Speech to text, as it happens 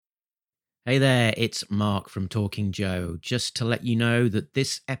Hey there, it's Mark from Talking Joe. Just to let you know that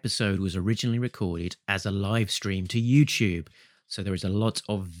this episode was originally recorded as a live stream to YouTube, so there is a lot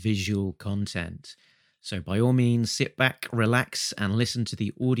of visual content. So by all means, sit back, relax, and listen to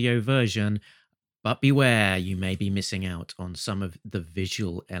the audio version, but beware, you may be missing out on some of the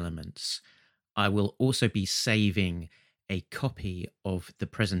visual elements. I will also be saving a copy of the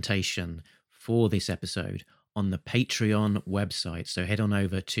presentation for this episode on the Patreon website. So head on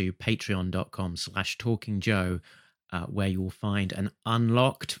over to patreon.com/talkingjoe, where you will find an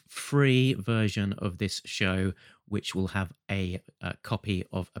unlocked free version of this show, which will have a copy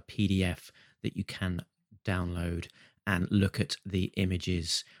of a PDF that you can download and look at the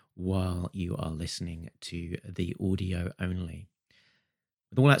images while you are listening to the audio only.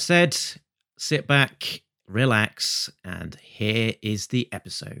 With all that said, sit back, relax, and here is the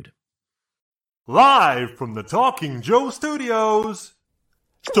episode. Live from the Talking Joe studios,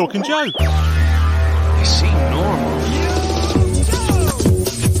 it's Talking Joe. You seem normal.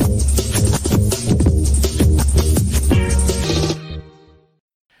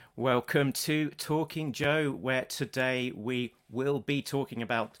 Welcome to Talking Joe, where today we will be talking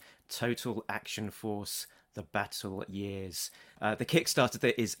about Total Action Force: The Battle Years. The Kickstarter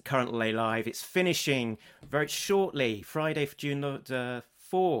that is currently live. It's finishing very shortly, Friday, June the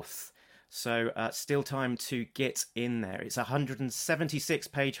 4th. So still time to get in there. It's a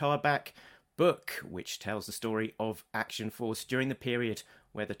 176-page hardback book which tells the story of Action Force during the period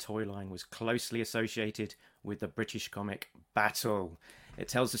where the toy line was closely associated with the British comic Battle. It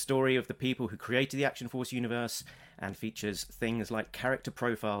tells the story of the people who created the Action Force universe and features things like character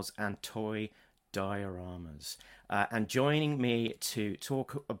profiles and toy dioramas. And joining me to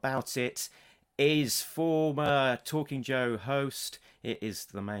talk about it is former Talking Joe host. It is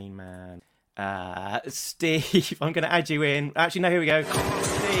the main man, Steve. I'm going to add you in. Actually, no, here we go.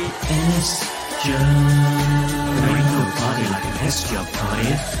 Steve. S-Joe. Going to party like an S-Joe party.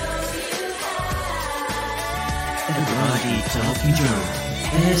 Everybody Talking Joe.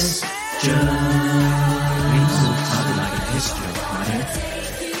 S-Joe. Going to party like an S-Joe party.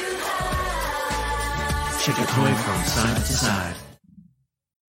 Shake your toy from side to side.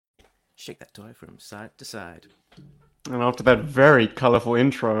 Shake that toy from side to side. And after that very colourful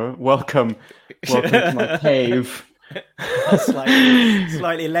intro, welcome to my cave.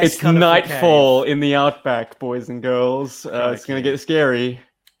 slightly less. It's nightfall in the outback, boys and girls. It's going to get scary.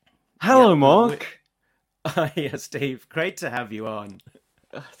 Hello, Mark. Yeah, Steve. Great to have you on.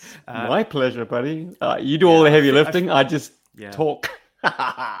 My pleasure, buddy. You do all the heavy lifting. I just talk.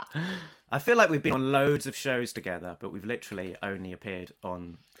 I feel like we've been on loads of shows together, but we've literally only appeared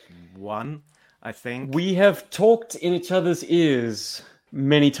on one, I think. We have talked in each other's ears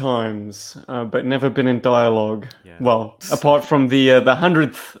many times, but never been in dialogue. Yeah. Well, apart from the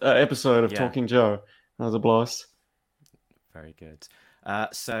 100th episode of Talking Joe. That was a blast. Very good.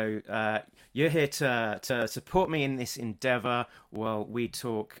 So you're here to support me in this endeavour while we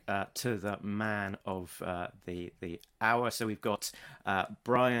talk to the man of the hour. So we've got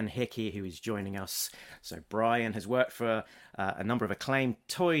Brian Hickey, who is joining us. So Brian has worked for a number of acclaimed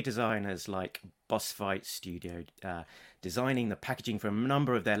toy designers like Boss Fight Studio, designing the packaging for a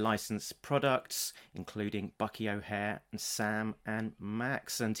number of their licensed products, including Bucky O'Hare and Sam and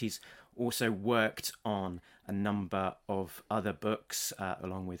Max. And he's also worked on a number of other books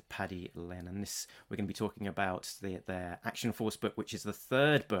along with Paddy Len, and this we're going to be talking about their Action Force book, which is the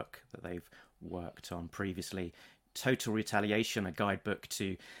third book that they've worked on previously. Total Retaliation, a guidebook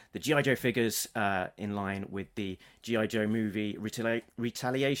to the G.I. Joe figures in line with the G.I. Joe movie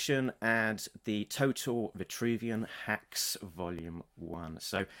Retaliation, and the Total Vitruvian Hacks Volume 1.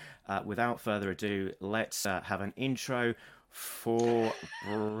 So without further ado, let's have an intro for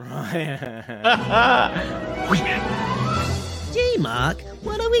Brian. Gee, Mark,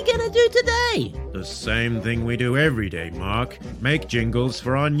 what are we gonna do today? The same thing we do every day, Mark. Make jingles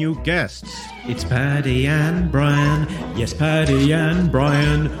for our new guests. It's Paddy and Brian. Yes, Paddy and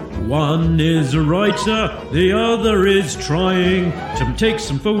Brian. One is a writer, the other is trying to take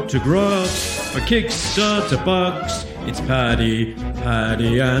some photographs for Kickstarter bucks. It's Paddy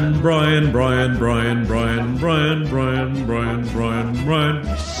and Brian. Brian.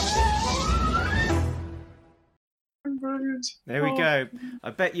 Brilliant. There we go. I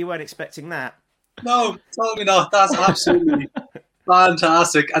bet you weren't expecting that. No, totally not. That's absolutely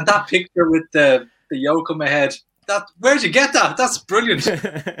fantastic. And that picture with the yolk on my head, where'd you get that? That's brilliant.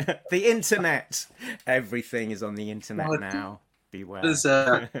 The internet. Everything is on the internet now.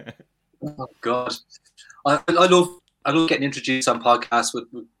 Beware. Oh, God. I love getting introduced on podcasts.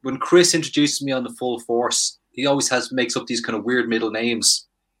 When Chris introduces me on the Full Force, he always makes up these kind of weird middle names.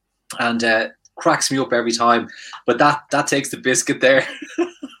 and cracks me up every time. But that takes the biscuit there.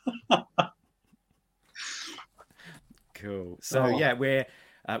 Cool. So yeah, we're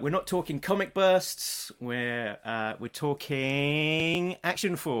not talking comic bursts. We're talking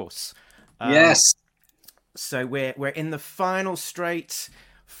Action Force. Yes. So we're in the final straight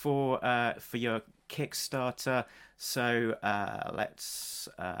for your Kickstarter. So let's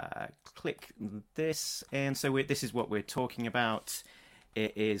click this, and so this is what we're talking about.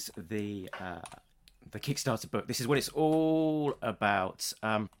 It is the Kickstarter book. This is what it's all about.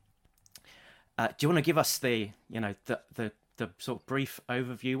 Do you want to give us the sort of brief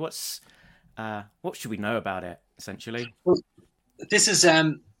overview? What should we know about it, essentially? Well, this is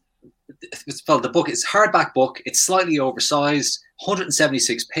the book. It's a hardback book. It's slightly oversized,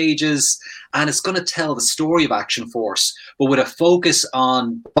 176 pages, and it's going to tell the story of Action Force, but with a focus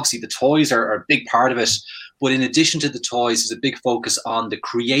on, obviously the toys are a big part of it, but in addition to the toys, there's a big focus on the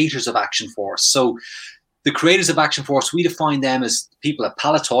creators of Action Force. So the creators of Action Force, we define them as people at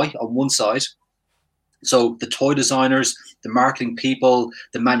Palitoy on one side. So the toy designers, the marketing people,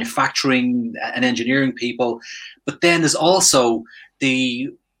 the manufacturing and engineering people. But then there's also the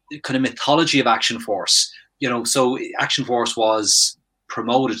kind of mythology of Action Force. So Action Force was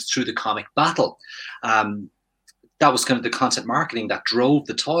promoted through the comic Battle. That was kind of the content marketing that drove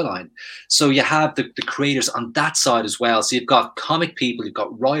the toy line. So you have the creators on that side as well. So you've got comic people, you've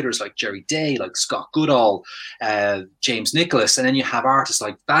got writers like Jerry Day, like Scott Goodall, James Nicholas, and then you have artists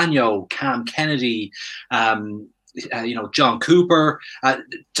like Banyo, Cam Kennedy, John Cooper,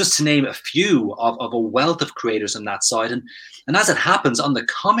 just to name a few of a wealth of creators on that side. And as it happens on the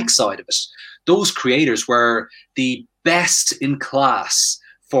comic side of it, those creators were the best in class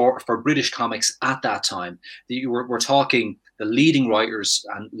for British comics at that time. We're talking the leading writers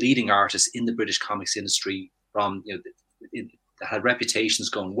and leading artists in the British comics industry from, that had reputations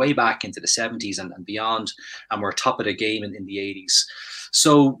going way back into the 70s and beyond, and were top of the game in the 80s.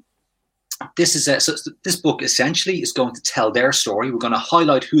 So this book essentially is going to tell their story. We're going to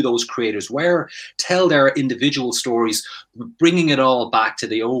highlight who those creators were, tell their individual stories, bringing it all back to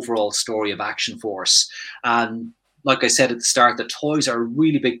the overall story of Action Force. And like I said at the start, the toys are a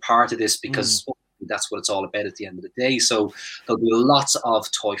really big part of this because that's what it's all about at the end of the day. So there'll be lots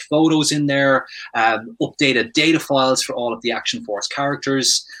of toy photos in there, updated data files for all of the Action Force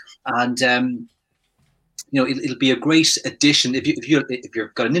characters, and it'll be a great addition if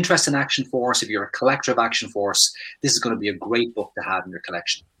you've got an interest in Action Force. If you're a collector of Action Force, this is going to be a great book to have in your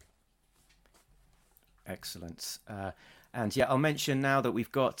collection. Excellent. And yeah, I'll mention now that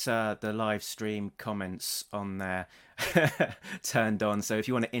we've got the live stream comments on there turned on. So if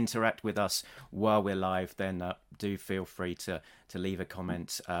you want to interact with us while we're live, then do feel free to leave a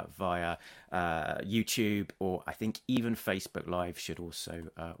comment via YouTube, or I think even Facebook Live should also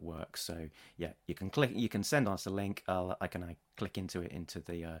work. So yeah, you can send us a link. I can click into it into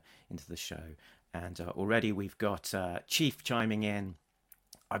the show. And already we've got Chief chiming in.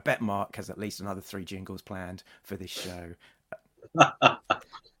 I bet Mark has at least another 3 jingles planned for this show.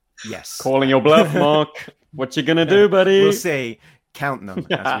 Yes. Calling your bluff, Mark. What you gonna do, buddy? We'll see. Count them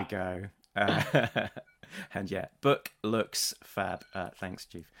as we go. And yeah, book looks fab. Thanks,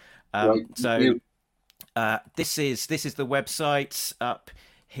 Chief. So this is the website up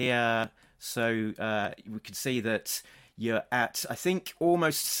here. So we can see that you're at, I think,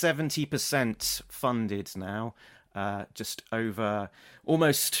 almost 70% funded now. Just over,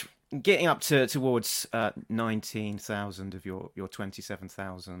 almost getting up towards 19,000 of your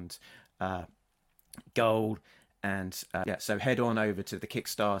 27,000 goal. And yeah, so head on over to the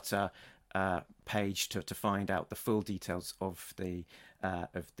Kickstarter page to find out the full details of the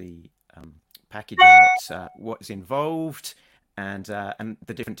packaging, what's involved, and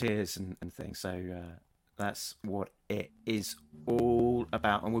the different tiers and things. So that's what it is all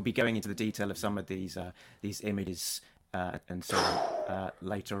about, and we'll be going into the detail of some of these images and so on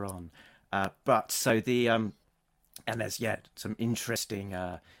later on. But so and there's some interesting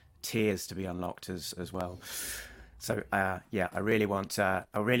tiers to be unlocked as well. So yeah, I really want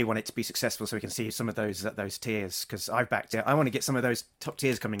it to be successful, so we can see some of those tiers, because I've backed it. I want to get some of those top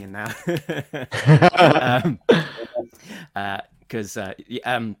tiers coming in now.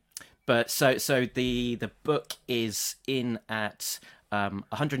 But so the book is in at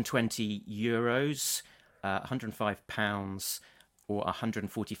 €120, £105, or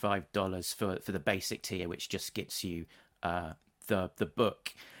 $145 for the basic tier, which just gets you the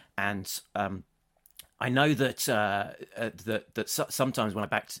book. And I know that sometimes when I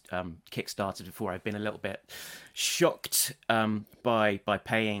backed Kickstarter before, I've been a little bit shocked by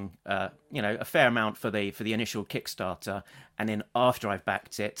paying a fair amount for the initial Kickstarter, and then after I've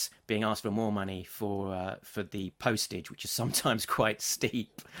backed it, being asked for more money for the postage, which is sometimes quite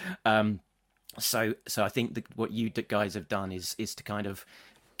steep. So I think what you guys have done is to kind of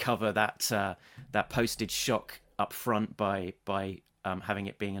cover that postage shock up front by having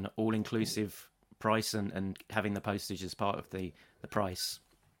it being an all-inclusive price and having the postage as part of the price.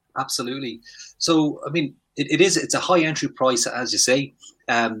 Absolutely. So I mean, it's a high entry price, as you say.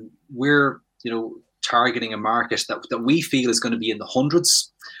 We're targeting a market that we feel is going to be in the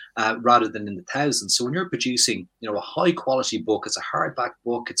hundreds rather than in the thousands. So when you're producing a high quality book, it's a hardback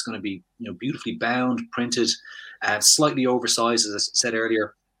book, it's going to be beautifully bound, printed, slightly oversized, as I said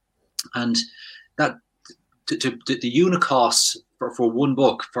earlier, and that the unit cost for one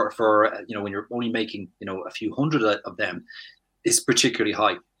book for when you're only making a few hundred of them is particularly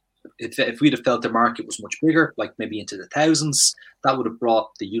high. If we'd have felt the market was much bigger, like maybe into the thousands, that would have brought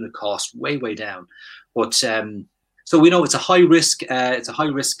the unit cost way down. But so we know it's a high risk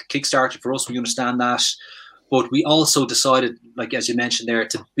Kickstarter for us. We understand that, but we also decided, like as you mentioned there,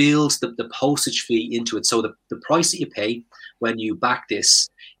 to build the postage fee into it. So the price that you pay when you back this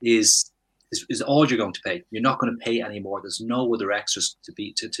is all you're going to pay. You're not going to pay any more. There's no other extras to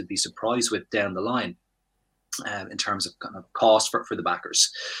be surprised with down the line in terms of kind of cost for the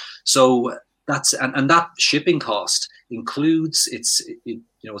backers. So that's and that shipping cost includes it's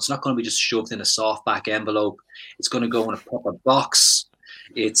not going to be just shoved in a soft back envelope. It's going to go in a proper box.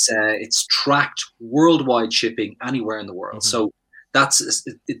 It's tracked worldwide shipping anywhere in the world. Mm-hmm. So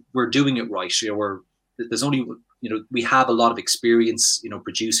we're doing it right. We have a lot of experience,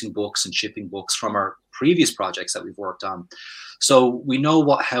 producing books and shipping books from our previous projects that we've worked on. So we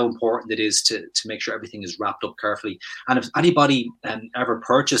know how important it is to make sure everything is wrapped up carefully. And if anybody ever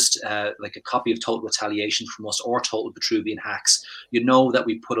purchased like a copy of Total Retaliation from us or Total Vitruvian Hacks, you know that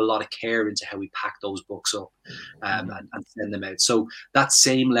we put a lot of care into how we pack those books up and send them out. So that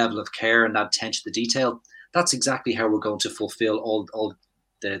same level of care and that attention to detail, that's exactly how we're going to fulfill all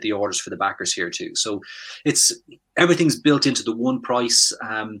the orders for the backers here too. So everything's built into the one price.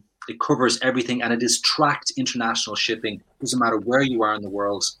 It covers everything, and it is tracked international shipping. Doesn't matter where you are in the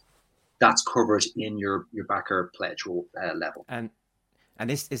world, that's covered in your backer pledge level. And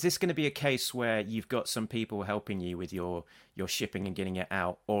is this going to be a case where you've got some people helping you with your shipping and getting it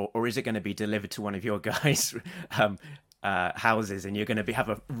out, or is it going to be delivered to one of your guys' houses, and you're going to have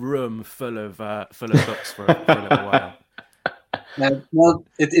a room full of books for a little while? Well,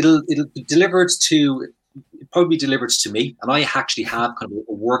 it'll be delivered to. Probably delivered to me, and I actually have kind of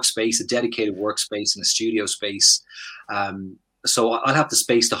a workspace, a dedicated workspace and a studio space. So I'll have the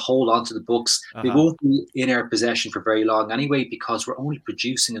space to hold on to the books. They won't be in our possession for very long anyway, because we're only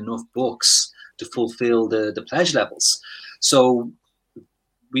producing enough books to fulfill the pledge levels. So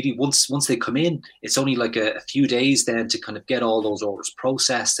really, once they come in, it's only like a few days then to kind of get all those orders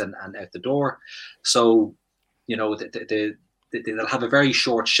processed and out the door. So, they'll have a very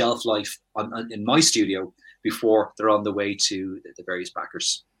short shelf life in my studio before they're on the way to the various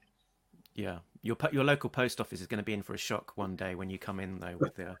backers. Yeah, your local post office is going to be in for a shock one day when you come in, though.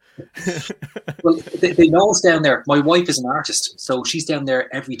 With the well, they know us down there. My wife is an artist, so she's down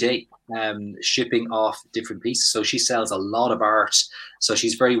there every day, shipping off different pieces. So she sells a lot of art. So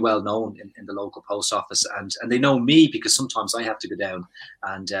she's very well known in the local post office, and they know me because sometimes I have to go down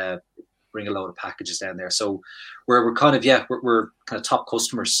and bring a load of packages down there. So we're kind of top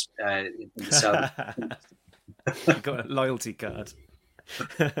customers in the South. You've got a loyalty card.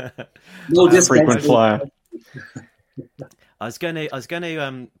 No, frequent flyer. I was going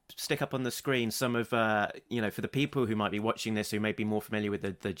to stick up on the screen some of for the people who might be watching this who may be more familiar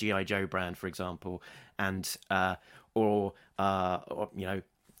with the G.I. Joe brand, for example, and or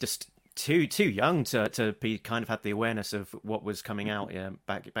just too young to be kind of had the awareness of what was coming out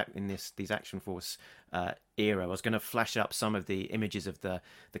back in these Action Force era. I was going to flash up some of the images of the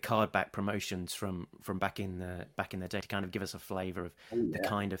card back promotions from back in the day to kind of give us a flavour of the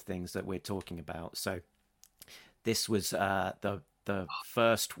kind of things that we're talking about. So this was the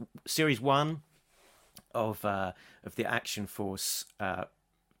first series 1 of the Action Force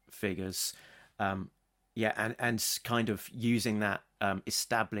figures, and kind of using that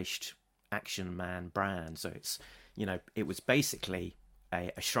established Action Man brand. So it's it was basically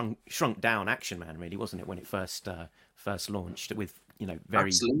a shrunk down Action Man, really, wasn't it, when it first launched, with very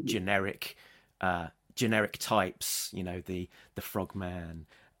Absolutely. generic types, the Frogman,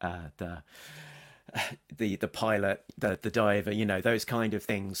 the pilot, the diver, those kind of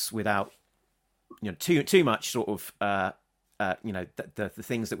things, without too much sort of the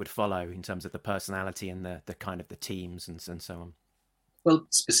things that would follow in terms of the personality and the kind of the teams and so on. Well,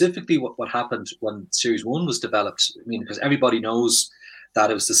 specifically what happened when Series 1 was developed, I mean, because everybody knows that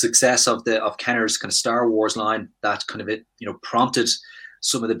it was the success of Kenner's kind of Star Wars line that kind of prompted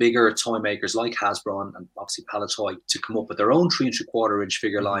some of the bigger toy makers like Hasbro and obviously Palitoy to come up with their own 3 3/4 inch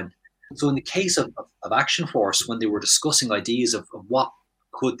figure line. So in the case of Action Force, when they were discussing ideas of what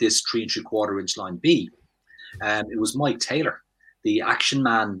could this 3 3/4 inch line be, it was Mike Taylor, the Action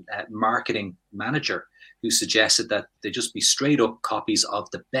Man marketing manager, who suggested that they just be straight up copies of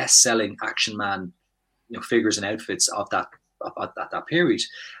the best-selling Action Man, figures and outfits of that period.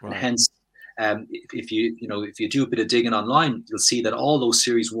 Right. And hence, if you do a bit of digging online, you'll see that all those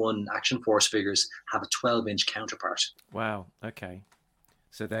Series 1 Action Force figures have a 12-inch counterpart. Wow. Okay.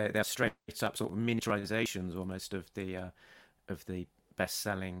 So they're straight up sort of miniaturizations almost of the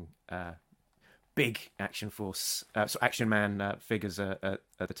best-selling big Action Force, Action Man figures at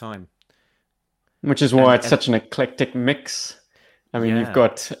the time. Which is why it's such an eclectic mix. I mean, you've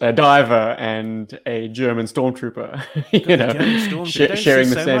got a diver and a German stormtrooper, sharing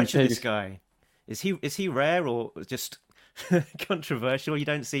the same thing. This guy is he rare or just controversial? You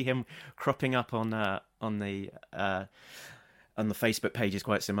don't see him cropping up on the Facebook pages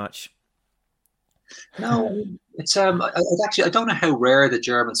quite so much. No, it's actually I don't know how rare the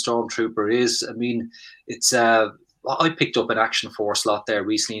German stormtrooper is. I mean, it's I picked up an Action Force lot there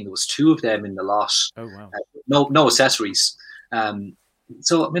recently, and there was 2 of them in the lot. Oh wow! No accessories.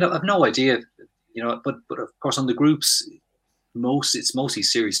 So I mean, I have no idea, but of course on the groups, it's mostly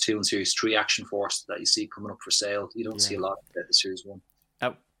Series 2 and Series 3 Action Force that you see coming up for sale. You don't see a lot of the Series 1.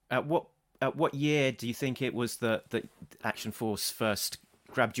 At what year do you think it was that Action Force first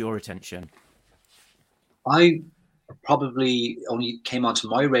grabbed your attention? I probably only came onto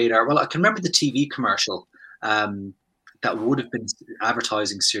my radar. Well, I can remember the TV commercial that would have been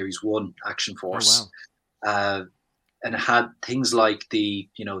advertising Series 1 Action Force. Oh, wow. And it had things like the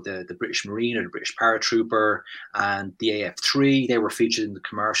British Marine or the British Paratrooper and the AF3. They were featured in the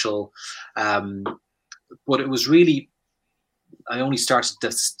commercial. But it was really, I only started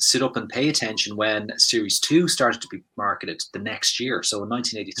to sit up and pay attention when Series 2 started to be marketed the next year. So in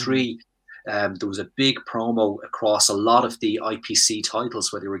 1983, there was a big promo across a lot of the IPC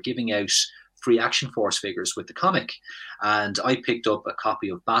titles where they were giving out free Action Force figures with the comic. And I picked up a copy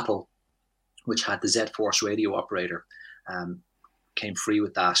of Battle, which had the Z-Force radio operator, came free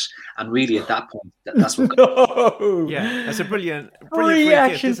with that. And really at that point, that's what no! Yeah, that's a brilliant free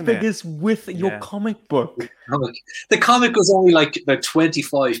action gift, figures with your comic book. The comic was only like about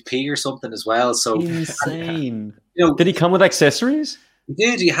 25p or something as well. So insane. Did he come with accessories? He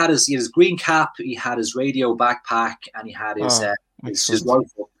did. He had his green cap, he had his radio backpack, and he had his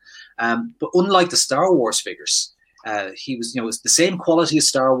rifle. But unlike the Star Wars figures, he was, it was the same quality as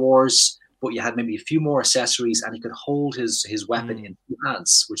Star Wars, but you had maybe a few more accessories, and he could hold his weapon in 2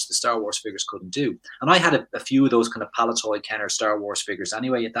 hands, which the Star Wars figures couldn't do. And I had a few of those kind of Palitoy Kenner Star Wars figures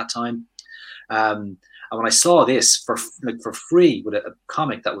anyway at that time. And when I saw this for free with a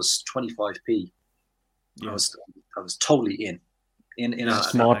comic that was 25p, I was totally in a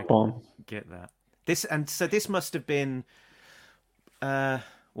smart bomb. Get that. This must have been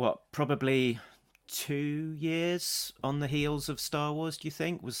probably 2 years on the heels of Star Wars, do you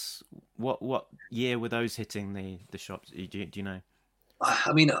think? Was what year were those hitting the shops? Do you know?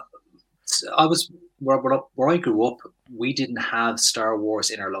 I mean, I was where I grew up. We didn't have Star Wars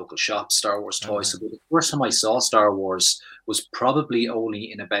in our local shop, Star Wars toys. So the first time I saw Star Wars was probably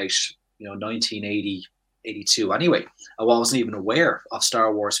only in about 1980, 82. Anyway, I wasn't even aware of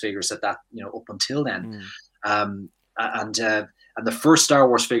Star Wars figures at that up until then. And the first Star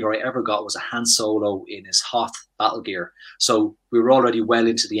Wars figure I ever got was a Han Solo in his Hoth battle gear. So we were already well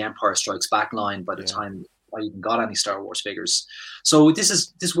into the Empire Strikes Back line by the time I even got any Star Wars figures. So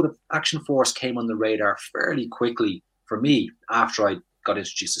this would have Action Force came on the radar fairly quickly for me after I got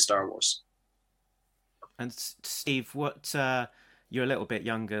introduced to Star Wars. And Steve, what you're a little bit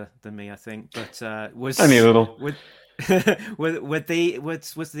younger than me, I think, but was only a little.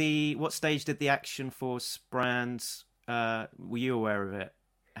 What stage did the Action Force brands? Were you aware of it?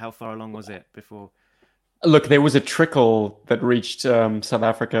 How far along was it before? Look, there was a trickle that reached South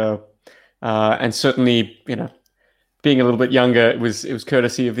Africa, and certainly, being a little bit younger, it was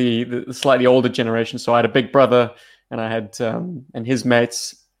courtesy of the slightly older generation. So I had a big brother, and I had and his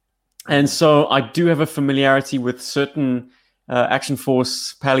mates, and so I do have a familiarity with certain Action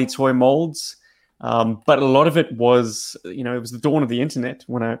Force Palitoy molds, but a lot of it was, it was the dawn of the internet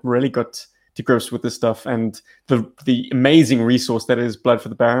when I really got to grips with this stuff, and the amazing resource that is Blood for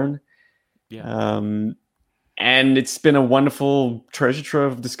the Baron. And it's been a wonderful treasure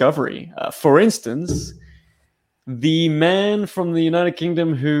trove of discovery. For instance, the man from the United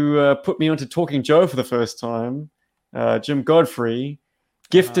Kingdom who put me onto Talking Joe for the first time, Jim Godfrey,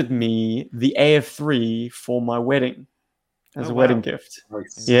 gifted me the AF3 for my wedding as a wedding gift.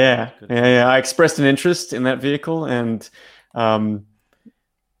 Nice. Yeah. I expressed an interest in that vehicle, and lo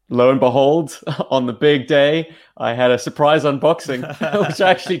and behold, on the big day, I had a surprise unboxing, which I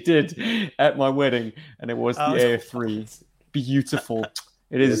actually did at my wedding, and it was the AF3. Beautiful.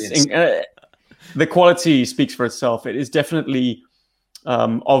 It is. The quality speaks for itself. It is definitely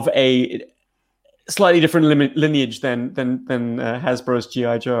of a slightly different lineage than Hasbro's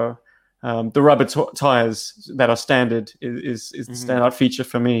G.I. Joe. The rubber tires that are standard is the standout feature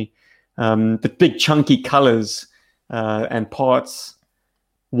for me. The big chunky colors and parts,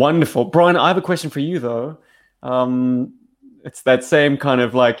 wonderful. Brian, I have a question for you though. It's that same kind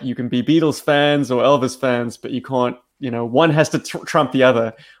of like, you can be Beatles fans or Elvis fans, but you can't. One has to trump the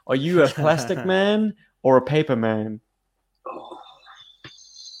other. Are you a plastic man or a paper man?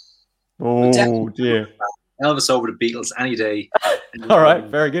 Oh dear. Elvis over the Beatles any day. All right,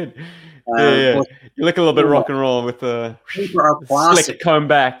 very good. Yeah. You look a little bit rock and roll with the slick comb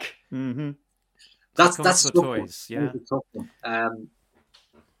back. Mm-hmm. That's the toys. Yeah. I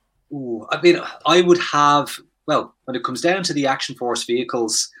mean, I would have. Well, when it comes down to the Action Force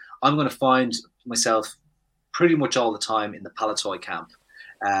vehicles, I'm going to find myself pretty much all the time in the Palitoy camp.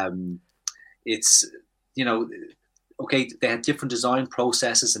 It's okay, they had different design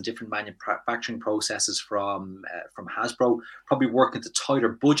processes and different manufacturing processes from Hasbro, probably working to tighter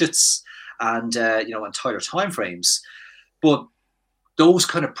budgets and and tighter timeframes. But those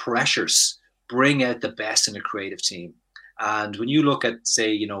kind of pressures bring out the best in a creative team. And when you look at,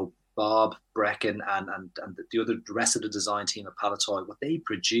 say, Bob Brecken and the rest of the design team at Palitoy, what they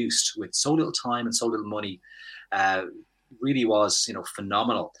produced with so little time and so little money really was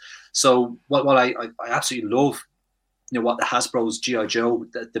phenomenal. So what I absolutely love, what the Hasbro's G.I. Joe,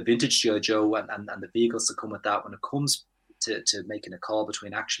 the vintage G.I. Joe and the vehicles that come with that. When it comes to making a call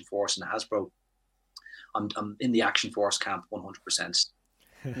between Action Force and Hasbro, I'm in the Action Force camp 100%.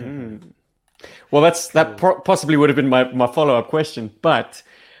 Well, that possibly would have been my follow-up question, but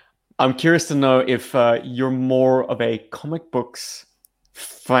I'm curious to know if you're more of a comic books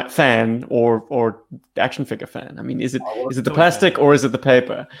fan or action figure fan. I mean, is it the plastic or is it the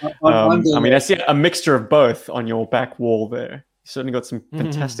paper? I see a mixture of both on your back wall there. You certainly got some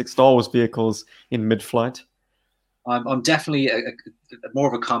fantastic Star Wars vehicles in mid-flight. I'm definitely more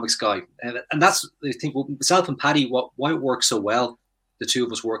of a comics guy, and that's the thing. Myself and Paddy, why it works so well, the two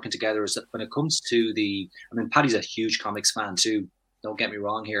of us working together, is that when it comes to Paddy's a huge comics fan too. Don't get me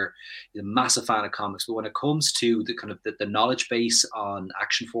wrong here. He's a massive fan of comics. But when it comes to the kind of the knowledge base on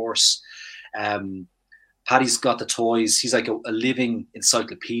Action Force, Paddy's got the toys. He's like a living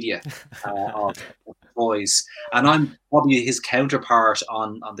encyclopedia of toys. And I'm probably his counterpart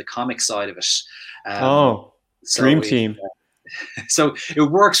on the comic side of it. Dream team. So it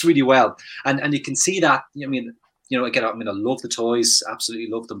works really well. And you can see that, again, I love the toys,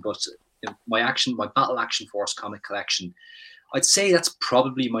 absolutely love them. But my Battle Action Force comic collection, I'd say that's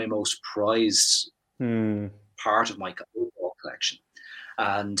probably my most prized part of my overall collection.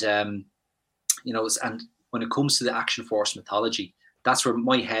 And, and when it comes to the Action Force mythology, that's where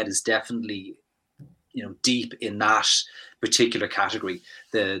my head is definitely, deep in that particular category.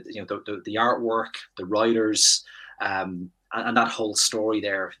 The artwork, the writers, and that whole story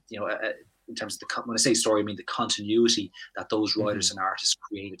there, in terms of when I say story, I mean the continuity that those writers and artists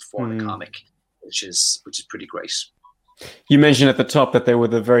created for the comic, which is pretty great. You mentioned at the top that they were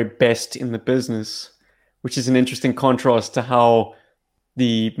the very best in the business, which is an interesting contrast to how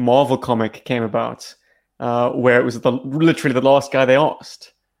the Marvel comic came about, where it was literally the last guy they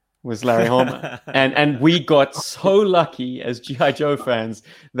asked was Larry Hama. and we got so lucky as G.I. Joe fans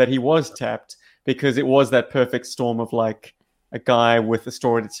that he was tapped, because it was that perfect storm of like a guy with a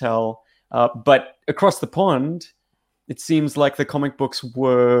story to tell. But across the pond, it seems like the comic books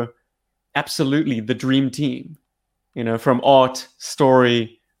were absolutely the dream team. From art,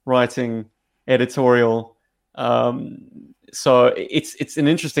 story, writing, editorial. So it's an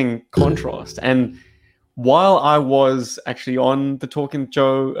interesting contrast. And while I was actually on the Talking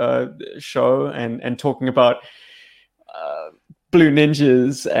Joe show and talking about Blue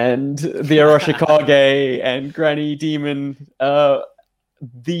Ninjas and the Aroshikage and Granny Demon,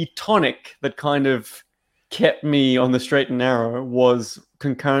 the tonic that kind of kept me on the straight and narrow was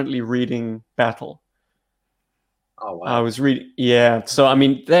concurrently reading Battle. Oh, wow. I was reading, yeah. So,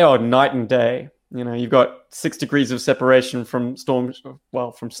 they are night and day. You've got 6 degrees of separation from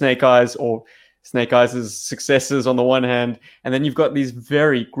from Snake Eyes or Snake Eyes' successors on the one hand, and then you've got these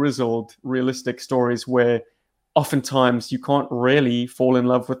very grizzled, realistic stories where oftentimes you can't really fall in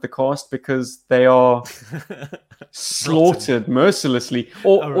love with the cast because they are slaughtered mercilessly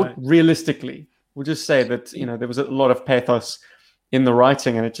or realistically. We'll just say that there was a lot of pathos in the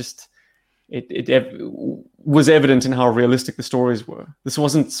writing, and it was evident in how realistic the stories were. This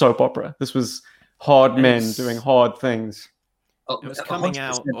wasn't soap opera. This was hard men doing hard things. It was coming 100%.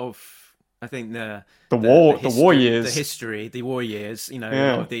 Out of, I think, the war years. The war years. A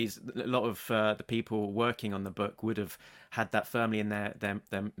lot of the people working on the book would have had that firmly in their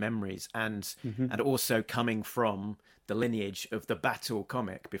memories, and also coming from the lineage of the Battle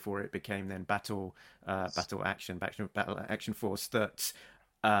comic before it became then Battle Action Force. That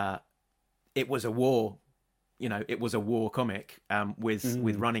it was a war. It was a war comic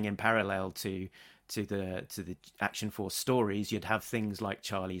with running in parallel to the Action Force stories. You'd have things like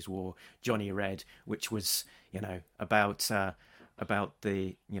Charlie's War, Johnny Red, which was about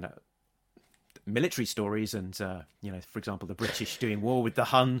the military stories and for example the British doing war with the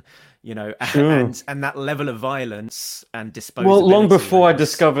Hun, and that level of violence and disposability. Well, long before I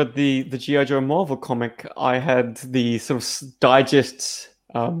discovered the G.I. Joe Marvel comic, I had the sort of digests,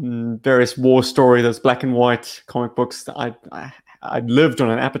 various war story, those black and white comic books. I lived on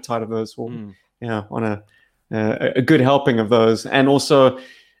an appetite of those. On a good helping of those. And also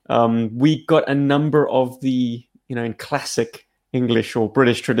we got a number of the, in classic English or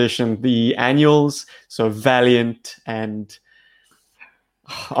British tradition, the annuals, so Valiant and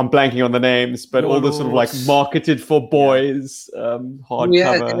I'm blanking on the names, but all the sort of like marketed for boys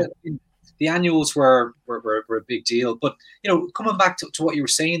hardcover. The annuals were a big deal. But, coming back to what you were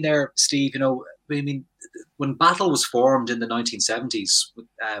saying there, Steve, when Battle was formed in the 1970s,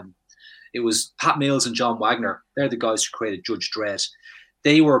 it was Pat Mills and John Wagner. They're the guys who created Judge Dredd.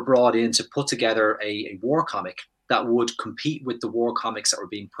 They were brought in to put together a war comic that would compete with the war comics that were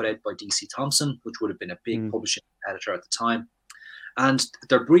being put out by DC Thompson, which would have been a big publishing editor at the time. And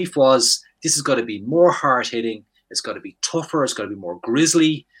their brief was, this has got to be more hard-hitting, it's got to be tougher, it's got to be more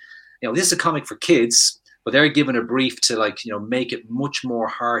grisly. This is a comic for kids, but they're given a brief to make it much more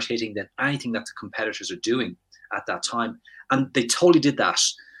hard-hitting than anything that the competitors are doing at that time. And they totally did that.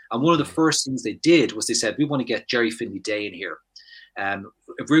 And one of the first things they did was they said, we want to get Jerry Finley Day in here.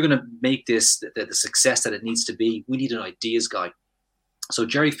 If we're going to make this the success that it needs to be, we need an ideas guy. So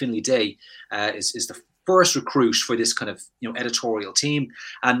Jerry Finley Day is the first recruit for this kind of editorial team.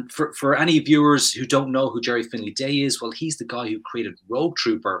 And for any viewers who don't know who Jerry Finley Day is, well, he's the guy who created Rogue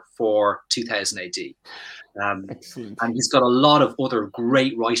Trooper for 2000 AD. And he's got a lot of other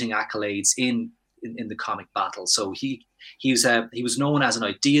great writing accolades in the comic Battle. So he was known as an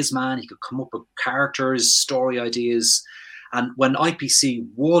ideas man. He could come up with characters, story ideas. And when IPC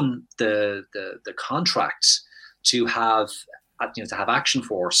won the contract to have Action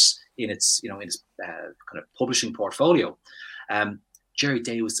Force in its kind of publishing portfolio, Jerry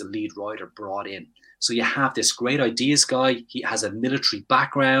Day was the lead writer brought in. So you have this great ideas guy. He has a military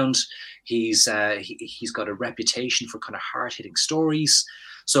background. He's got a reputation for kind of hard-hitting stories.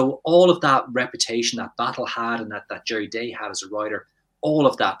 So all of that reputation that Battle had and that Jerry Day had as a writer, all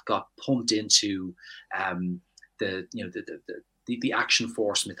of that got pumped into the Action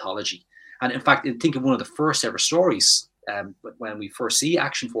Force mythology. And in fact, I think of one of the first ever stories, when we first see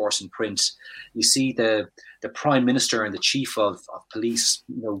Action Force in print, you see the Prime Minister and the Chief of Police,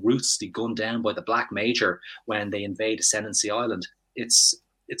 ruthlessly gunned down by the Black Major when they invade Ascendancy Island. It's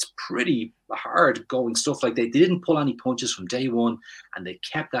pretty hard going stuff. Like they didn't pull any punches from day one, and they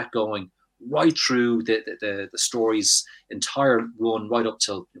kept that going right through the story's entire run, right up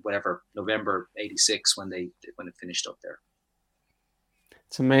till whatever November '86 when it finished up there.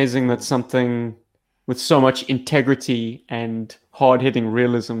 It's amazing that something with so much integrity and hard-hitting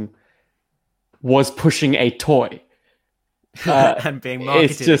realism was pushing a toy. And being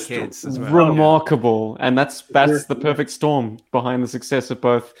marketed it's just to kids as well. Remarkable. And that's the perfect storm behind the success of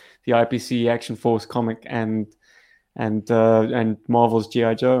both the IPC Action Force comic and Marvel's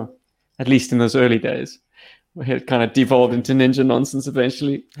G.I. Joe, at least in those early days. It kind of devolved into ninja nonsense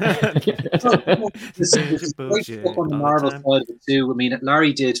eventually. There's great stuff on the Marvel side of it too. I mean,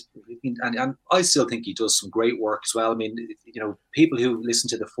 Larry did, and I still think he does some great work as well. I mean, people who listen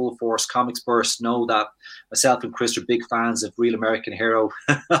to the Full Force Comics Burst know that myself and Chris are big fans of Real American Hero.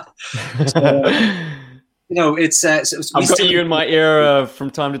 It's I've got you in my ear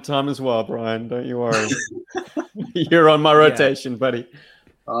from time to time as well, Brian. Don't you worry. You're on my rotation, buddy.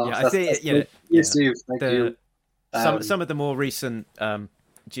 I think Steve, thank you. Some of the more recent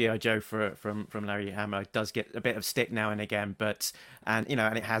GI Joe from Larry Hama does get a bit of stick now and again, and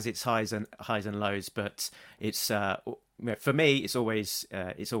it has its highs and lows, but it's for me it's always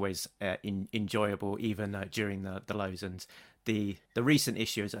enjoyable even during the lows. And the recent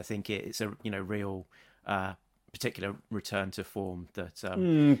issues, I think it's a real particular return to form that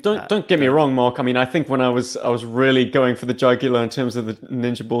don't get me wrong, Mark. I mean, I think when I was really going for the jugular in terms of the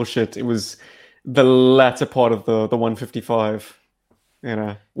ninja bullshit, it was the latter part of the 155.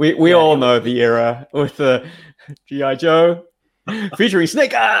 We all know the era with the G.I. Joe featuring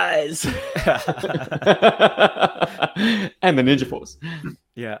Snake Eyes and the Ninja Force.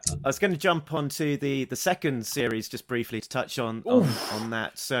 Yeah, I was going to jump onto the second series just briefly to touch on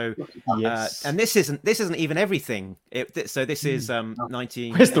that. So, yes. And this isn't even everything. So this is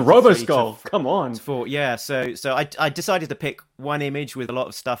 19. Where's the Robo Skull? Come on. So I decided to pick one image with a lot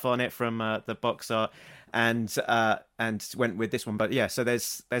of stuff on it from the box art, and went with this one. But yeah, so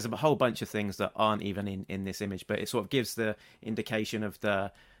there's a whole bunch of things that aren't even in this image, but it sort of gives the indication of the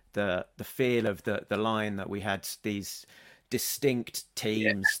feel of the line that we had these distinct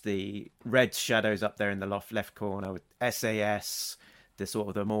teams, the red shadows up there in the left corner with SAS, the sort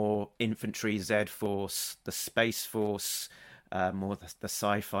of the more infantry Z Force, the Space Force, more the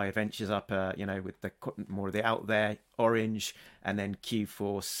sci-fi adventures up, with the more of the out there orange, and then Q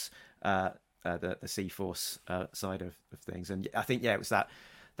Force, the C Force side of things. And I think it was that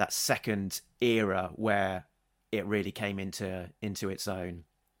second era where it really came into its own,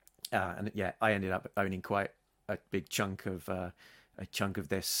 and I ended up owning quite a big chunk of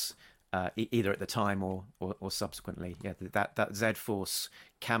this, either at the time or subsequently. Yeah, that Z Force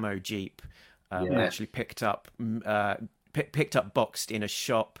camo Jeep actually picked up boxed in a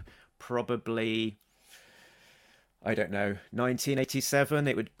shop, probably, I don't know, 1987.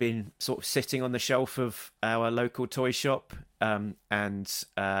 It would have been sort of sitting on the shelf of our local toy shop, and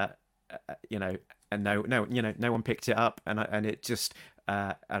no one picked it up, and it just.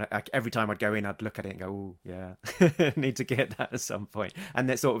 Every time I'd go in, I'd look at it and go, "Oh, yeah, need to get that at some point." And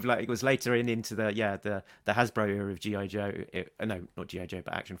that sort of like it was later into the Hasbro era of GI Joe. No, not GI Joe,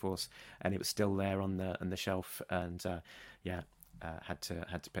 but Action Force, and it was still there on the shelf. And had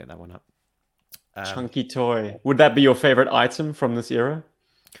to pick that one up. Chunky toy. Would that be your favorite item from this era?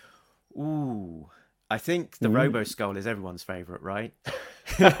 Ooh, I think the Robo Skull is everyone's favorite, right?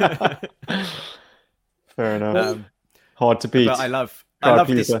 Fair enough. Hard to beat. But I love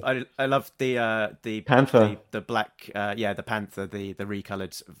this. I love the Panther, the black, the Panther, the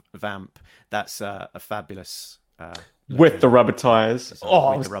recolored Vamp. That's a fabulous. With the rubber tires.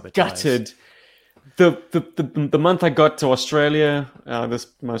 I was gutted. The month I got to Australia, this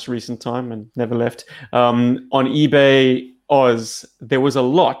most recent time, and never left. On eBay Oz, there was a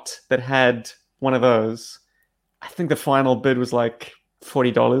lot that had one of those. I think the final bid was like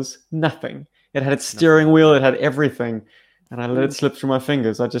 $40. Nothing. It had its steering wheel. It had everything, and I let it slip through my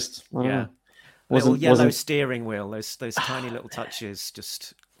fingers. I don't know. Little yellow steering wheel. Those tiny little touches.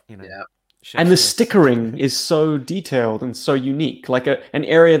 Just And the stickering is so detailed and so unique. Like an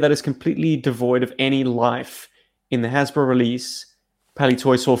area that is completely devoid of any life in the Hasbro release.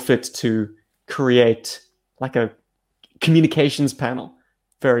 Palitoy saw fit to create like a communications panel.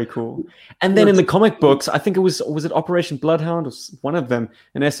 Very cool. And then in the comic books, I think was it Operation Bloodhound or one of them,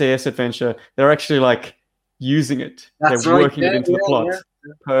 an SAS adventure. They're actually like using it. They're working it into the plot. Yeah.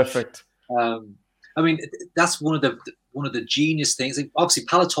 Perfect. I mean, that's one of the genius things. Obviously,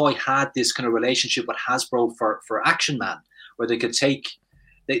 Palitoy had this kind of relationship with Hasbro for Action Man, where they could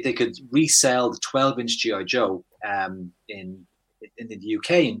they could resell the 12-inch GI Joe in the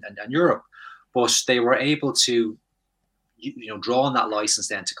UK and Europe, but they were able to draw on that license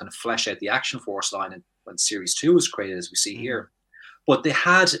then to kind of flesh out the Action Force line, and when Series 2 was created, as we see here. But they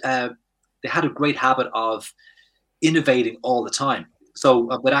had a great habit of innovating all the time.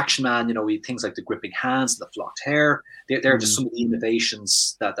 So with Action Man, we had things like the gripping hands, the flocked hair. They're just some of the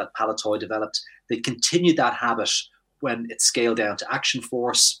innovations that Palitoy developed. They continued that habit when it scaled down to Action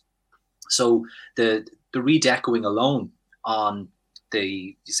Force. So the redecoing alone on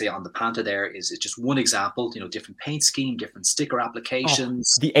the Panther there is just one example. Different paint scheme, different sticker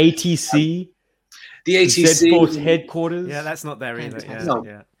applications. The ATC, Z-Force headquarters. Yeah, that's not there either.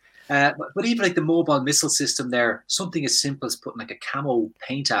 Yeah. But even like the mobile missile system there, something as simple as putting like a camo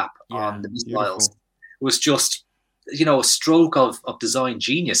paint app on the missiles was just a stroke of design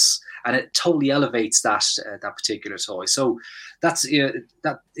genius, and it totally elevates that particular toy. So that's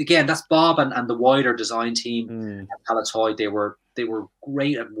that's Bob and the wider design team at Palitoy. They were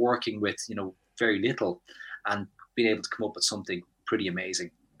great at working with very little and being able to come up with something pretty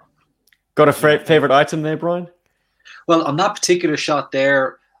amazing. Got a favorite item there, Brian? Well, on that particular shot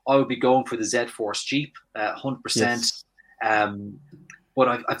there, I would be going for the Z-Force Jeep, 100%. Yes. But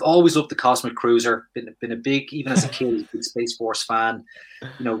I've always loved the Cosmic Cruiser. Been a big, even as a kid, big Space Force fan.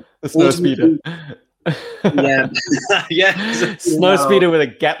 You know, The Snowspeeder. yeah, yeah, Snowspeeder with a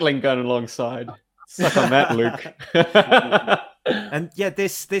Gatling gun alongside. Suck on that, Luke. And yeah,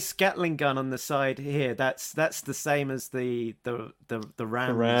 this Gatling gun on the side here, that's the same as the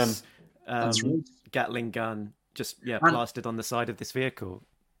Ram's Ram. Gatling gun, just And- plastered on the side of this vehicle.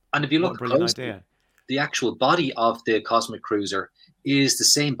 And if you What a look brilliant closely, idea. the actual body of the Cosmic Cruiser is the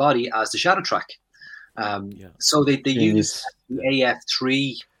same body as the Shadow Track. So they use the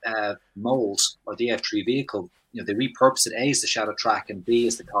AF3 mold, or the AF3 vehicle. You know, they repurposed it A as the Shadow Track and B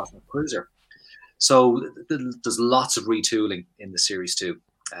as the Cosmic Cruiser. So there's lots of retooling in the Series 2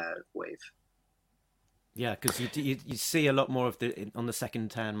 wave. Yeah, because you see a lot more of on the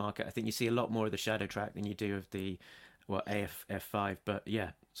second-hand market. I think you see a lot more of the Shadow Track than you do of the AF5. But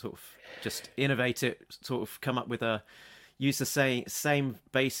yeah, sort of just innovate it, sort of come up with use the same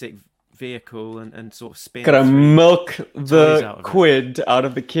basic vehicle and sort of spin. Gotta milk toys the out of it. quid out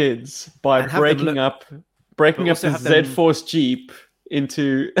of the kids by And have them breaking up also the have them- Z-Force Jeep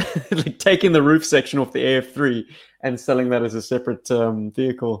into like taking the roof section off the AF3 and selling that as a separate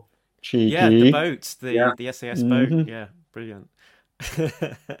vehicle. Cheeky. Yeah, the boat, Yeah. the SAS boat. Mhm. Yeah, brilliant.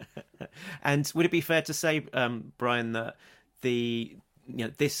 And would it be fair to say, Brian, that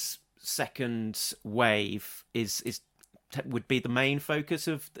this second wave would be the main focus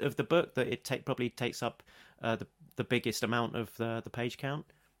of the book? That it probably takes up the biggest amount of the page count.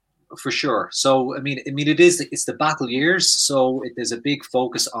 For sure. So I mean, it's the battle years. So there's a big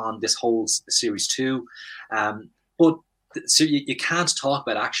focus on this whole Series 2, but so you can't talk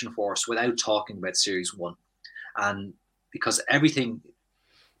about Action Force without talking about Series 1, and because everything,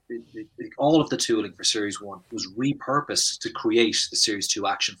 all of the tooling for Series 1 was repurposed to create the Series 2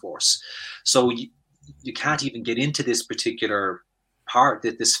 Action Force. So you can't even get into this particular part,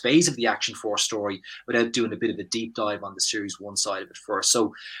 this phase of the Action Force story, without doing a bit of a deep dive on the Series 1 side of it first.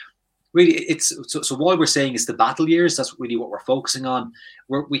 So really, it's so while we're saying it's the battle years, that's really what we're focusing on.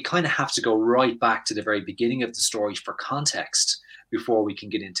 We kind of have to go right back to the very beginning of the story for context before we can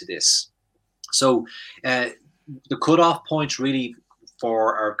get into this. So the cutoff point really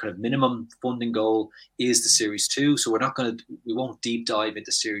for our kind of minimum funding goal is the Series 2. So we won't deep dive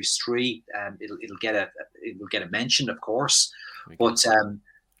into Series 3. It'll get a mention, of course, but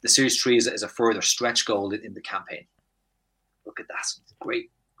the Series 3 is a further stretch goal in the campaign. Look at that, great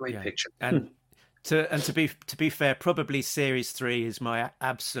picture. And to be fair, probably Series 3 is my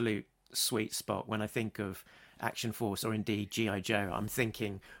absolute sweet spot when I think of Action Force or indeed G.I. Joe. I'm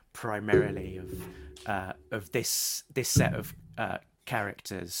thinking primarily of this set of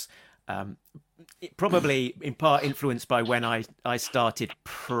characters. Probably in part influenced by when I started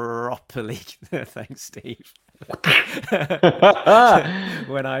properly. Thanks, Steve.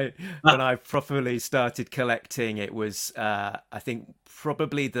 when I properly started collecting, it was I think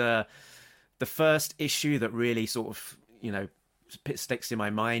probably the first issue that really sort of sticks in my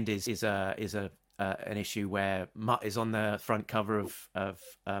mind is an issue where Mutt is on the front cover of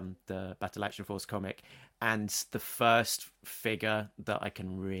the Battle Action Force comic, and the first figure that I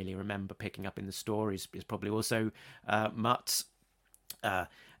can really remember picking up in the story is probably also Mutt,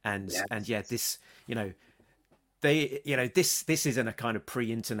 and this this is in a kind of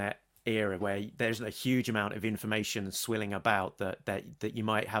pre-internet era where there's a huge amount of information swilling about that you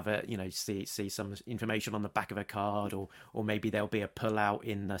might have see some information on the back of a card, or maybe there'll be a pull out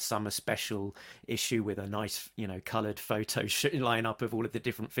in the summer special issue with a nice colored photo line up of all of the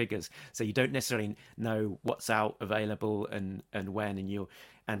different figures, so you don't necessarily know what's out available and when,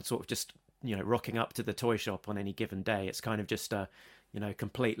 and sort of just rocking up to the toy shop on any given day. It's kind of just a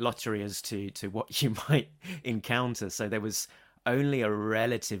complete lottery as to what you might encounter. So there was only a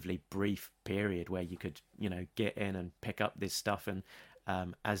relatively brief period where you could get in and pick up this stuff, and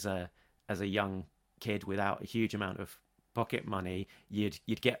as a young kid without a huge amount of pocket money, you'd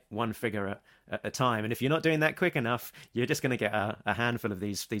get one figure at a time, and if you're not doing that quick enough, you're just going to get a handful of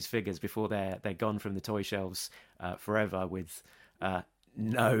these figures before they're gone from the toy shelves forever, with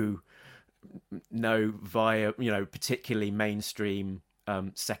no via particularly mainstream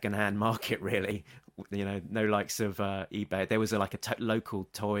second-hand market, really. No likes of eBay. There was a local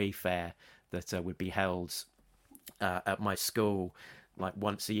toy fair that would be held at my school like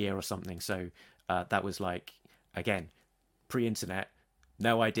once a year or something, so that was again pre-internet,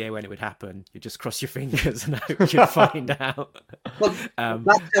 no idea when it would happen. You just cross your fingers and hope you'd find out. Well,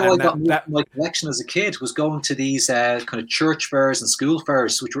 that's how I got my collection as a kid, was going to these kind of church fairs and school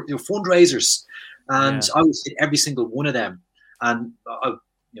fairs, which were fundraisers and I was in every single one of them, and I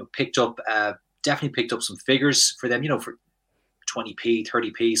picked up definitely picked up some figures for them, for 20p,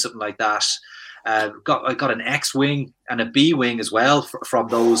 30p, something like that. I got an X wing and a B wing as well from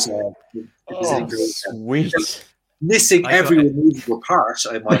those. Sweet. Missing every removable part,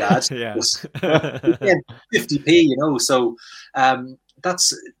 I might add. Yeah. 50p, So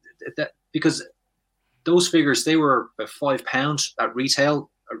that's that, because those figures, they were about £5 at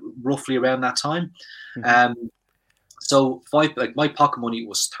retail, roughly around that time. Mm-hmm. So my pocket money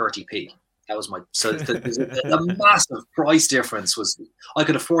was 30p. That was the massive price difference was I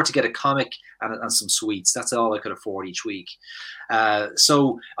could afford to get a comic and some sweets. That's all I could afford each week.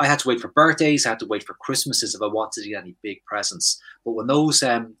 So I had to wait for birthdays. I had to wait for Christmases if I wanted to get any big presents. But when those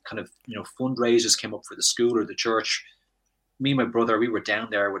kind of fundraisers came up for the school or the church, me and my brother, we were down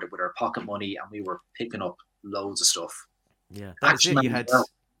there with our pocket money and we were picking up loads of stuff. Yeah, that's it. You had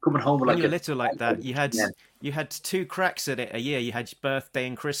coming home with when you're little like that. You had 2 cracks at it a year. You had your birthday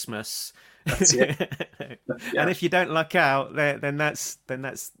and Christmas. That's it. And if you don't luck out, then that's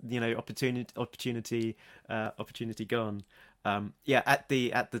opportunity gone. At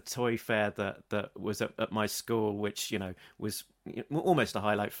the toy fair that was at my school, which was almost a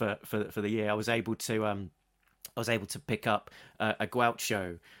highlight for the year. I was able to pick up a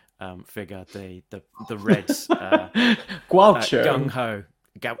Groucho figure, the red Groucho, Gung Ho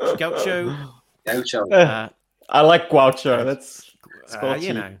Groucho. I like Groucho. That's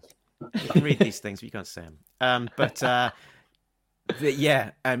you can read these things, but you can't say them. But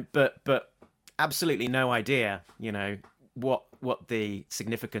absolutely no idea, what the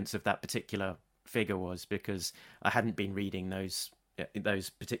significance of that particular figure was, because I hadn't been reading those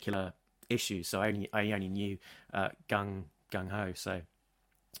particular issues, so I only knew Gung Ho. So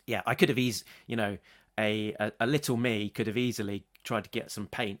yeah, I could have a little me could have easily tried to get some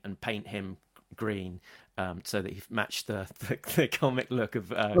paint and paint him green, so that he matched the comic look of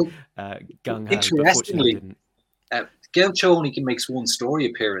Gung Ho. Interestingly, Groucho only makes one story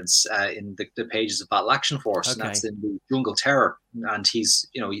appearance in the pages of Battle Action Force, and that's in the Jungle Terror. And he's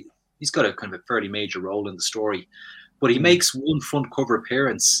got a kind of a fairly major role in the story, but he makes one front cover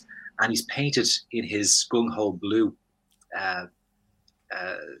appearance, and he's painted in his gung ho blue kind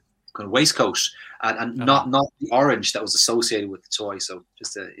of waistcoat, and not the orange that was associated with the toy. So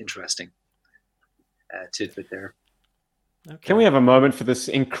just an interesting tidbit there. Okay. Can we have a moment for this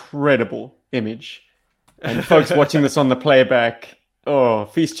incredible image? And folks watching this on the playback,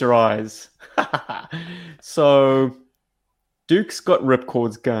 feast your eyes. So Duke's got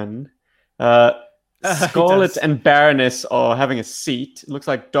Ripcord's gun. Scarlet and Baroness are having a seat. It looks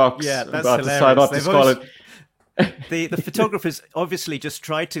like Doc's about to side off to Scarlet. The photographers obviously just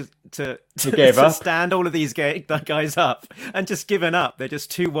tried to stand all of these guys up and just given up. They're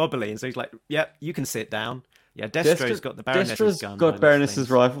just too wobbly, and so he's like, "Yep, you can sit down." Yeah, Destro's got the Baroness's gun. Got Baroness's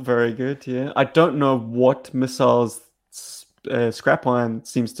rifle, very good. Yeah, I don't know what missiles Scrap Iron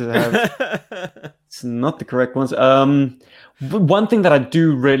seems to have. It's not the correct ones. One thing that I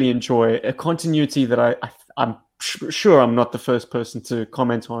do really enjoy, a continuity that I'm sure I'm not the first person to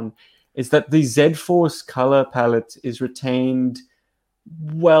comment on, is that the Z-Force color palette is retained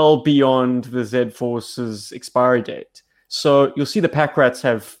well beyond the Z-Force's expiry date. So you'll see the pack rats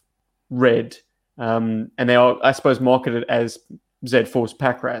have red, and they are, I suppose, marketed as Z-Force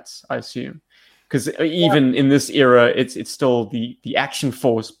pack rats, I assume. Because even in this era, it's still the Action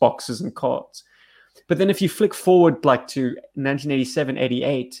Force boxes and cards. But then if you flick forward like to 1987,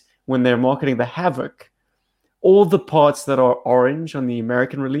 88, when they're marketing the Havoc, all the parts that are orange on the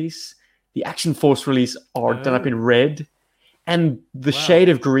American release, the Action Force release, are done up in red. And the shade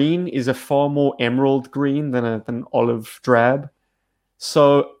of green is a far more emerald green than an olive drab.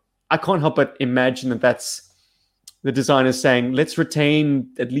 So I can't help but imagine that that's the designers saying, let's retain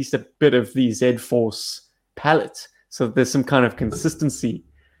at least a bit of the Z-Force palette, so that there's some kind of consistency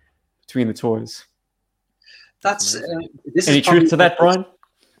between the toys. That's any truth to that, Brian?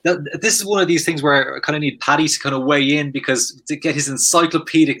 This is one of these things where I kind of need Paddy to kind of weigh in, because to get his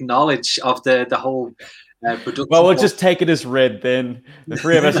encyclopedic knowledge of the whole production. Well, we'll just take it as red then. The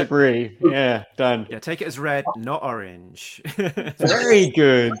three of us agree. Yeah, done. Yeah, take it as red, not orange. Very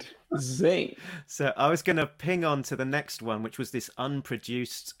good. Zing. So I was going to ping on to the next one, which was this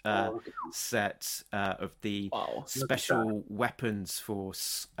unproduced set of the Special Weapons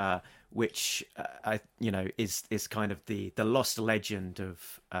Force, which is kind of the lost legend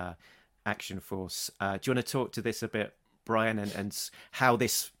of Action Force. Do you want to talk to this a bit, Brian, and how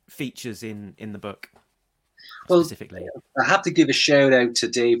this features in the book specifically? I have to give a shout out to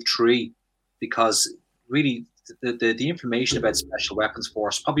Dave Tree, because really the information about Special Weapons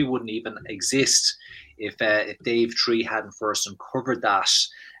Force probably wouldn't even exist if Dave Tree hadn't first uncovered that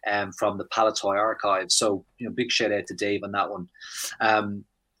from the Palatoy archives. So, big shout out to Dave on that one.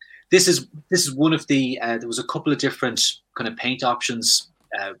 This is one of the there was a couple of different kind of paint options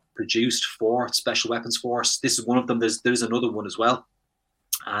produced for Special Weapons Force. This is one of them. There's another one as well,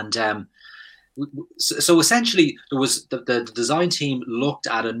 and so essentially there was the design team looked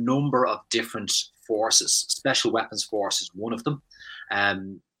at a number of different forces. Special Weapons Force is one of them.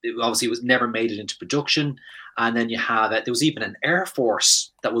 It was never made it into production. And then you have there was even an Air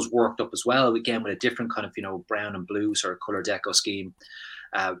Force that was worked up as well, again with a different kind of brown and blue sort of color deco scheme.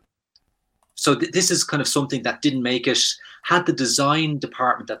 So this is kind of something that didn't make it. Had the design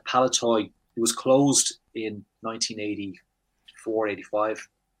department at Palatoy, it was closed in 1984, 85.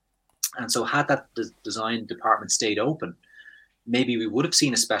 And so had that design department stayed open, maybe we would have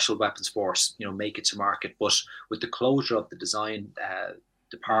seen a Special Weapons Force, make it to market. But with the closure of the design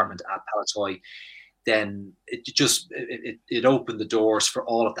department at Palatoy, then it opened the doors for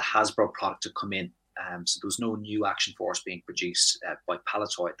all of the Hasbro product to come in. So there was no new Action Force being produced by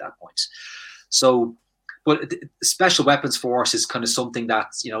Palatoy at that point. So, but the Special Weapons Force is kind of something that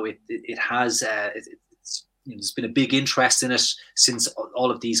it has. There's been a big interest in it since all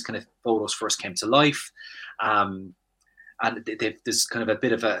of these kind of photos first came to life, and there's kind of a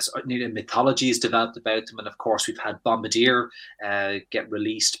bit of a mythology is developed about them. And of course, we've had Bombardier get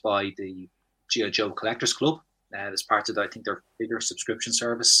released by the G.I. Joe Collectors Club as part of, I think, their bigger subscription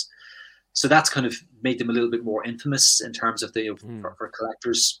service. So that's kind of made them a little bit more infamous in terms of for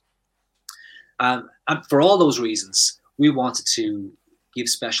collectors. And for all those reasons, we wanted to give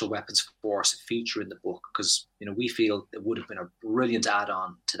Special Weapons Force a feature in the book because we feel it would have been a brilliant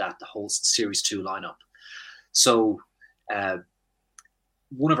add-on to the whole Series 2 lineup. So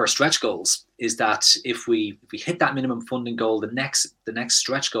one of our stretch goals is that if we hit that minimum funding goal, the next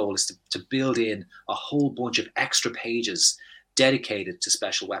stretch goal is to build in a whole bunch of extra pages dedicated to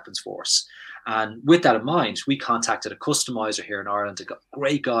Special Weapons Force. And with that in mind, we contacted a customizer here in Ireland, a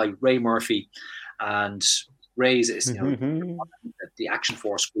great guy, Ray Murphy. And Ray's is the Action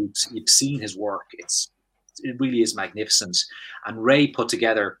Force groups. You've seen his work. It really is magnificent. And Ray put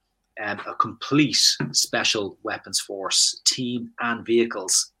together a complete Special Weapons Force team and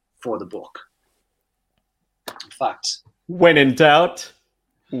vehicles for the book. In fact, when in doubt,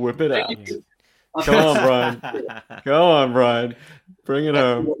 whip it out. Come on, Brian. Come on, Brian. Bring it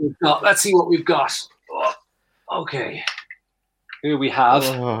home. Let's see what we've got. Okay. Here we have.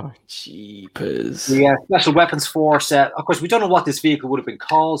 Oh, jeepers. The Special Weapons Force. Of course, we don't know what this vehicle would have been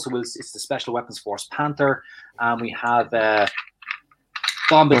called, so it's the Special Weapons Force Panther. And we have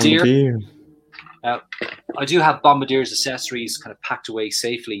Bombardier. I do have Bombardier's accessories kind of packed away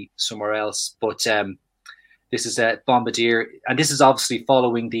safely somewhere else, but this is a Bombardier, and this is obviously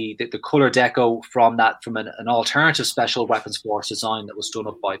following the color deco from an alternative Special Weapons Force design that was done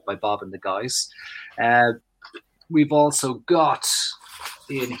up by Bob and the guys. We've also got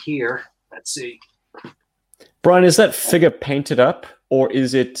in here, let's see. Brian, is that figure painted up or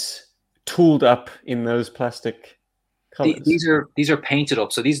is it tooled up in those plastic colors? These are painted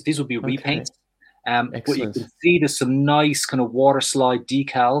up, so these would be repaints. But you can see there's some nice kind of water slide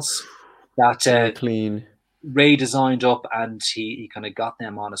decals that clean. Ray designed up, and he kind of got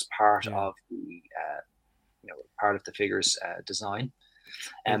them on as part of the figure's design.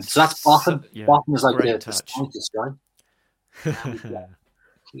 So that's Botham. Botham is like the scientist, right?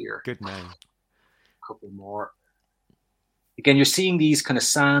 Here, good name. A couple more. Again, you're seeing these kind of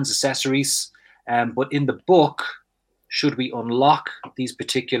sans accessories, but in the book, should we unlock these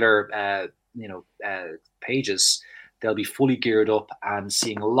particular pages, they'll be fully geared up and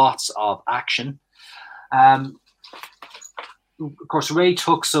seeing lots of action. Of course, Ray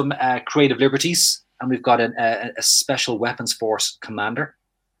took some creative liberties, and we've got a Special Weapons Force commander.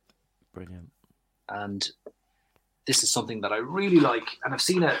 Brilliant. And this is something that I really like, and I've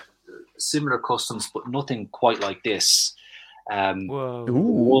seen similar customs, but nothing quite like this.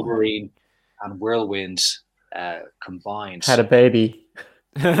 Wolverine and Whirlwind combined. Had a baby.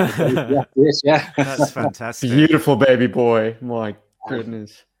 Yeah. That's fantastic. Beautiful baby boy. My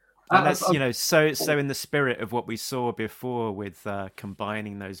goodness. And that's so in the spirit of what we saw before with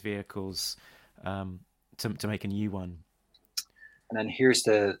combining those vehicles to make a new one. And then here's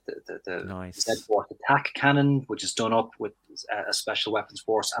the nice Z-Force attack cannon, which is done up with a Special Weapons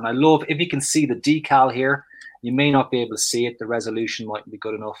Force. And I love, if you can see the decal here, you may not be able to see it. The resolution mightn't be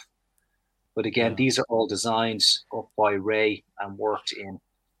good enough. But again, these are all designed up by Ray and worked in.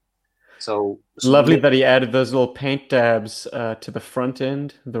 So lovely that he added those little paint dabs to the front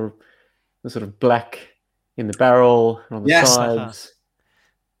end, the sort of black in the barrel and on the Yes. sides.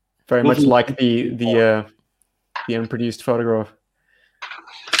 Very much like the unproduced photograph.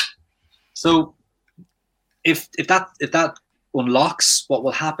 So if that unlocks, what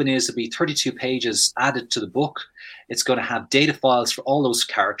will happen is there'll be 32 pages added to the book. It's going to have data files for all those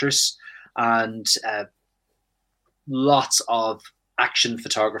characters and lots of action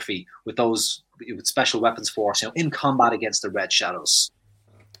photography with special weapons force, in combat against the Red Shadows.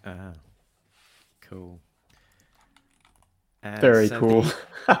 Cool. And very cool.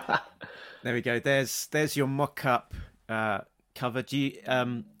 There we go. There's your mock-up cover. Do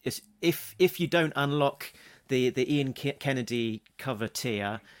you if you don't unlock the Ian Kennedy cover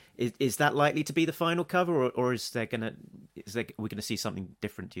tier, is that likely to be the final cover, or we're gonna see something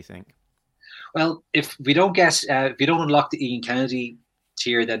different? Do you think? Well, if we don't unlock the Ian Kennedy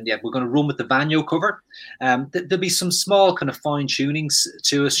tier, then we're going to run with the Vanyo cover. There'll be some small kind of fine tunings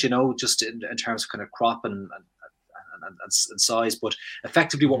to us, just in terms of kind of crop and size, but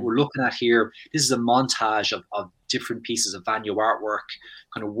effectively what we're looking at here, this is a montage of different pieces of Vanyo artwork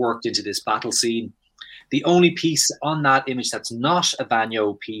kind of worked into this battle scene. The only piece on that image that's not a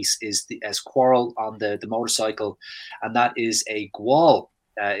Vanyo piece is as Quarrel on the motorcycle, and that is a Gwal.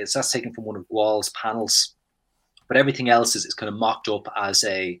 That's taken from one of Gwal's panels, but everything else is kind of mocked up as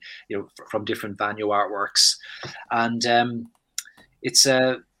from different Vanyo artworks, and it's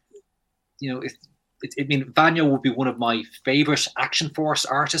Vanyo would be one of my favorite Action Force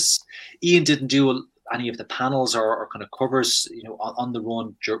artists. Ian didn't do any of the panels or kind of covers, on the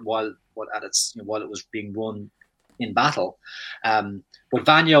run while it was being run in battle. But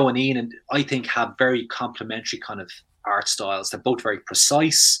Vanyo and Ian, I think, have very complementary kind of art styles. They're both very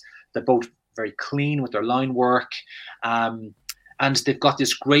precise. They're both very clean with their line work. And they've got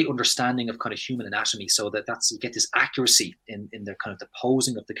this great understanding of kind of human anatomy, so you get this accuracy in the kind of the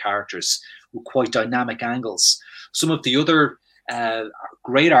posing of the characters with quite dynamic angles. Some of the other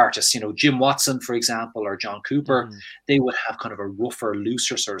great artists, Jim Watson, for example, or John Cooper, they would have kind of a rougher,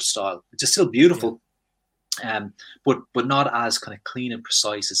 looser sort of style, which is still beautiful, but not as kind of clean and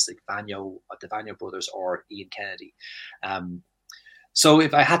precise as the Vanyo brothers or Ian Kennedy. So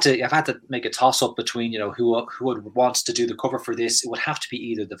if I had to make a toss up between who would want to do the cover for this, it would have to be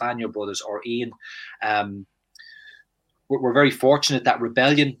either the Vanyo brothers or Ian. We're very fortunate that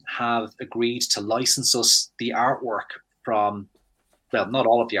Rebellion have agreed to license us the artwork from, well, not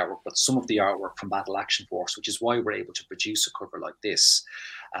all of the artwork, but some of the artwork from Battle Action Force, which is why we're able to produce a cover like this,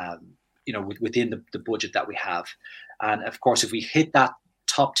 within the budget that we have. And of course, if we hit that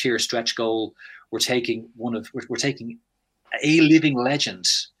top tier stretch goal, we're taking a living legend,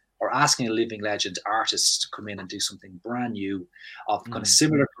 or asking a living legend artist to come in and do something brand new of kind of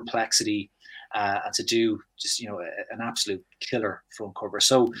similar complexity, and to do just an absolute killer front cover.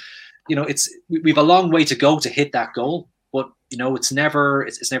 So we've a long way to go to hit that goal, but it's never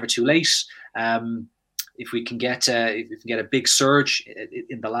too late. If we can get a big surge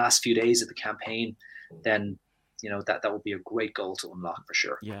in the last few days of the campaign, then that will be a great goal to unlock for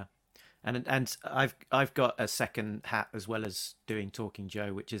sure. Yeah. And I've got a second hat as well as doing Talking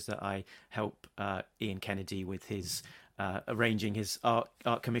Joe, which is that I help Ian Kennedy with his arranging his art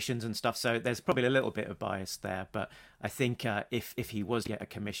commissions and stuff. So there's probably a little bit of bias there, but I think if he was to get a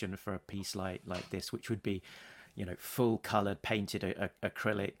commission for a piece like this, which would be full colored painted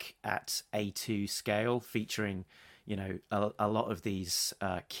acrylic at A2 scale, featuring a lot of these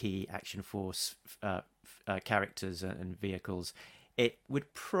key Action Force characters and vehicles, it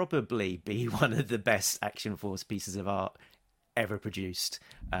would probably be one of the best Action Force pieces of art ever produced.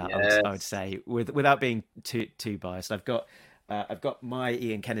 I would say, without being too biased. I've got my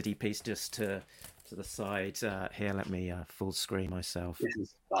Ian Kennedy piece just to the side here. Let me full screen myself.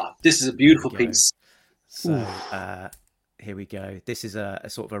 This is a beautiful piece. So here we go. This is a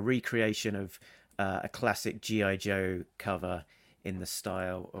sort of a recreation of a classic G.I. Joe cover in the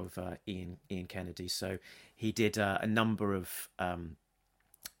style of Ian Kennedy. So he did a number of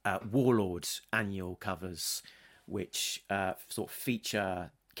Warlord annual covers, which sort of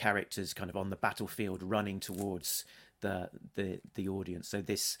feature characters kind of on the battlefield running towards the audience. So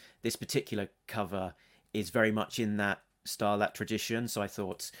this particular cover is very much in that style, that tradition. So I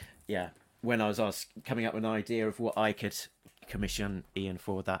thought, when I was coming up with an idea of what I could commission Ian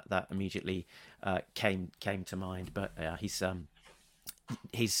for, that immediately came to mind. But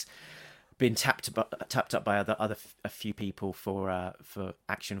he's been tapped up by a few people for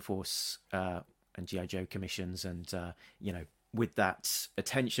Action Force and G.I. Joe commissions, and with that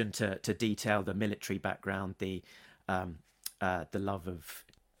attention to detail, the military background, the love of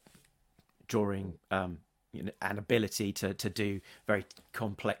drawing an ability to do very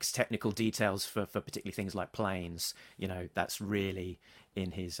complex technical details for particularly things like planes. That's really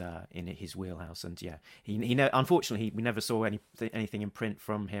in his wheelhouse. And unfortunately we never saw anything in print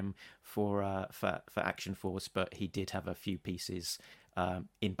from him for Action Force, but he did have a few pieces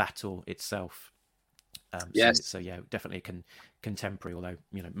in Battle itself. Yes. So definitely contemporary. Although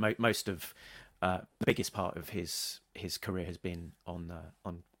most of the biggest part of his career has been on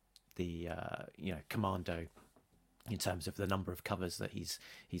the Commando, in terms of the number of covers that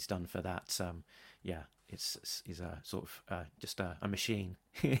he's done for that. He's a sort of just a machine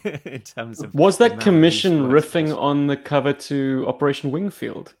in terms of. Was that commission riffing on the cover to Operation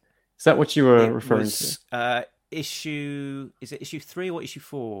Wingfield? Is that what you were referring to? Is it issue 3 or issue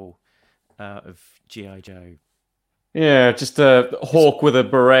 4 of G.I. Joe? Yeah, just a hawk with a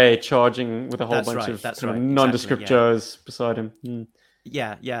beret charging with a whole bunch of nondescript Joes beside him.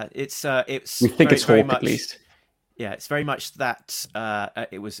 Yeah. It's we think it's very Hawk much, at least. Yeah, it's very much that.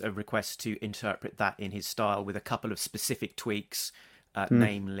 It was a request to interpret that in his style with a couple of specific tweaks.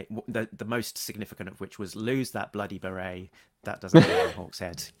 Namely, the most significant of which was lose that bloody beret. That doesn't go on Hawk's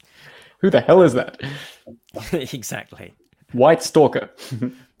head. Who the hell is that? Exactly. White Stalker.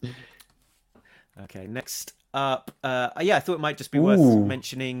 Okay, next up. I thought it might just be worth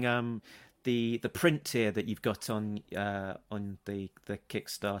mentioning the print here that you've got on the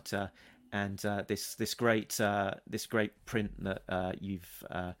Kickstarter, and this great print that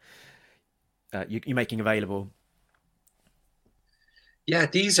you're making available. Yeah,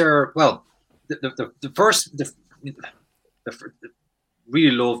 these are the first.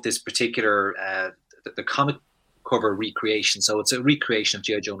 Really love this particular the comic cover recreation. So it's a recreation of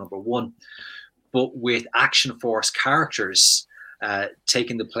G.I. Joe #1, but with Action Force characters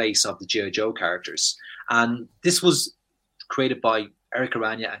taking the place of the G.I. Joe characters. And this was created by Eric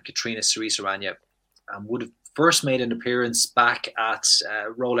Aranya and Katrina Cerise Aranya, and would have first made an appearance back at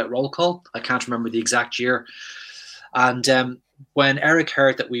Roll Call. I can't remember the exact year. And when Eric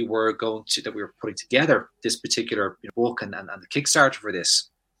heard that we were putting together this particular book and the Kickstarter for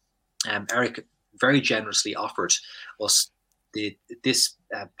this, Eric very generously offered us this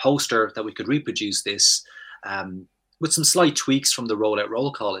poster that we could reproduce this with some slight tweaks from the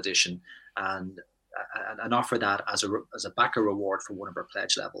Roll Call edition, and offer that as a backer reward for one of our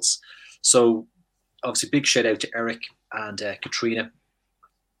pledge levels. So obviously big shout out to Eric and Katrina,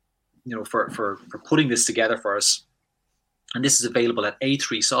 for putting this together for us. And this is available at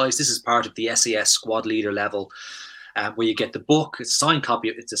A3 size. This is part of the SAS Squad Leader level, where you get the book. It's a signed copy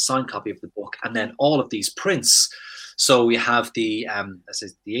of the book, and then all of these prints. So we have the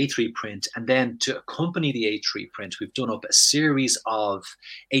A3 print, and then to accompany the A3 print, we've done up a series of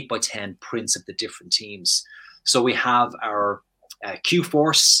 8x10 prints of the different teams. So we have our Q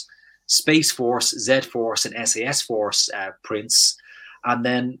Force, Space Force, Z Force, and SAS Force prints, and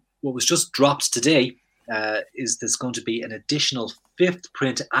then what was just dropped today. Is there's going to be an additional 5th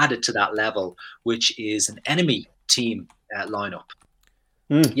print added to that level, which is an enemy team lineup.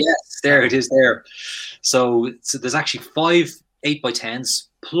 Yes, there it is there. So there's actually 5 8x10s,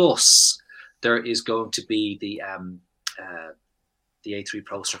 plus there is going to be the A3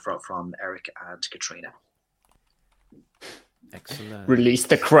 poster from Eric and Katrina. Excellent. Release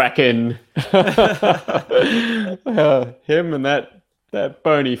the Kraken. Him and that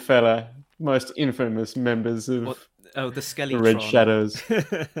bony fella. Most infamous members of the Skeletron. Red Shadows.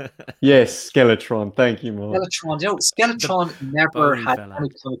 Yes, Skeletron. Thank you, Mark. Skeletron never had any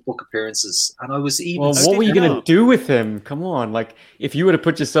comic book appearances, and I was even. Well, what were you going to do with him? Come on, like if you were to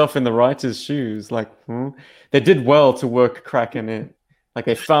put yourself in the writer's shoes, they did well to work Kraken in. Like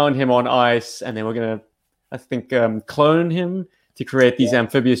they found him on ice, and they were going to, I think, clone him to create these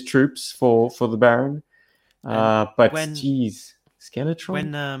amphibious troops for the Baron. But geez,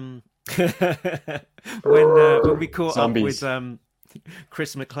 Skeletron. When we caught Zombies. up with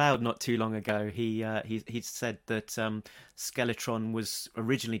Chris McLeod not too long ago, he said that Skeletron was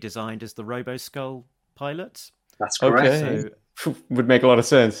originally designed as the Robo-Skull pilot. That's correct. Okay. So, would make a lot of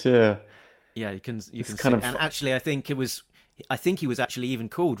sense. Yeah. Yeah, you can kind of... And actually, I think he was actually even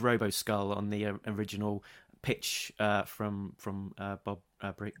called Robo-Skull on the original pitch from Bob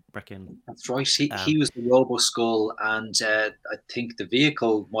Brecken. That's right. He was the Robo-Skull, and I think the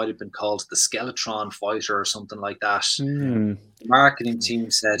vehicle might have been called the Skeletron Fighter or something like that. The marketing team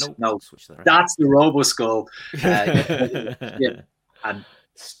said, "No, that's the Robo-Skull." And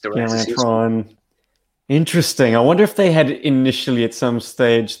Skeletron. Interesting. I wonder if they had initially at some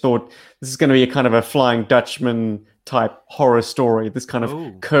stage thought this is going to be a kind of a Flying Dutchman type horror story, this kind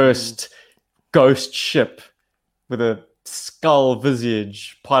of cursed ghost ship with a skull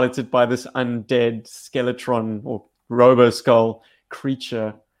visage piloted by this undead Skeletron or Robo Skull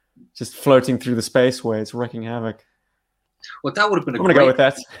creature just floating through the spaceways, wreaking havoc. Well, that would have been I'm going to go with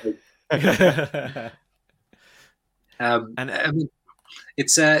that. And I mean,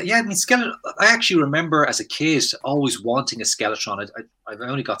 it's Skeleton. I actually remember as a kid always wanting a Skeletron. I've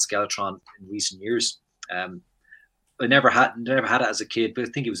only got Skeletron in recent years. I never had it as a kid, but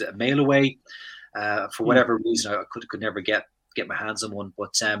I think it was a mail away. For whatever reason, I could never get my hands on one.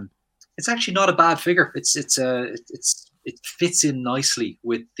 But it's actually not a bad figure. It fits in nicely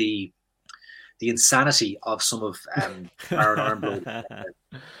with the insanity of some of Baron Armblow.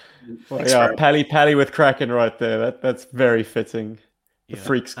 Well, yeah, Pally with Kraken right there. That's very fitting. The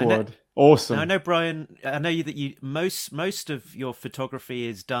Freak Squad, awesome. Now, I know, Brian. I know that you most of your photography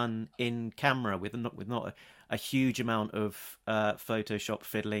is done in camera with not a huge amount of Photoshop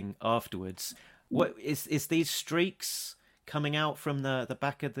fiddling afterwards. What is these streaks coming out from the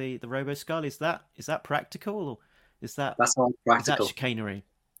back of the Robo Skull? Is that practical, or that's all practical? Is that chicanery?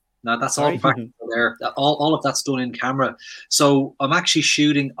 No, that's all practical there. All of that's done in camera. So I'm actually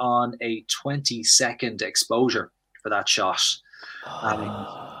shooting on a 20-second exposure for that shot.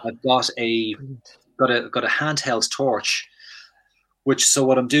 I've got a handheld torch, so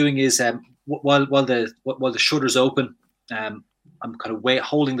what I'm doing is while the shutter's open, I'm kind of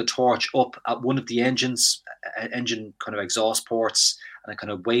holding the torch up at one of the engine kind of exhaust ports, and I kind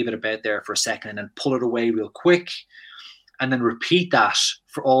of wave it about there for a second, and then pull it away real quick, and then repeat that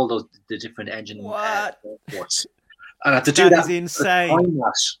for all the different engine ports. And I had to do that. Is insane.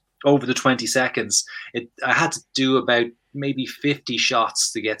 Over the 20 seconds, I had to do about maybe 50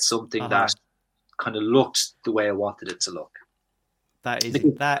 shots to get something that kind of looked the way I wanted it to look.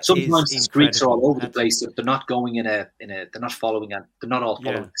 Sometimes the streaks are all over the place. They're not going they're not following they're not all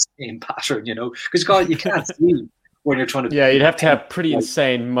following the same pattern, because you can't see when you're trying to. Yeah, you'd have to have pretty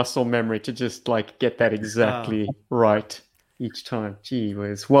insane muscle memory to just get that exactly right each time. Gee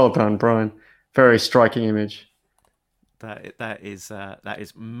whiz, well done, Brian. Very striking image. That is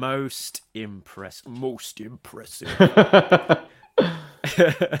most impressive. Most impressive.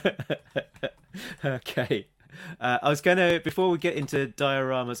 Okay. I was gonna, before we get into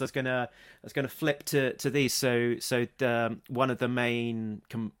dioramas, I was gonna flip to these. So one of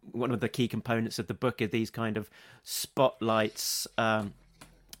the key components of the book are these kind of spotlights.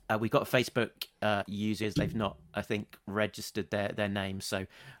 We've got Facebook users. They've not, I think, registered their names. So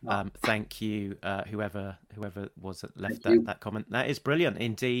thank you, whoever was that left that comment. That is brilliant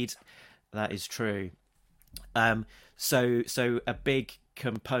indeed. That is true. So a big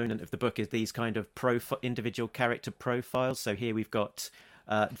component of the book is these kind of individual character profiles. So here we've got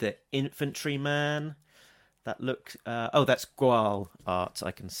the infantryman. That look. That's Gual art.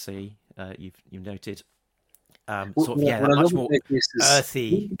 I can see. You've noted. Much more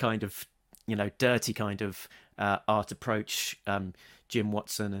earthy kind of, dirty kind of art approach. Jim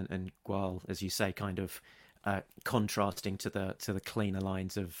Watson and Gual, as you say, kind of contrasting to the cleaner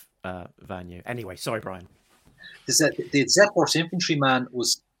lines of Vanyu. Anyway, sorry, Brian. The Z-Force infantryman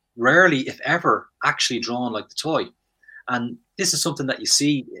was rarely, if ever, actually drawn like the toy, and this is something that you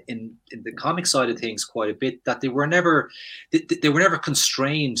see in the comic side of things quite a bit. That they were never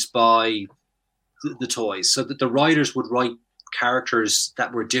constrained by the toys, so that the writers would write characters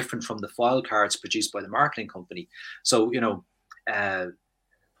that were different from the file cards produced by the marketing company. So I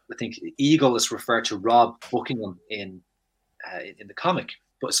think Eagle is referred to Rob Buckingham in the comic,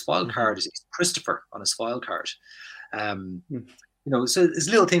 but his file card is Christopher on his file card. So there's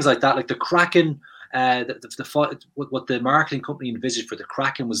little things like that, like the Kraken. What the marketing company envisaged for the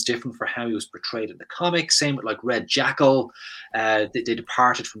Kraken was different for how he was portrayed in the comic. Same with like Red Jackal. They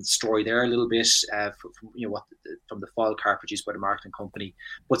departed from the story there a little bit from the file card produced by the marketing company.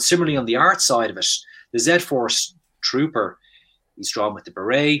 But similarly, on the art side of it, the Z-Force Trooper, he's drawn with the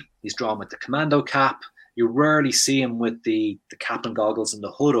beret. He's drawn with the commando cap. You rarely see him with the cap and goggles and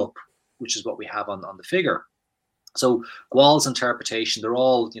the hood up, which is what we have on the figure. So Gual's interpretation, they're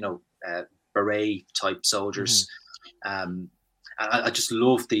all beret type soldiers. I just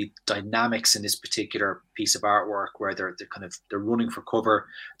love the dynamics in this particular piece of artwork where they're running for cover.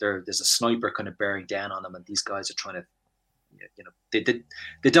 There's a sniper kind of bearing down on them, and these guys are trying to,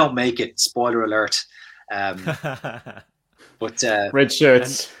 they don't make it. Spoiler alert. But red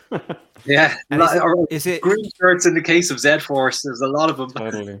shirts. Is it green shirts in the case of Z-Force? There's a lot of them.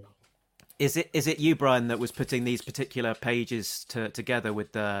 Totally. Is it you, Brian, that was putting these particular pages together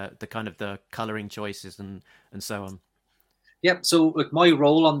with the kind of the colouring choices and so on? Yeah. So like my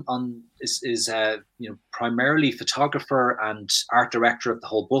role on is primarily photographer and art director of the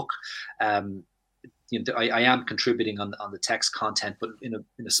whole book. I am contributing on the text content, but in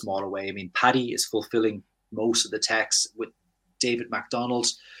a smaller way. I mean, Paddy is fulfilling most of the text with David MacDonald,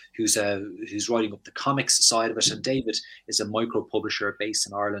 who's writing up the comics side of it, and David is a micro publisher based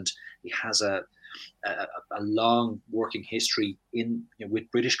in Ireland. He has a long working history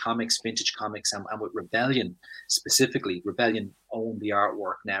with British comics, vintage comics, and with Rebellion specifically. Rebellion own the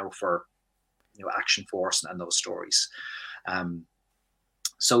artwork now for Action Force and those stories.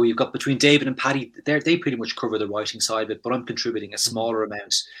 So you've got between David and Paddy, they pretty much cover the writing side of it, but I'm contributing a smaller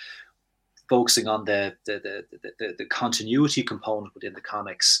amount, focusing on the continuity component within the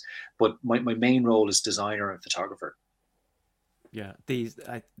comics. But my main role is designer and photographer. Yeah, these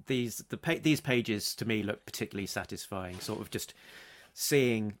pages to me look particularly satisfying. Sort of just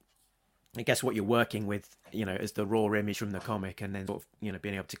seeing, I guess, what you're working with, as the raw image from the comic, and then sort of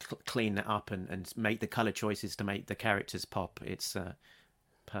being able to clean that up and make the color choices to make the characters pop. It's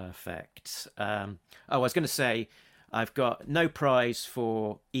perfect. I was going to say, I've got no prize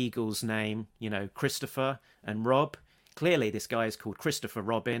for Eagle's name. Christopher and Rob. Clearly, this guy is called Christopher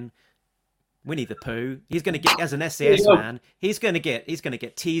Robin. Winnie the Pooh. He's going to get, as an SAS man, he's going to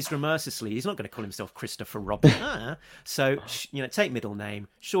get teased mercilessly. He's not going to call himself Christopher Robin. So take middle name,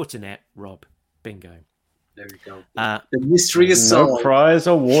 shorten it, Rob. Bingo. There you go. The mystery is solved. No prize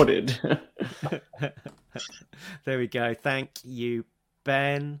awarded. There we go. Thank you,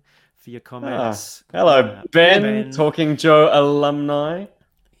 Ben, for your comments. Hello, Ben. Talking Joe alumni.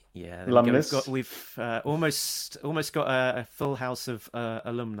 Yeah, alumnus. We've almost got a full house of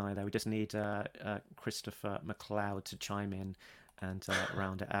alumni there. We just need Christopher McLeod to chime in and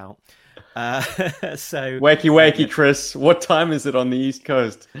round it out. So wakey, Chris. What time is it on the East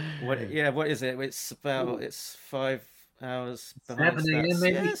Coast? What is it? It's 5 hours. 7 a.m.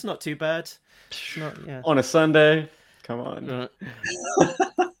 maybe. Yeah, it's not too bad. It's not, yeah. On a Sunday. Come on.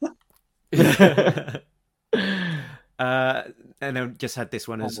 And then just had this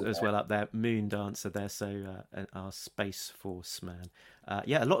one as well up there, Moon Dancer there, so our Space Force man.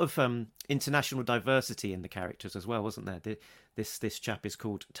 A lot of international diversity in the characters as well, wasn't there? This chap is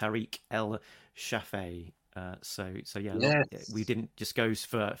called Tariq El Shafei. So we didn't just go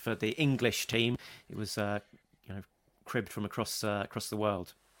for the English team. It was cribbed from across the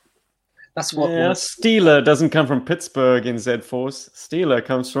world. That's what. Yeah, Steeler doesn't come from Pittsburgh in Z-Force. Steeler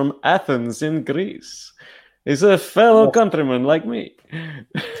comes from Athens in Greece. He's a fellow countryman like me.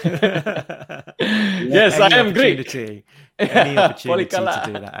 Yes, I am Greek. Any opportunity to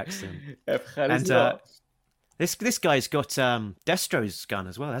do that accent. And this guy's got Destro's gun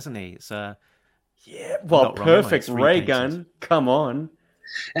as well, hasn't he? It's perfect ray gun. Come on.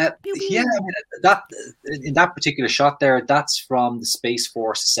 I mean, that in that particular shot there, that's from the Space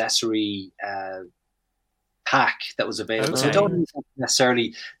Force accessory pack that was available. Okay. So I don't know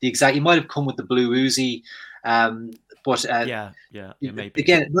necessarily the exact. You might have come with the blue Uzi, but maybe.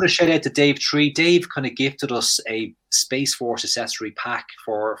 Again, another shout out to Dave Tree. Dave kind of gifted us a Space Force accessory pack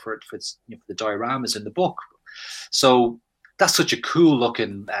for the dioramas in the book. So that's such a cool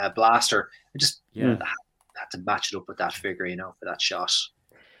looking blaster. I just had to match it up with that figure, for that shot.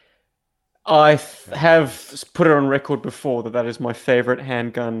 I have put it on record before that is my favorite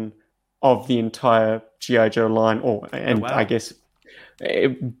handgun of the entire G.I. Joe line, I guess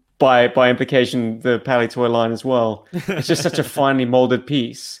by implication the Pally Toy line as well. It's just such a finely molded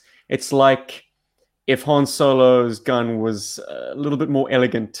piece. It's like if Han Solo's gun was a little bit more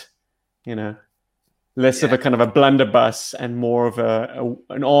elegant, less of a kind of a blunderbuss and more of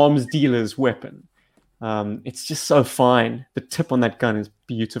an arms dealer's weapon. It's just so fine. The tip on that gun is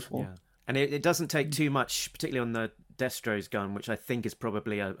beautiful. Yeah. And it doesn't take too much, particularly on the Destro's gun, which I think is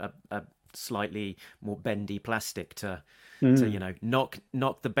probably a slightly more bendy plastic to knock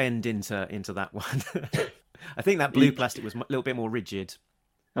the bend into that one. I think that blue plastic was a little bit more rigid.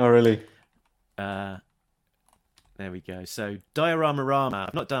 Oh, really? There we go. So Diorama Rama.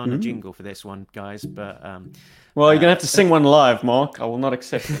 I've not done a jingle for this one, guys, but well, you're gonna have to sing one live, Mark. I will not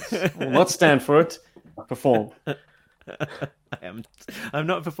accept it. I will not stand for it. Perform. I'm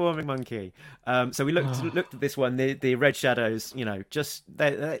not a performing monkey. So we looked at this one, the Red Shadows. Just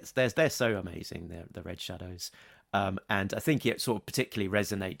they're so amazing. The Red Shadows, and I think it sort of particularly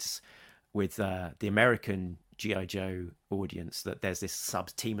resonates with the American G.I. Joe audience, that there's this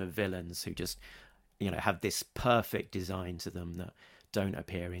sub team of villains who just have this perfect design to them that don't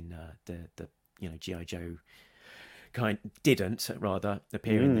appear in the G.I. Joe didn't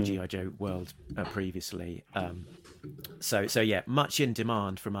appear in the G.I. Joe world previously. So much in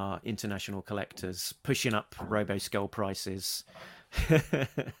demand from our international collectors, pushing up Robo Skull prices.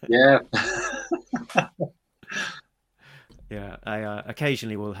 Yeah. Yeah, I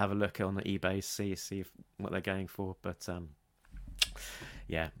occasionally will have a look on the eBay, see if, what they're going for, but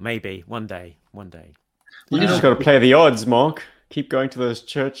yeah, maybe one day. You just got to play the odds, Mark. Keep going to those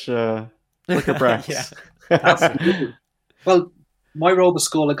church bric-a-bracs. Absolutely. Well, my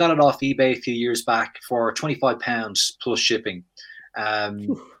Roboskull, I got it off eBay a few years back for £25 plus shipping.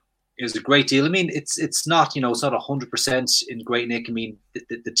 It was a great deal. I mean, it's not, it's not 100% in great nick. I mean,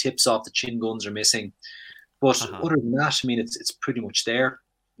 the tips off the chin guns are missing. But other than that, I mean, it's pretty much there.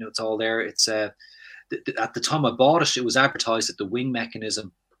 It's all there. It's at the time I bought it, it was advertised that the wing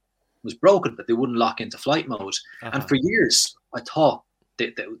mechanism was broken, but they wouldn't lock into flight mode. And for years, I thought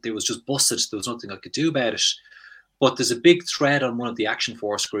that they was just busted. There was nothing I could do about it. But there's a big thread on one of the Action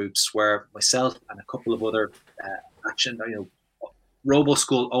Force groups where myself and a couple of other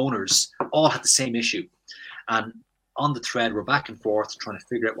Roboskull owners all had the same issue. And on the thread, we're back and forth trying to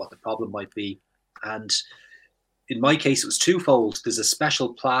figure out what the problem might be. And in my case, it was twofold. There's a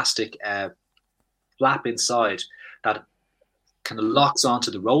special plastic flap inside that kind of locks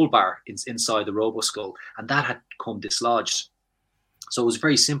onto the roll bar inside the Roboskull, and that had come dislodged. So it was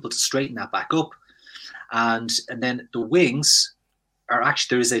very simple to straighten that back up. And then the wings are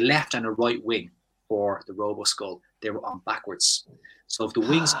actually, there is a left and a right wing for the Roboskull. They were on backwards. So if the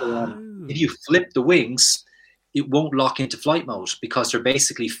wings go on, if you flip the wings, it won't lock into flight mode because they're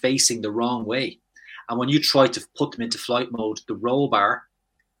basically facing the wrong way. And when you try to put them into flight mode, the roll bar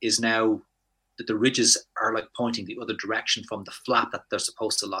is now, that the ridges are like pointing the other direction from the flap that they're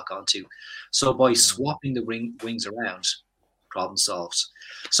supposed to lock onto. So by swapping the wings around, problem solved.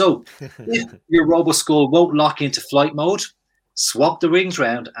 So if your Roboskull won't lock into flight mode, swap the wings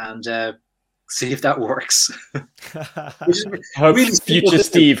around and see if that works. Hope really future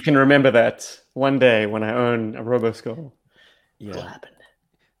Steve can remember that one day when I own a Roboskull. Yeah. It'll happen.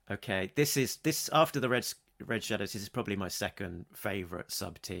 Okay, this after the Red Shadows. This is probably my second favorite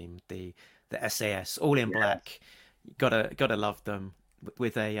sub team, the SAS, all in black. Gotta love them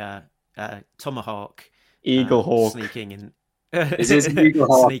with a Tomahawk, Eagle Hawk sneaking in. It is an Eagle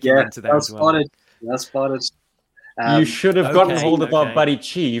Hawk. Sneaking into there as well. That's spotted. You should have gotten hold of our buddy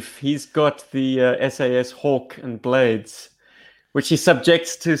Chief. He's got the SAS Hawk and Blades, which he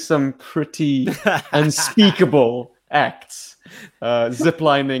subjects to some pretty unspeakable acts.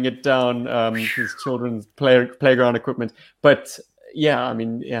 Ziplining it down his children's playground equipment. But yeah, I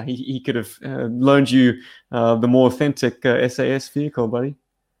mean, yeah, he could have loaned you the more authentic SAS vehicle, buddy.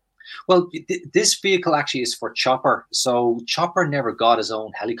 Well, this vehicle actually is for Chopper. So Chopper never got his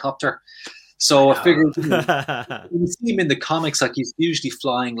own helicopter. So I figured, you see him in the comics, like he's usually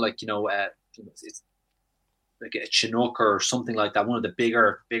flying like, it's like a Chinook or something like that, one of the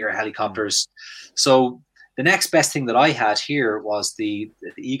bigger helicopters. So the next best thing that I had here was the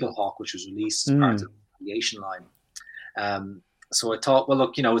Eagle Hawk, which was released as part of the aviation line. So I thought, well,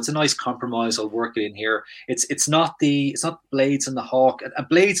 look, it's a nice compromise. I'll work it in here. It's not Blades and the Hawk.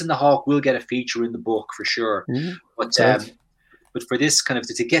 Blades and the Hawk will get a feature in the book for sure. But for this kind of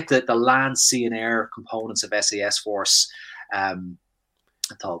to get the land, sea, and air components of SAS Force, I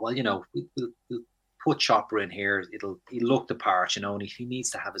thought, well, we'll put Chopper in here. He'll look the part, and he needs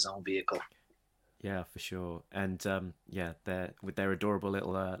to have his own vehicle. Yeah, for sure. And they're with their adorable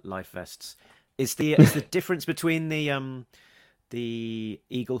little life vests. Is the difference between the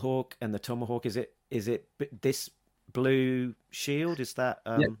Eagle Hawk and the Tomahawk? Is it this blue shield? Is that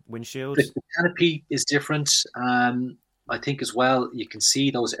windshield? The canopy is different. I think as well, you can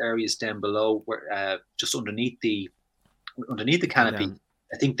see those areas down below where just underneath the canopy. Yeah.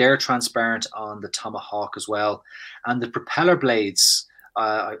 I think they're transparent on the Tomahawk as well, and the propeller blades,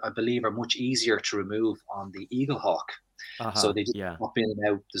 I believe, are much easier to remove on the Eagle Hawk. So they just pop in and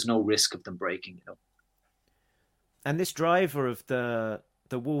out. There's no risk of them breaking. And this driver of the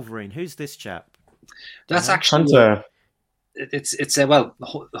Wolverine, who's this chap? That's actually Hunter. It's I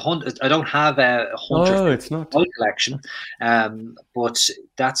don't have a Hunter. Oh, it's not collection, but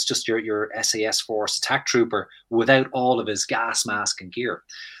that's just your SAS Force attack trooper without all of his gas mask and gear.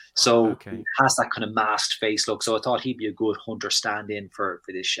 So he has that kind of masked face look. So I thought he'd be a good Hunter stand-in for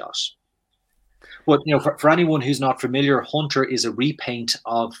this shot. But for anyone who's not familiar, Hunter is a repaint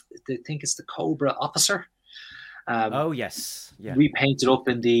of, I think it's the Cobra Officer. Yes, yeah. Repainted up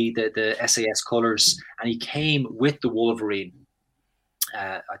in the SAS colors, and he came with the Wolverine.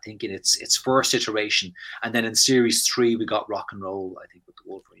 I think in its first iteration, and then in Series 3 we got Rock and Roll. I think with the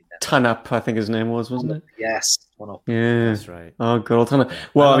Wolverine. Ton Up, I think his name wasn't it? Yes, Ton Up. Yeah, that's right. Oh, good old Ton Up.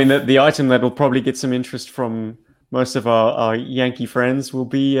 Well, I mean, the item that will probably get some interest from most of our Yankee friends will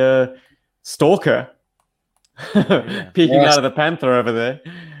be Stalker, peeking out of the Panther over there.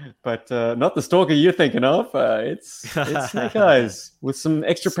 but not the Stalker you're thinking of. It's Snake Eyes with some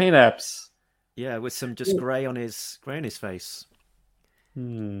extra paint apps. Yeah, with some just grey on his face.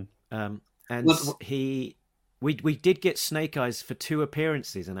 And we did get Snake Eyes for 2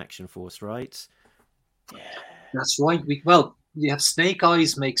 appearances in Action Force, right? That's right. You have Snake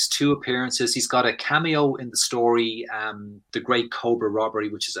Eyes makes 2 appearances. He's got a cameo in the story, The Great Cobra Robbery,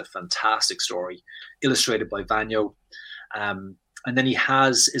 which is a fantastic story, illustrated by Vanyo. And then he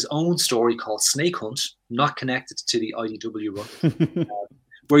has his own story called Snake Hunt, not connected to the IDW run,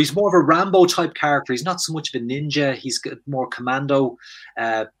 where he's more of a Rambo type character. He's not so much of a ninja. He's got more commando,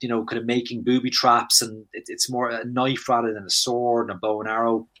 kind of making booby traps, and it's more a knife rather than a sword and a bow and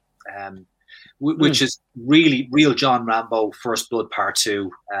arrow. Which is really real John Rambo First Blood Part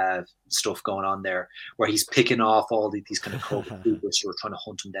 2 stuff going on there, where he's picking off all these kind of cobras who are trying to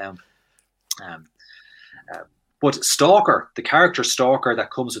hunt him down. But Stalker, the character Stalker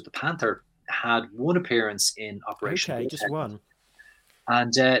that comes with the Panther, had 1 appearance in Operation. Okay, just 1.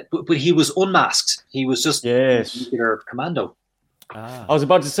 And but he was unmasked. He was just regular commando. I was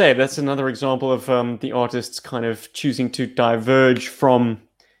about to say that's another example of the artists kind of choosing to diverge from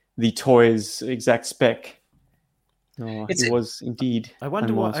the toy's exact spec. It was indeed. I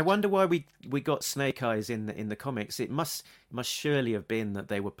wonder why we got Snake Eyes in the comics. It must surely have been that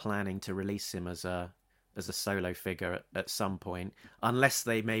they were planning to release him as a solo figure at some point, unless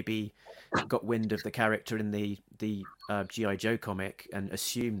they maybe got wind of the character in the G.I. Joe comic and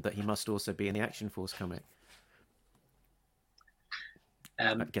assumed that he must also be in the Action Force comic.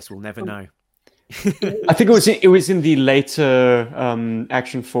 I guess we'll never know. I think it was in the later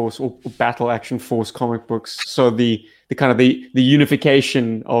Action Force or Battle Action Force comic books. So the kind of the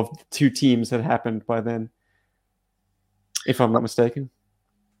unification of 2 teams had happened by then, if I'm not mistaken.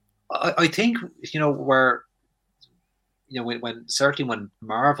 I think when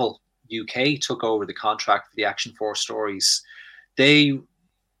Marvel UK took over the contract for the Action Force stories, they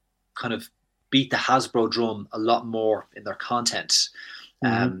kind of beat the Hasbro drum a lot more in their content.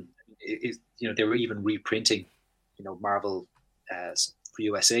 They were even reprinting, Marvel for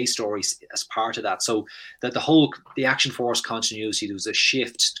USA stories as part of that. So that the Action Force continuity, there was a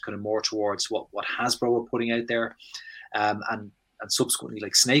shift kind of more towards what Hasbro were putting out there, and subsequently,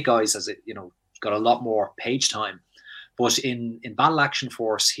 like Snake Eyes, as it got a lot more page time. But in Battle Action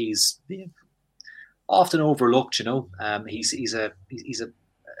Force, he's often overlooked. He's a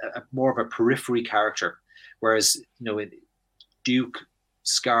more of a periphery character, whereas Duke,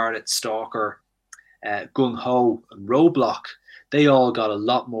 Scarlet, Stalker, Gung Ho, and Roadblock, they all got a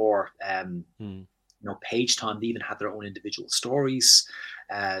lot more page time. They even had their own individual stories.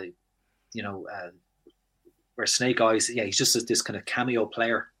 Where Snake Eyes, he's just this kind of cameo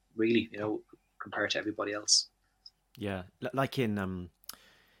player, really, compared to everybody else. Yeah, like in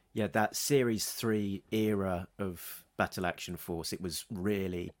that Series 3 era of Battle Action Force, it was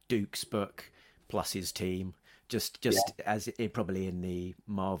really Duke's book plus his team. Just as it probably in the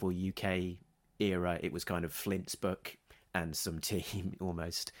Marvel UK era, it was kind of Flint's book and some team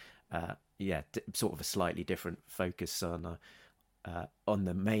almost. Sort of a slightly different focus on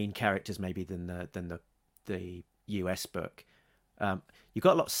the main characters maybe than the US book. You've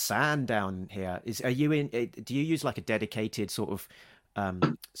got a lot of sand down here. Do you use like a dedicated sort of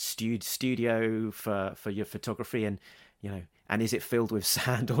studio for your photography, and is it filled with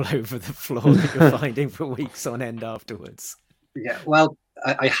sand all over the floor that you're finding for weeks on end afterwards? Yeah, well,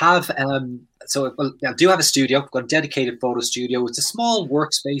 I have. I do have a studio. I've got a dedicated photo studio. It's a small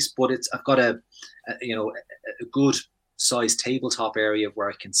workspace, but I've got a good sized tabletop area where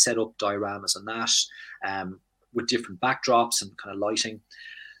I can set up dioramas on that, with different backdrops and kind of lighting.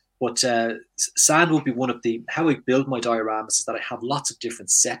 But sand would be one of how I build my dioramas is that I have lots of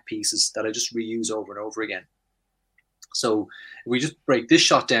different set pieces that I just reuse over and over again. So if we just break this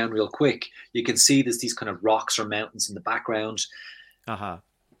shot down real quick, you can see there's these kind of rocks or mountains in the background.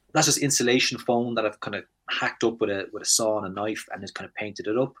 That's just insulation foam that I've kind of hacked up with a saw and a knife and just kind of painted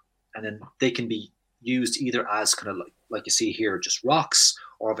it up. And then they can be used either as kind of like you see here, just rocks,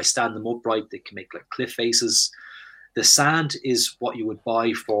 or if I stand them upright, they can make like cliff faces. The sand is what you would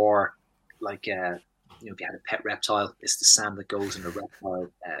buy for if you had a pet reptile. It's the sand that goes in a reptile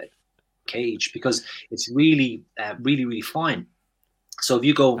cage, because it's really, really, really fine. So if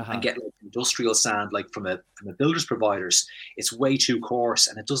you go and get like industrial sand, like from a builder's providers, it's way too coarse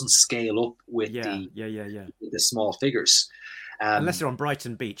and it doesn't scale up with the small figures. Unless they're on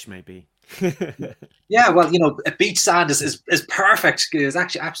Brighton Beach, maybe. Yeah, well, a beach sand is perfect. It's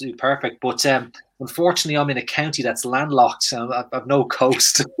actually absolutely perfect. But unfortunately, I'm in a county that's landlocked, so I've no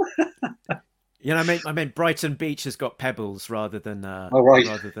coast. You know, I mean, Brighton Beach has got pebbles rather than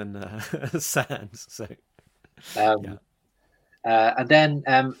sand. So, yeah. And then,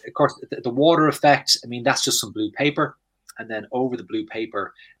 of course, the water effect. I mean, that's just some blue paper, and then over the blue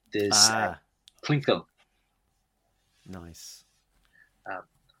paper, there's cling film. Nice.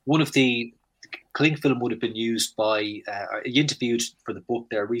 One of the cling film would have been used by. You interviewed for the book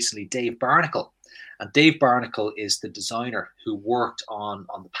there recently, Dave Barnacle. And Dave Barnacle is the designer who worked on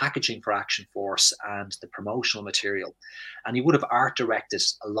the packaging for Action Force and the promotional material. And he would have art directed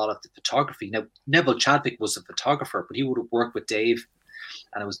a lot of the photography. Now, Neville Chadwick was a photographer, but he would have worked with Dave.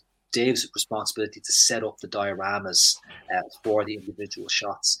 And it was Dave's responsibility to set up the dioramas for the individual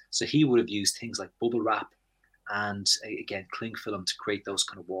shots. So he would have used things like bubble wrap and, again, cling film to create those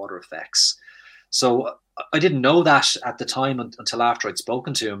kind of water effects. So I didn't know that at the time until after I'd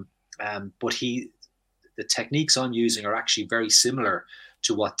spoken to him. But the techniques I'm using are actually very similar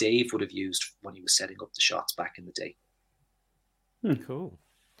to what Dave would have used when he was setting up the shots back in the day. Cool.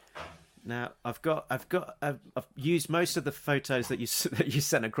 Now I've used most of the photos that you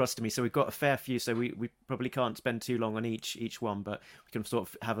sent across to me, so we've got a fair few. So we probably can't spend too long on each one, but we can sort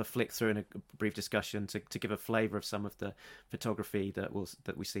of have a flick through and a brief discussion to give a flavour of some of the photography that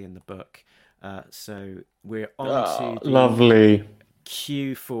we see in the book. So we're on to the lovely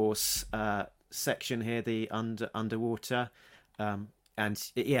Q-Force section here, the underwater, and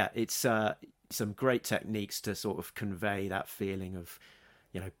it's some great techniques to sort of convey that feeling of,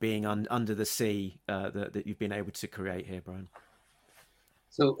 you know, being under the sea that you've been able to create here, Brian.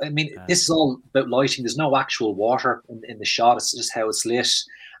 So, I mean, this is all about lighting. There's no actual water in the shot. It's just how it's lit,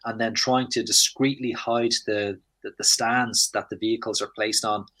 and then trying to discreetly hide the stands that the vehicles are placed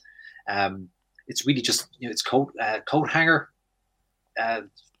on. It's really just, you know, it's coat hanger.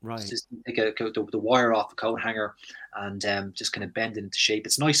 Right. Just take the wire off the coat hanger and just kind of bend it into shape.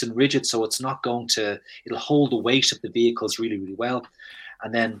 It's nice and rigid, so it's not going to. It'll hold the weight of the vehicles really, really well.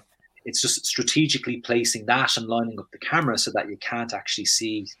 And then it's just strategically placing that and lining up the camera so that you can't actually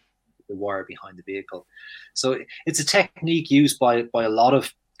see the wire behind the vehicle. So it's a technique used by a lot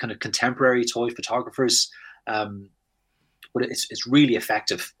of kind of contemporary toy photographers, but it's really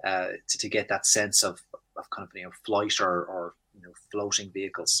effective to get that sense of kind of, you know, flight or you know, floating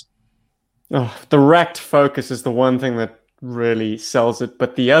vehicles. Oh, the racked focus is the one thing that really sells it,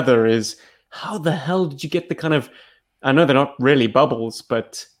 but the other is, how the hell did you get the kind of, I know they're not really bubbles,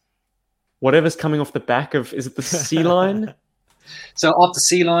 but whatever's coming off the back of, is it the sea line? So off the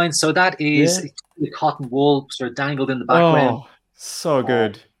sea line, so that is the cotton wool sort of dangled in the background. Oh, so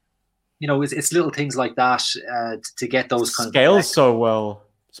good. You know, it's little things like that to get those kind of scales so well.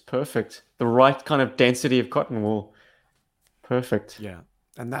 It's perfect. The right kind of density of cotton wool. Perfect. Yeah,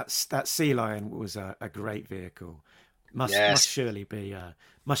 and that Sea Lion was a great vehicle. Must surely be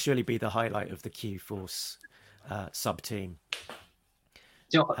the highlight of the Q-Force sub team.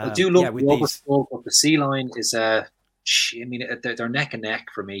 You know, I do love but the Sea Lion is I mean, they're neck and neck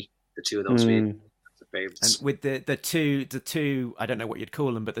for me. The two of those vehicles. Favorites. And with the two, I don't know what you'd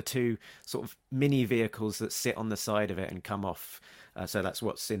call them, but the two sort of mini vehicles that sit on the side of it and come off. So that's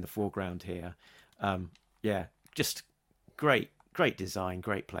what's in the foreground here. Just great design,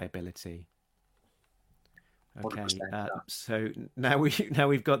 great playability. Okay, so now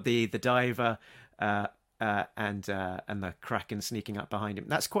we've got the diver and the Kraken sneaking up behind him.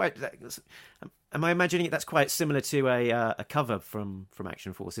 Am I imagining it? That's quite similar to a cover from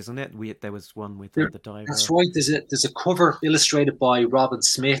Action Force, isn't it? There was one with the diver. That's right. There's a cover illustrated by Robin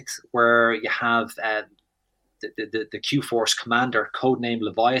Smith where you have the Q-Force commander, codename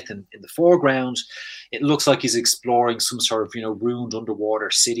Leviathan, in the foreground. It looks like he's exploring some sort of, you know, ruined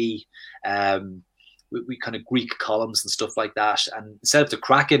underwater city with kind of Greek columns and stuff like that. And instead of the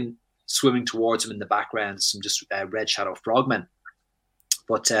Kraken swimming towards him in the background, some just red shadow frogmen.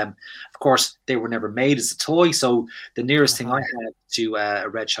 But of course, they were never made as a toy. So the nearest thing I have to a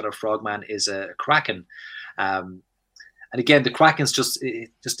red shadow frogman is a Kraken. And again, the Kraken's just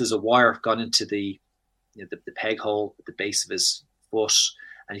as a wire gone into the peg hole at the base of his foot,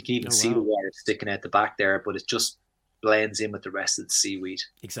 and you can even see the wire sticking out the back there, but it just blends in with the rest of the seaweed.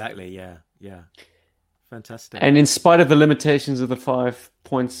 Exactly. Yeah. Fantastic. And in spite of the limitations of the 5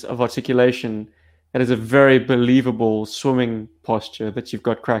 points of articulation, that is a very believable swimming posture that you've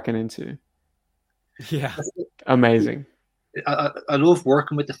got Kraken into. Yeah. Amazing. I love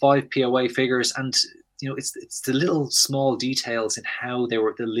working with the 5 POA figures, and you know, it's the little small details in how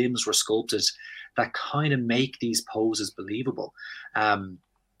the limbs were sculpted that kind of make these poses believable. I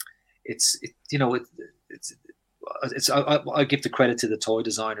give the credit to the toy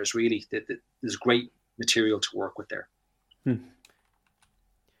designers, really. There's great material to work with there.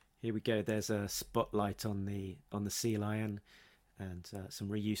 Here we go. There's a spotlight on the sea lion, and some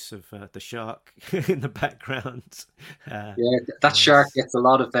reuse of the shark in the background. Yeah, that shark gets a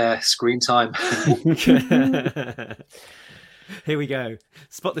lot of screen time. Here we go.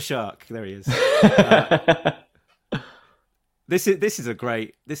 Spot the shark. There he is. This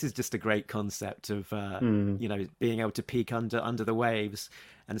is just a great concept of being able to peek under the waves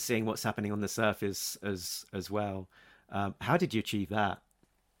and seeing what's happening on the surface as well. How did you achieve that?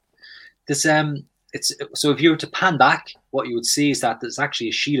 This it's so if you were to pan back, what you would see is that there's actually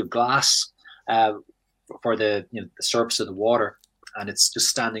a sheet of glass for the surface of the water, and it's just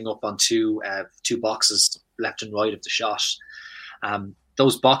standing up on two boxes left and right of the shot.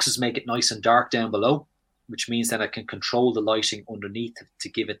 Those boxes make it nice and dark down below, which means that I can control the lighting underneath to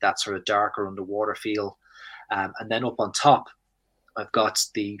give it that sort of darker underwater feel. And then up on top, I've got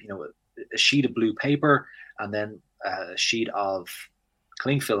a sheet of blue paper and then a sheet of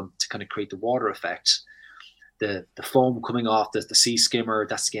cling film to kind of create the water effect. The foam coming off the sea skimmer,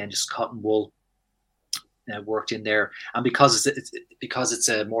 that's again just cotton wool worked in there. And because it's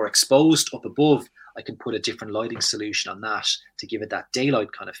more exposed up above, I can put a different lighting solution on that to give it that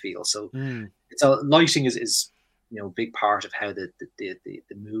daylight kind of feel. So lighting is a big part of how the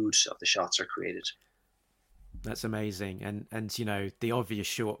mood of the shots are created. That's amazing. And the obvious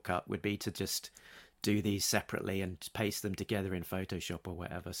shortcut would be to just do these separately and paste them together in Photoshop or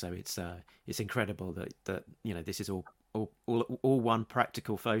whatever. So it's incredible that this is all one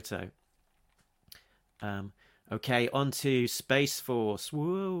practical photo. Okay, on to Space Force.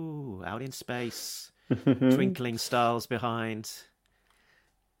 Woo! Out in space, twinkling stars behind.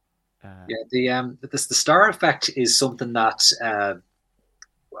 The star effect is something that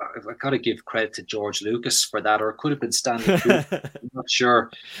I've got to give credit to George Lucas for that, or it could have been Stanley Kubrick. I'm not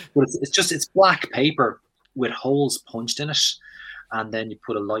sure, but it's black paper with holes punched in it, and then you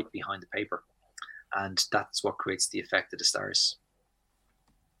put a light behind the paper, and that's what creates the effect of the stars.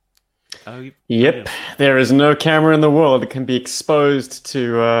 Oh, yep, there is no camera in the world that can be exposed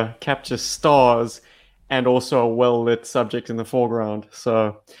to capture stars and also a well-lit subject in the foreground.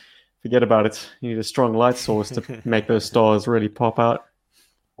 So forget about it. You need a strong light source to make those stars really pop out.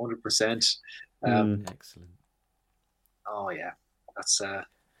 100%. Excellent. Oh yeah, that's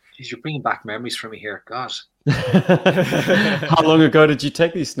geez, you're bringing back memories for me here. God. How long ago did you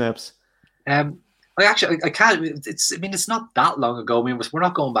take these snaps? I can't. It's not that long ago. I mean, we're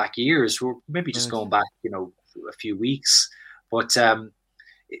not going back years. We're maybe just going back, a few weeks. But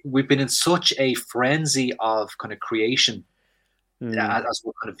we've been in such a frenzy of kind of creation as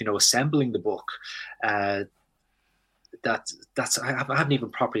we're kind of assembling the book. That's I haven't even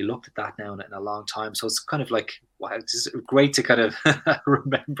properly looked at that now in a long time. So it's kind of like, wow, it's great to kind of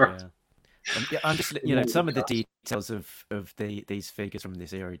remember. Yeah. I'm just some of the details of these figures from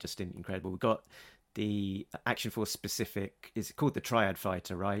this era are just incredible. We've got the Action Force specific, is it called the Triad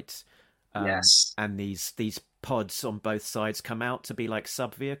Fighter, right? Yes. And these pods on both sides come out to be like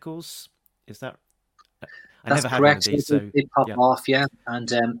sub vehicles. Is that? That's never correct. Had one of these, so they pop off, yeah, and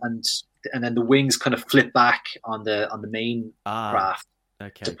then the wings kind of flip back on the main craft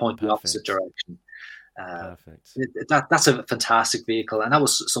to point the opposite direction. Perfect. That's a fantastic vehicle, and that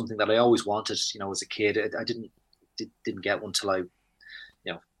was something that I always wanted. As a kid, I didn't get one till I,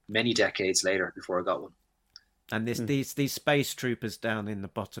 many decades later before I got one. And these space troopers down in the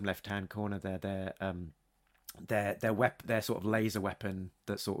bottom left hand corner there, their sort of laser weapon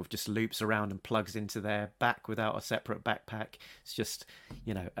that sort of just loops around and plugs into their back without a separate backpack. It's just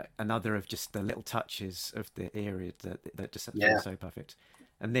another of just the little touches of the era that just feel so perfect.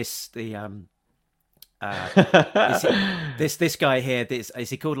 And this guy here, is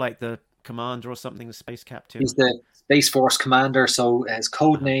he called like the commander or something, the space captain? He's the Space Force commander, so his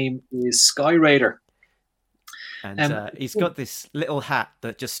code name is Sky Raider. And he's got this little hat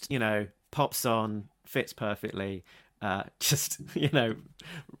that just pops on, fits perfectly. Just a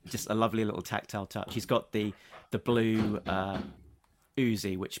lovely little tactile touch. He's got the blue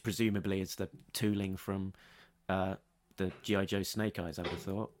Uzi, which presumably is the tooling from the G.I. Joe Snake Eyes, I would have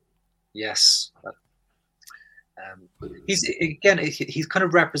thought. Yes. He kind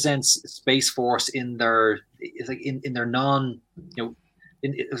of represents Space Force in their non, I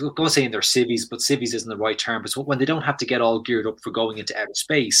was going to say in their civvies, but civvies isn't the right term. But when they don't have to get all geared up for going into outer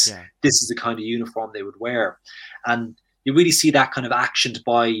space, this is the kind of uniform they would wear. And you really see that kind of actioned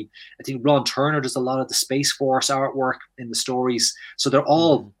by, I think Ron Turner does a lot of the Space Force artwork in the stories. So they're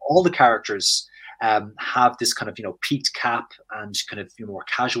all the characters have this kind of, peaked cap and kind of more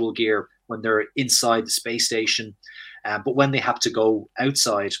casual gear when they're inside the space station. But when they have to go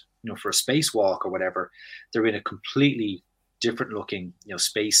outside, for a spacewalk or whatever, they're in a completely different looking,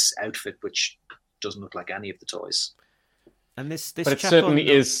 space outfit, which doesn't look like any of the toys. And this but it certainly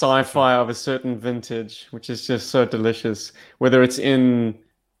is sci-fi of a certain vintage, which is just so delicious. Whether it's in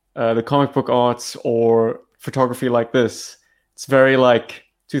the comic book arts or photography like this, it's very like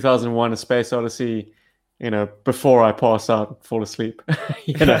 2001: A Space Odyssey. Before I pass out and fall asleep,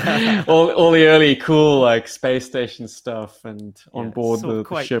 all the early cool like space station stuff and on board the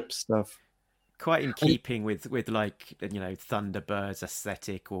ship stuff. Quite in keeping with like Thunderbirds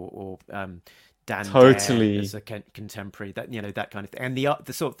aesthetic or Dan totally Dare as a contemporary, that that kind of thing. And the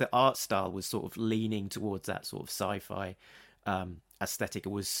art style was sort of leaning towards that sort of sci-fi aesthetic.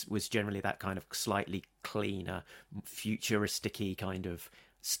 It was generally that kind of slightly cleaner, futuristic-y kind of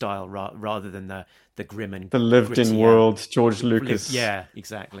style rather than the grim and the lived-in world George Lucas. Yeah,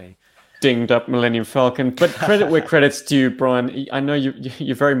 exactly. Dinged up Millennium Falcon. But credit where credit's due, Brian. I know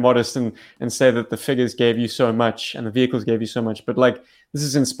you're very modest and say that the figures gave you so much and the vehicles gave you so much, but like this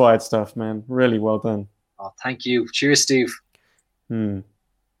is inspired stuff, man. Really well done. Oh, thank you. Cheers, Steve. Okay,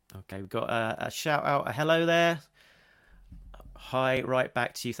 we've got a shout out, a hello there. Hi, right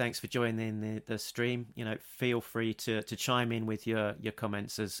back to you. Thanks for joining the stream. Feel free to chime in with your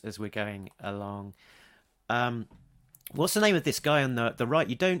comments as we're going along. What's the name of this guy on the right?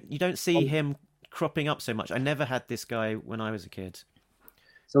 You don't see him cropping up so much. I never had this guy when I was a kid.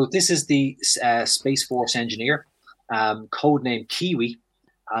 So this is the Space Force engineer, codename Kiwi,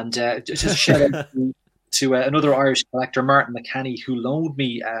 and just a shout out to another Irish collector, Martin McCanny, who loaned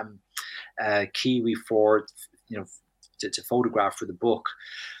me Kiwi for to photograph for the book.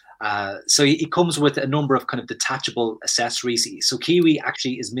 So he comes with a number of kind of detachable accessories. So Kiwi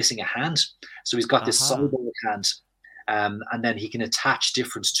actually is missing a hand, so he's got this cyborg hand. And then he can attach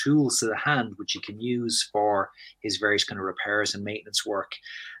different tools to the hand, which he can use for his various kind of repairs and maintenance work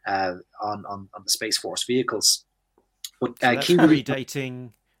on the Space Force vehicles. But so that's Kiwi,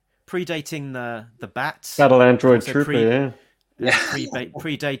 predating the Bats, Battle Android Trooper,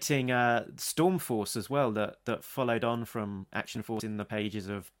 predating Stormforce as well. That followed on from Action Force in the pages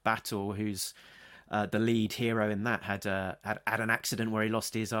of Battle, who's the lead hero in that had an accident where he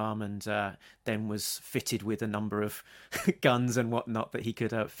lost his arm and then was fitted with a number of guns and whatnot that he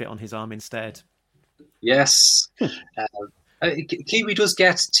could fit on his arm instead. Yes. Kiwi does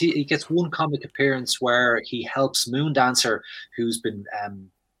he gets one comic appearance where he helps Moondancer, who's in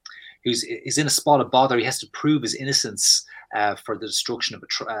a spot of bother. He has to prove his innocence for the destruction of a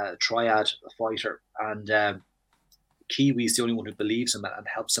triad fighter, and Kiwi's the only one who believes him and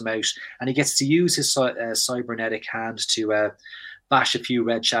helps him out, and he gets to use his cybernetic hand to bash a few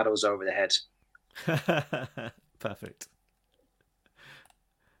red shadows over the head. Perfect.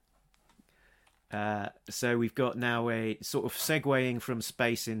 So we've got now a sort of segueing from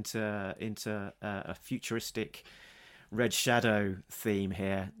space into a futuristic Red Shadow theme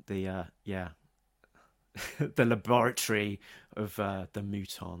here. The the laboratory of the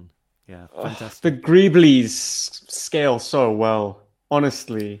Muton. Yeah, fantastic. The Greeblies scale so well.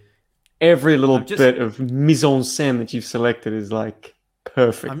 Honestly, every little bit of mise en scène that you've selected is like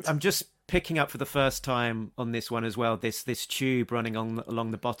perfect. I'm just picking up for the first time on this one as well. This tube running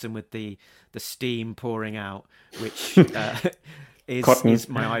along the bottom with the steam pouring out, which is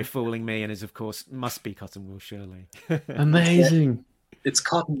my eye fooling me, and is of course must be cotton wool, surely. Amazing. It's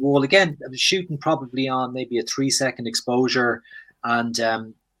cotton wool again. I was shooting probably on maybe a 3-second exposure,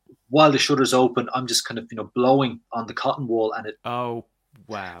 and while the shutter's open, I'm just kind of blowing on the cotton wool, and it. Oh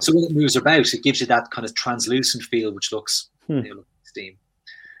wow! So when it moves about, it gives you that kind of translucent feel, which looks like steam.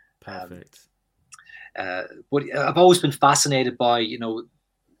 Perfect. But I've always been fascinated by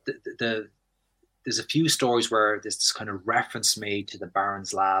there's a few stories where there's this kind of reference made to the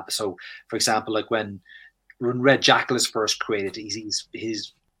Barron's lab. So, for example, like when Red Jackal is first created, he's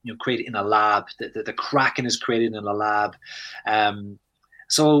created in a lab. The Kraken is created in a lab.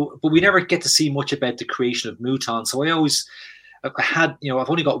 But we never get to see much about the creation of Muton. So I've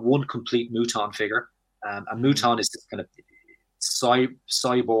only got one complete Muton figure. And Muton is this kind of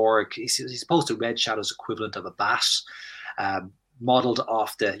cyborg. He's supposed to Red Shadow's equivalent of a bat, modeled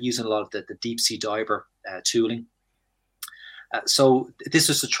off using a lot of the deep sea diver tooling. So this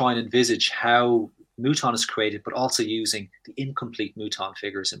was to try and envisage how Muton is created, but also using the incomplete Muton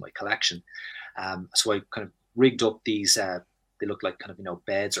figures in my collection. So I kind of rigged up these. They look like kind of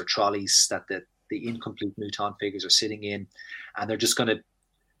beds or trolleys that the incomplete Muton figures are sitting in, and they're just going to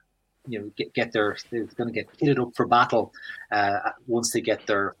they're going to get kitted up for battle once they get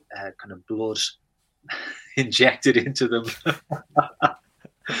their kind of blood injected into them.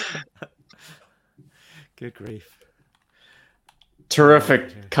 Good grief.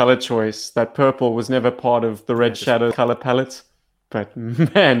 Terrific color choice. That purple was never part of the Red Shadow color palette, but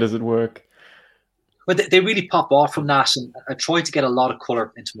man, does it work. But they really pop off from that, and I try to get a lot of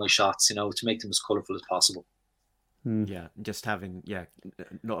color into my shots, to make them as colorful as possible. Yeah, just having a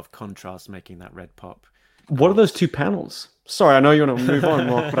lot of contrast, making that red pop. What are those two panels? Sorry, I know you want to move on,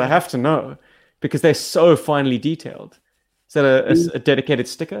 Mark, but I have to know because they're so finely detailed. Is that a dedicated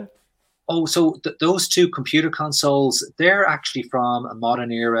sticker? Oh, so those two computer consoles, they're actually from a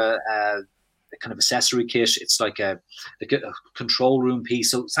modern era kind of accessory kit. It's like a control room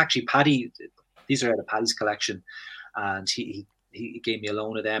piece. So it's actually Paddy. These are out of Paddy's collection, and he gave me a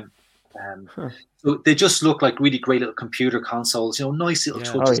loan of them. So they just look like really great little computer consoles. Nice little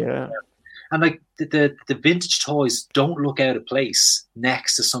touches. Oh, yeah. And like the vintage toys don't look out of place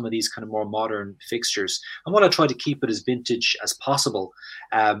next to some of these kind of more modern fixtures. And what I try to keep it as vintage as possible.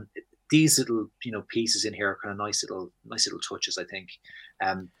 These little pieces in here are kind of nice little touches, I think.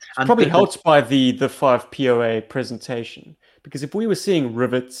 And probably helped by the 5 POA presentation, because if we were seeing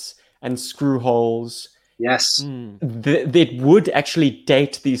rivets and screw holes, yes, it would actually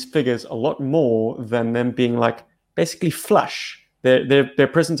date these figures a lot more than them being like basically flush. Their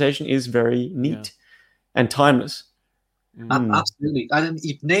presentation is very neat and timeless. Absolutely. And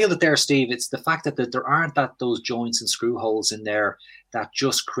you've nailed it there, Steve. It's the fact that there aren't those joints and screw holes in there that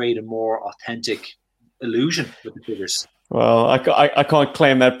just create a more authentic illusion with the figures. Well, I can't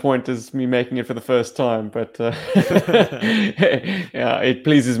claim that point as me making it for the first time, but it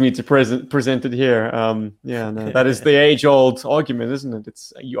pleases me to present it here. That is the age-old argument, isn't it?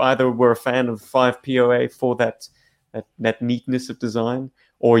 It's you either were a fan of 5 POA for that neatness of design,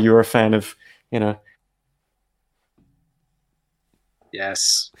 or you're a fan of,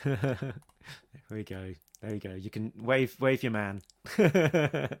 Yes. There we go. You can wave your man.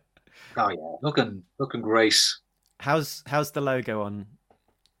 Oh yeah, looking great. How's the logo on?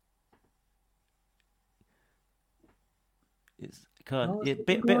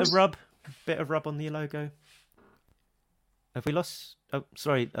 Bit of rub on the logo. Have we lost? Oh,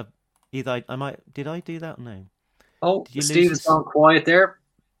 sorry. Either did I do that? No. Oh, Steve has gone quiet there.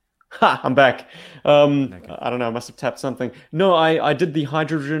 Ha! I'm back. Okay. I don't know. I must have tapped something. No, I did the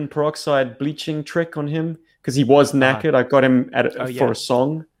hydrogen peroxide bleaching trick on him because he was knackered. I got him for a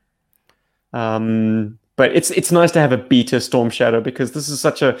song. But it's nice to have a beta Storm Shadow because this is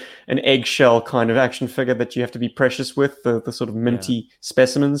such an eggshell kind of action figure that you have to be precious with, the sort of minty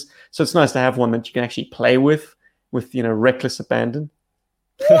specimens. So it's nice to have one that you can actually play with reckless abandon.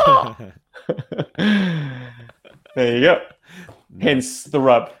 There you go. Hence the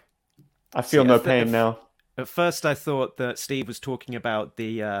rub. I feel no pain now. At first, I thought that Steve was talking about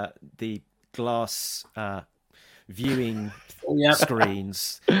the glass viewing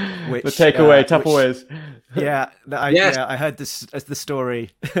screens, which the takeaway Tupperwares. I heard this as the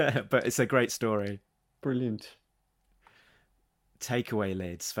story, but it's a great story. Brilliant. Takeaway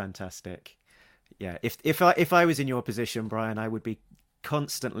lids, fantastic. Yeah, if I was in your position, Brian, I would be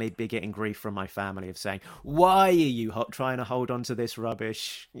constantly getting grief from my family of saying, "Why are you trying to hold on to this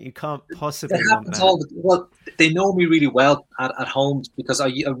rubbish? You can't possibly." It happens well, they know me really well at home because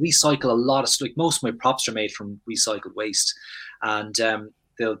I recycle a lot of stuff. Like most of my props are made from recycled waste, and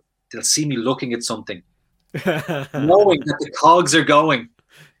they'll see me looking at something, knowing that the cogs are going,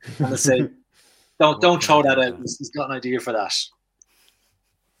 and they say, "Don't throw that out. He's got an idea for that."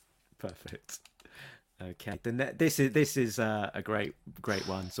 Perfect. Okay, this is a great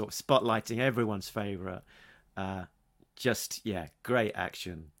one, sort of spotlighting everyone's favorite. Great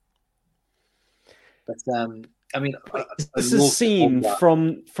action. But this is a scene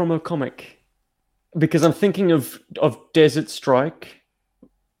from a comic because I'm thinking of Desert Strike.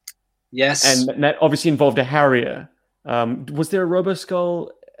 Yes, and that obviously involved a Harrier. Was there a Roboskull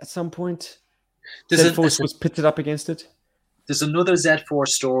at some point? Z-Force was pitted up against it. There's another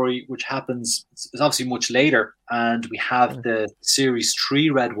Z-Force story which happens. It's obviously much later, and we have the Series 3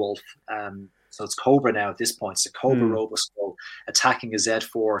 Red Wolf. So it's Cobra now at this point. It's a Cobra Roboskull attacking a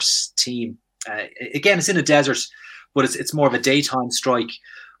Z-Force team. Again, it's in a desert, but it's more of a daytime strike.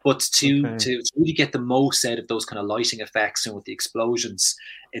 But to really get the most out of those kind of lighting effects and with the explosions,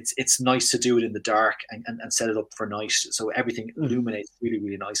 it's nice to do it in the dark and set it up for night, so everything illuminates really,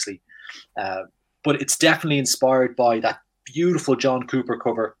 really nicely. But it's definitely inspired by that beautiful John Cooper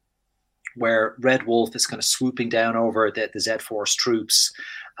cover where Red Wolf is kind of swooping down over the Z-Force troops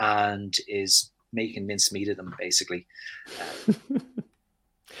and is making mincemeat of them, basically.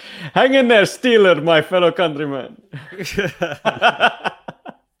 Hang in there, Steeler, my fellow countryman.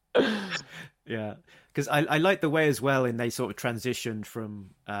 Yeah, because I like the way as well, and they sort of transitioned from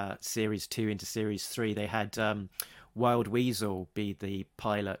series 2 into series 3. They had Wild Weasel be the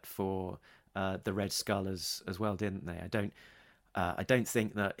pilot for the Red Skull as well, didn't they? I don't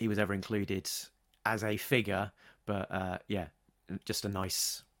think that he was ever included as a figure, but yeah, just a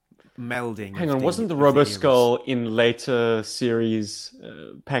nice melding. Hang on, wasn't the Robo Skull in later series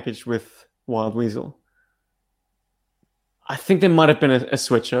packaged with Wild Weasel? I think there might have been a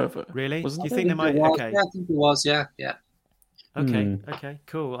switch over. Really? Wasn't you there? think there might? Okay. Yeah, I think it was. Yeah. Okay. Okay.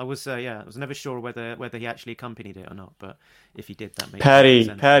 Cool. I was I was never sure whether he actually accompanied it or not. But if he did, that makes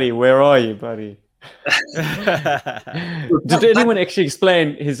sense. Paddy, where are you, buddy? Did anyone actually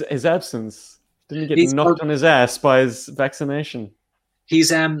explain his absence? Didn't he get knocked on his ass by his vaccination? He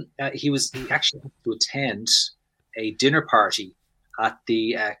actually had to attend a dinner party at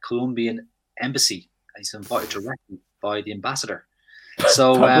the Colombian embassy. He's invited directly by the ambassador.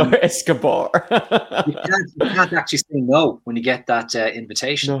 So Pablo Escobar. you can't actually say no when you get that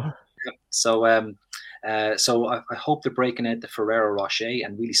invitation. No. So I hope they're breaking out the Ferrero Rocher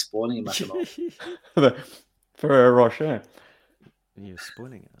and really spoiling him at the moment. The Ferrero Rocher. You're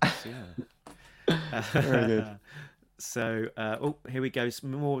spoiling it, yeah. Very good. So, here we go.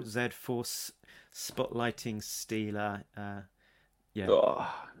 Some more Z-Force spotlighting Steeler. Yeah. Oh,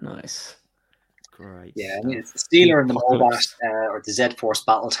 nice. Great. Yeah, stuff. I mean, Steeler and the Mobat or the Z-Force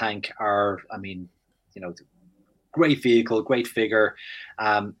battle tank are, I mean, great vehicle, great figure.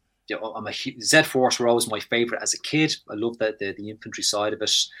 I'm a Z-Force were always my favorite as a kid. I love the infantry side of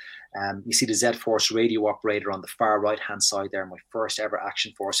it. You see the Z-Force radio operator on the far right-hand side there, my first ever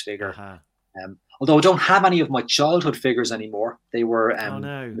Action Force figure. Although I don't have any of my childhood figures anymore. They were,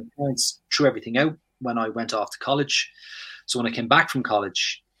 my parents threw everything out when I went off to college. So when I came back from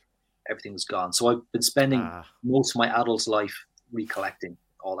college, everything was gone. So I've been spending most of my adult life recollecting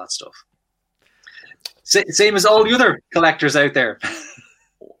all that stuff. Same as all the other collectors out there.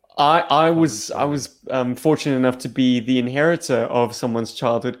 I was fortunate enough to be the inheritor of someone's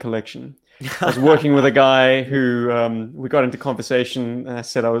childhood collection. I was working with a guy who we got into conversation, and I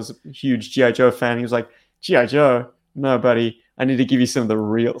said I was a huge G.I. Joe fan. He was like, G.I. Joe? No, buddy, I need to give you some of the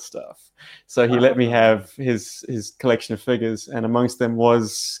real stuff. So he let me have his collection of figures, and amongst them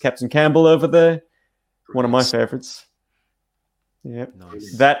was Captain Campbell over there, one of my favorites. Yep.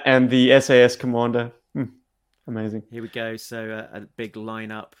 Nice. That and the SAS Commander. Amazing. Here we go. So a big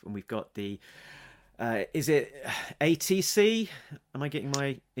lineup, and we've got the is it ATC? Am I getting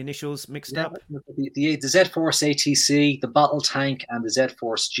my initials mixed up? The Z-Force ATC, the battle tank, and the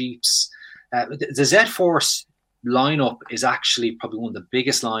Z-Force Jeeps. The Z-Force lineup is actually probably one of the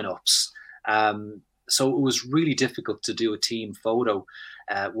biggest lineups. So it was really difficult to do a team photo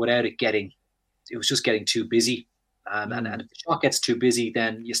without it getting too busy. And if the shot gets too busy,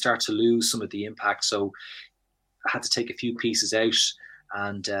 then you start to lose some of the impact. So I had to take a few pieces out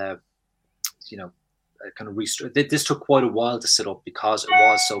and, kind of this took quite a while to set up because it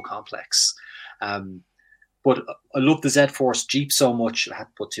was so complex. But I love the Z-Force Jeep so much, I had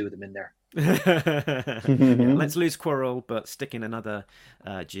to put two of them in there. Yeah, let's lose Quarrel, but stick in another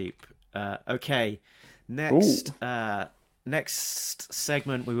Jeep. Okay, next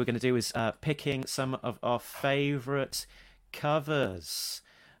segment we were going to do is picking some of our favourite covers.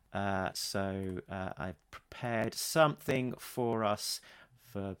 So I've prepared something for us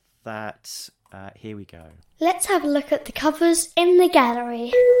for that. Here we go. Let's have a look at the covers in the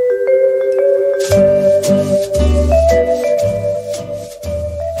gallery.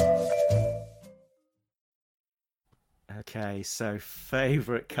 Okay, so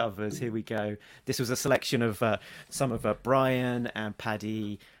favourite covers, here we go. This was a selection of some of Brian and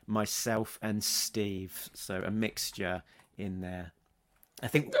Paddy, myself and Steve. So a mixture in there. I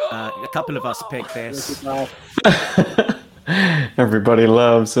think a couple of us picked this. Everybody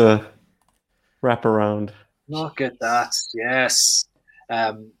loves a wraparound. Look at that! Yes,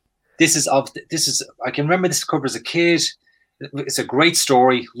 this is. I can remember this cover as a kid. It's a great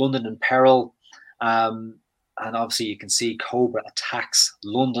story. London in peril, and obviously you can see Cobra attacks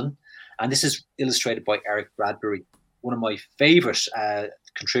London. And this is illustrated by Eric Bradbury, one of my favourite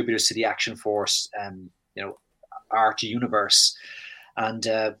contributors to the Action Force, art universe. And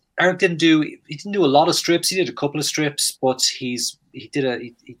Eric didn't do a lot of strips. He did a couple of strips, but he did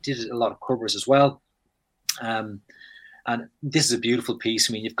a lot of covers as well. And this is a beautiful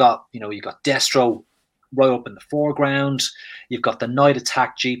piece. I mean, you've got Destro right up in the foreground. You've got the Night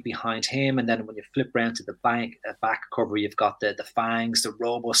Attack Jeep behind him, and then when you flip round to the back cover, you've got the Fangs, the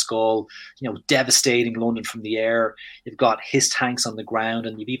Robo Skull, devastating London from the air. You've got his tanks on the ground,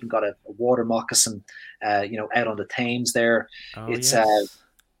 and you've even got a water moccasin, out on the Thames there.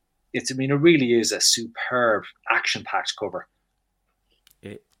 I mean, it really is a superb action-packed cover.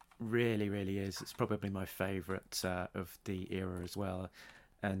 It really, really is. It's probably my favourite of the era as well.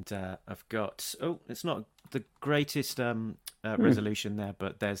 And I've got it's not the greatest resolution there,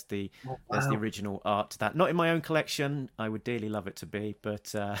 but there's the original art to that. Not in my own collection. I would dearly love it to be,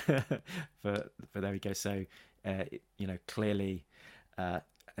 but but there we go. So clearly a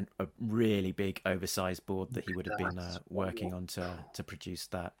really big oversized board that he would have been working on to produce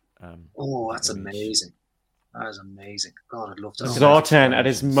that. That's amazing. That is amazing. God, I'd love to. Zartan at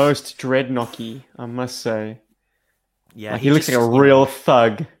his most dreadnocky, I must say. Yeah, he looks like a real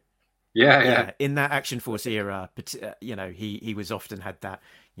thug. Yeah. In that Action Force era, but he was often had that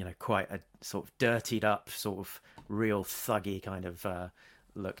quite a sort of dirtied up, sort of real thuggy kind of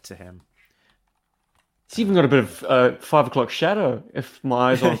look to him. It's even got a bit of 5 o'clock shadow. If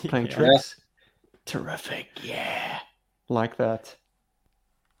my eyes aren't playing tricks, terrific. Yeah, like that.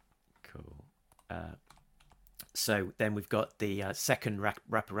 Cool. So then we've got the second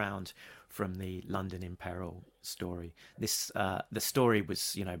wraparound from the London in Peril story. This the story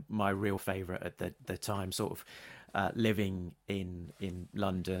was my real favourite at the time. Sort of living in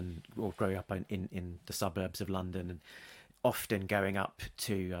London or growing up in the suburbs of London, and often going up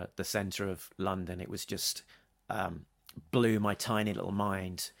to the centre of London. It was just blew my tiny little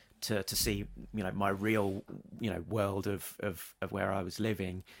mind to see my real world of where I was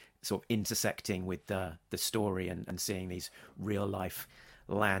living sort of intersecting with the story and seeing these real life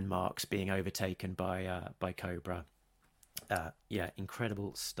landmarks being overtaken by Cobra.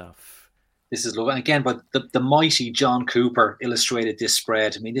 Incredible stuff. This is lovely. Again, but the mighty John Cooper illustrated this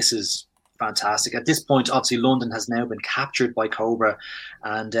spread. I mean, this is fantastic. At this point, obviously, London has now been captured by Cobra,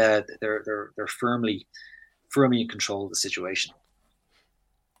 and they're firmly in control of the situation.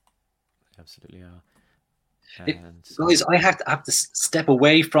 They absolutely are. Guys, I have to step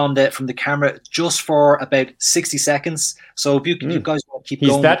away from the camera just for about 60 seconds. So if you guys want to keep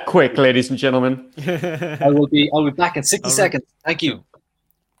going. He's that quick, ladies and gentlemen. I'll be back in 60 seconds. Thank you.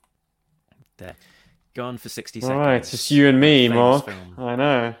 There. Gone for 60 seconds. Right, it's just you and me, Mark. Film. I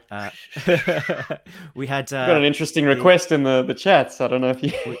know. We had got an interesting request in the chats. I don't know if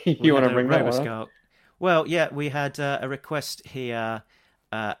you want to bring that one up. Well, yeah, we had a request here.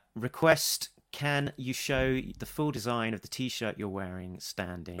 Request: can you show the full design of the T-shirt you're wearing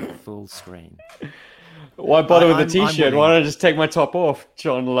standing full screen? Why bother with the T-shirt? Why don't I just take my top off,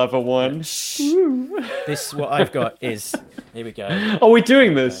 John Lover One? This what I've got is. Here we go. Are we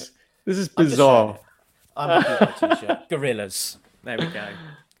doing this? This is bizarre. I'm looking at the T-shirt. Gorillas. There we go.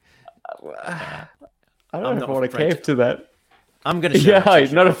 I don't know if I want to cave to that. I'm going to show. Yeah,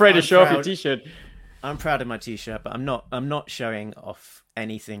 you're not afraid to show off your T-shirt. I'm proud of my T-shirt, but I'm not showing off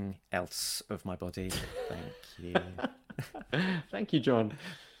anything else of my body. Thank you. Thank you, John.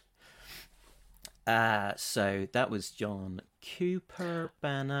 So that was John Cooper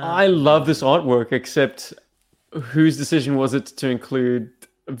banner. I love this artwork, except whose decision was it to include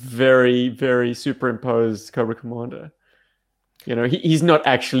very, very superimposed Cobra Commander? He's not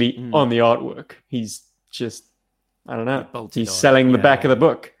actually on the artwork. He's just, I don't know. He's selling the back of the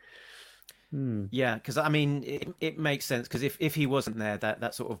book. Yeah, because I mean, it makes sense, because if he wasn't there,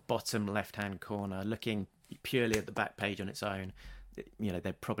 that sort of bottom left-hand corner, looking purely at the back page on its own,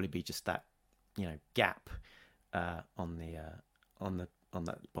 there'd probably be just that, gap on the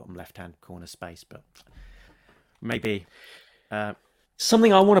bottom left-hand corner space. But maybe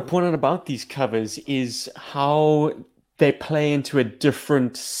something I want to point out about these covers is how they play into a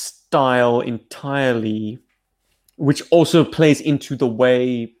different style entirely, which also plays into the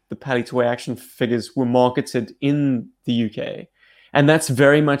way the Pally Toy action figures were marketed in the UK. And that's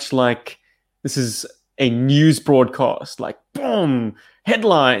very much like, this is a news broadcast, like, boom,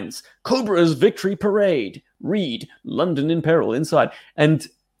 headlines, Cobra's victory parade, read, London in peril inside. And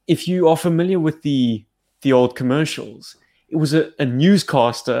if you are familiar with the old commercials, it was a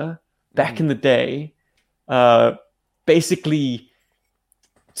newscaster back in the day, basically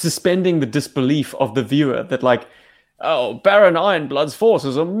suspending the disbelief of the viewer that, like, oh, Baron Ironblood's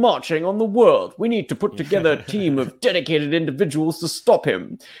forces are marching on the world. We need to put together a team of dedicated individuals to stop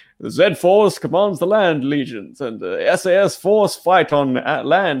him. The Z-Force commands the land legions, and the SAS Force fight on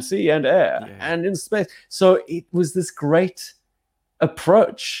land, sea, and air, and in space. So it was this great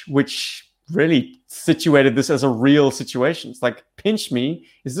approach, which really situated this as a real situation. It's like, pinch me,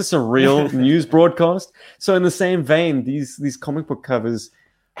 is this a real news broadcast? So in the same vein, these comic book covers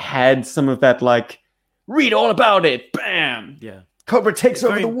had some of that, like, read all about it, bam! Yeah. Cobra takes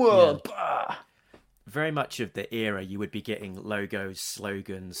over the world. Yeah. Very much of the era, you would be getting logos,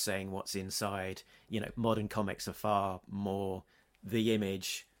 slogans saying what's inside. Modern comics are far more the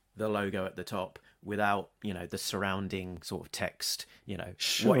image the logo at the top without, the surrounding sort of text.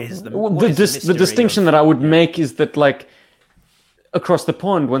 Sure. What is the the distinction that I would make is that, like, across the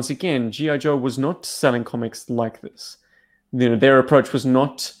pond, once again, G.I. Joe was not selling comics like this. Their approach was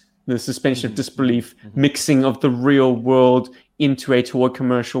not the suspension of disbelief, mixing of the real world into a toy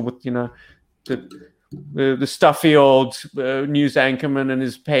commercial with, the stuffy old news anchorman and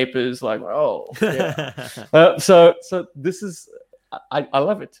his papers, like, oh, yeah. So this is, I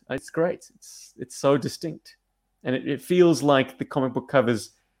love it. It's great. It's so distinct, and it feels like the comic book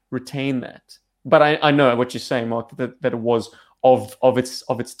covers retain that. But I know what you're saying, Mark, that it was of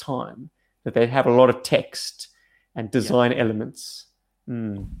its time, that they have a lot of text and design elements.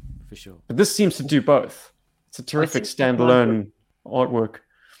 For sure. But this seems to do both. It's a terrific standalone artwork.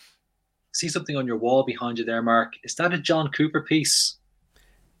 See something on your wall behind you there, Mark. Is that a John Cooper piece?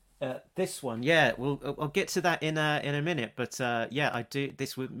 This one, yeah. I'll get to that in a minute. But I do.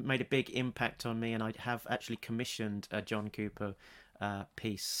 This made a big impact on me, and I have actually commissioned a John Cooper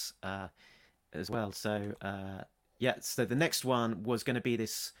piece as well. So so the next one was going to be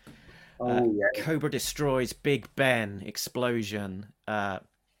this Cobra Destroys Big Ben explosion.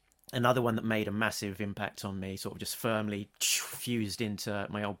 Another one that made a massive impact on me, sort of just firmly fused into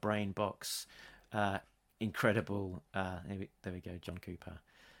my old brain box. Incredible. There we go, John Cooper.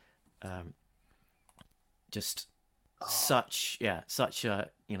 Such a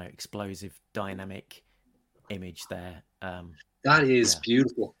explosive, dynamic image there. That is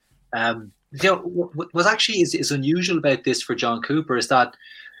beautiful. What actually is unusual about this for John Cooper is that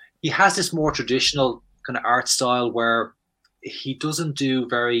he has this more traditional kind of art style where he doesn't do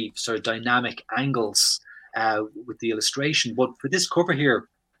very sort of dynamic angles with the illustration. But for this cover here,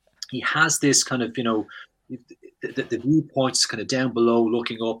 he has this kind of, the viewpoints kind of down below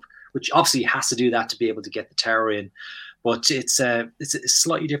looking up, which obviously he has to do that to be able to get the tower in. But it's a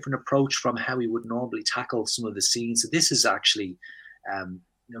slightly different approach from how he would normally tackle some of the scenes. So this is actually a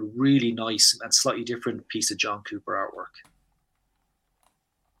really nice and slightly different piece of John Cooper artwork.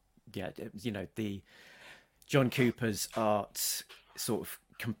 Yeah, the John Cooper's art sort of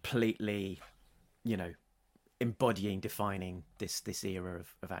completely, defining this era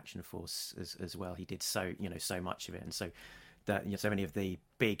of Action Force as well. He did so much of it, and so that so many of the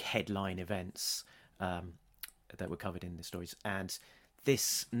big headline events that were covered in the stories. And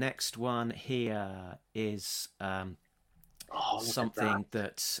this next one here is something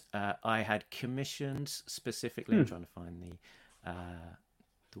that I had commissioned specifically. I'm trying to find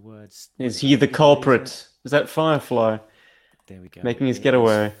the words. Is he the culprit? Is that Firefly? There we go. Making his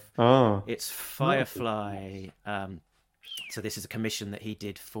getaway. It's Firefly. So this is a commission that he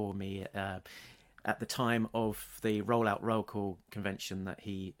did for me at the time of the Rollout Roll Call convention that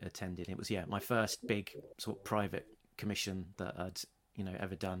he attended. It was my first big sort of private commission that I'd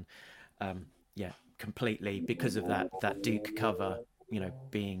ever done. Completely because of that Duke cover,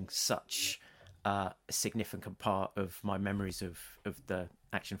 being such a significant part of my memories of the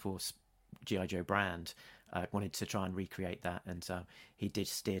Action Force G.I. Joe brand. I wanted to try and recreate that, and he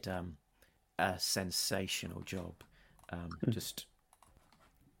just did a sensational job. Just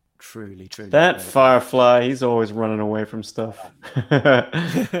truly that great. Firefly, he's always running away from stuff.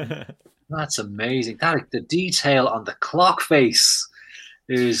 That's amazing. The detail on the clock face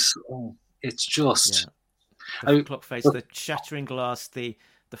is it's just the clock face, the shattering glass, the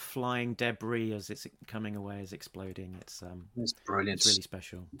flying debris as it's coming away, as exploding. It's brilliant. It's really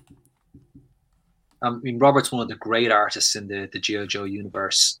special. I mean, Robert's one of the great artists in the G.I. Joe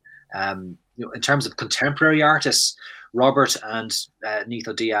universe. In terms of contemporary artists, Robert and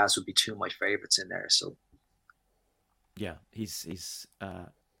Nito Diaz would be two of my favorites in there. So, yeah, he's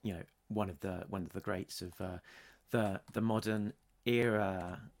one of the greats of the modern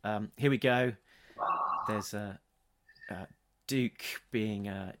era. Here we go. There's a Duke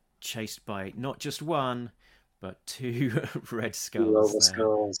being chased by not just one, but two Red Skulls.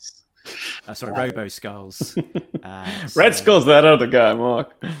 Robo Skulls. Red Skull's that other guy,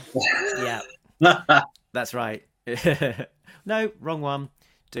 Mark. Yeah, that's right. No, wrong one.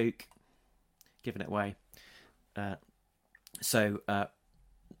 Duke, giving it away.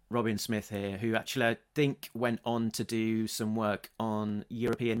 Robin Smith here, who actually I think went on to do some work on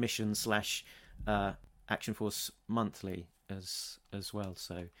European Mission / Action Force Monthly as well.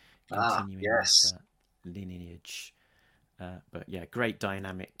 So continuing that lineage. But yeah, great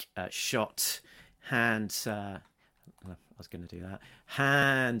dynamic shot. Hand. I was going to do that.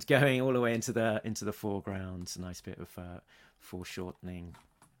 Hand going all the way into the foreground. A nice bit of foreshortening.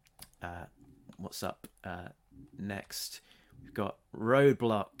 What's up next? We've got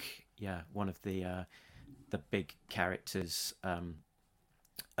Roadblock. Yeah, one of the big characters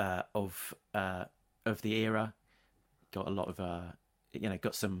of the era. Got a lot of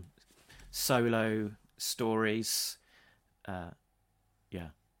got some solo stories.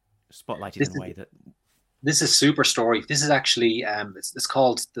 Spotlighted in a way that. This is super story. This is actually it's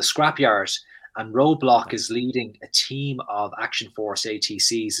called The Scrapyard, and Roadblock is leading a team of Action Force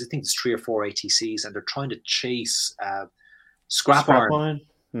ATCs. I think it's 3 or 4 ATCs, and they're trying to chase Scrap Iron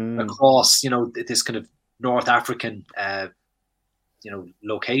across, this kind of North African,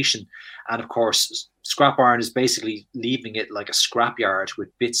 location. And of course, Scrap Iron is basically leaving it like a scrapyard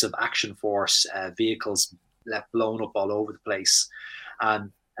with bits of Action Force vehicles left blown up all over the place.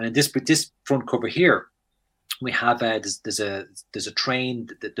 And in this front cover here, we have there's a train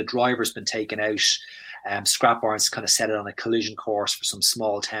that the driver's been taken out. Scrap Iron's kind of set it on a collision course for some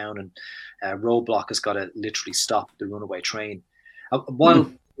small town, and Roadblock has got to literally stop the runaway train.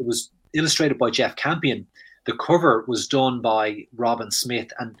 While it was illustrated by Jeff Campion, the cover was done by Robin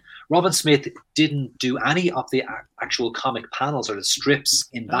Smith, and Robin Smith didn't do any of the actual comic panels or the strips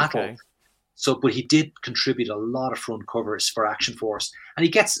in battle. Okay. So, but he did contribute a lot of front covers for Action Force, and he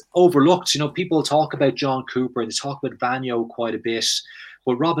gets overlooked. People talk about John Cooper and they talk about Vanyo quite a bit,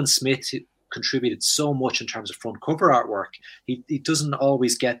 but Robin Smith contributed so much in terms of front cover artwork. He doesn't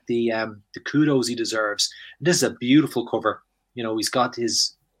always get the kudos he deserves. And this is a beautiful cover. He's got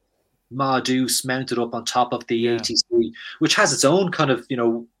his Ma Deuce mounted up on top of the ATC, which has its own kind of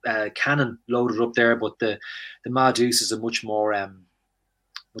cannon loaded up there, but the Ma Deuce is a much more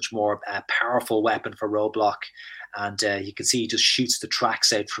powerful weapon for Roadblock, and you can see he just shoots the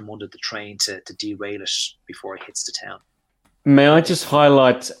tracks out from under the train to derail it before it hits the town. May I just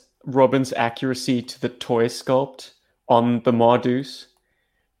highlight Robin's accuracy to the toy sculpt on the Mardus?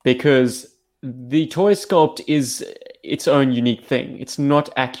 Because the toy sculpt is its own unique thing. It's not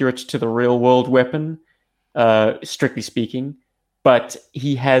accurate to the real world weapon, strictly speaking, but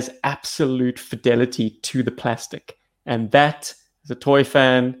he has absolute fidelity to the plastic, and that, as a toy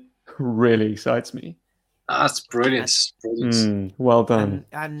fan, really excites me. That's brilliant. Well done.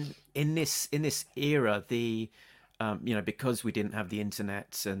 And in this era, the because we didn't have the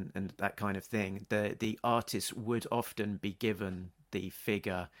internet and that kind of thing, the artists would often be given the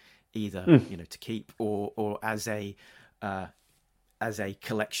figure either to keep or as a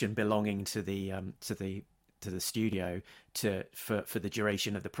collection belonging to the studio for the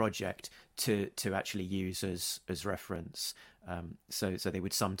duration of the project to actually use as reference. So they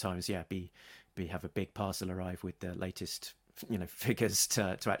would sometimes have a big parcel arrive with the latest figures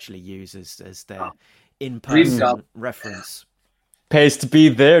to actually use as their in-person reference. Pays to be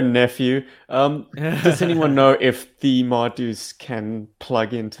there, nephew. Does anyone know if the Mardus can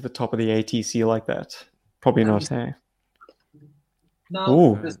plug into the top of the ATC like that? Probably not, hey?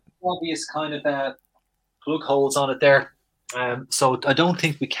 No, there's obvious kind of plug holes on it there. So I don't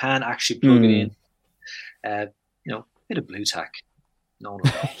think we can actually plug it in. Bit of blue tack. No.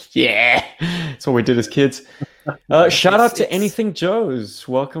 Yeah, that's what we did as kids. Shout out to Anything Joe's.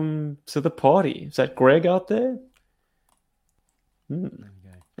 Welcome to the party. Is that Greg out there?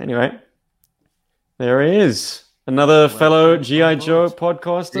 Anyway, there he is. Another fellow G.I. Joe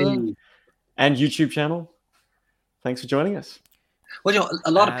podcaster and YouTube channel. Thanks for joining us. Well,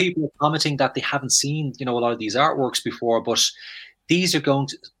 a lot of people are commenting that they haven't seen, a lot of these artworks before, but these are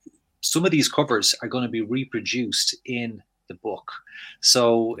some of these covers are going to be reproduced in the book.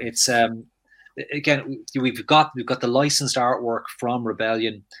 So it's again, we've got the licensed artwork from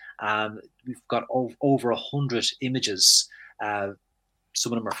Rebellion. We've got over 100 images.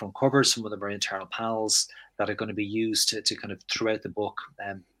 Some of them are from covers, some of them are internal panels that are going to be used to kind of throughout the book,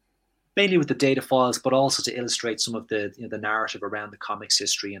 mainly with the data files, but also to illustrate some of the the narrative around the comics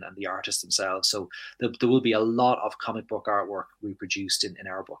history and the artists themselves. So there will be a lot of comic book artwork reproduced in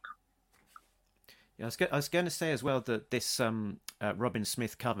our book. Yeah, I was going to say as well that this Robin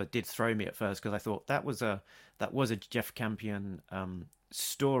Smith cover did throw me at first, because I thought that was a Jeff Campion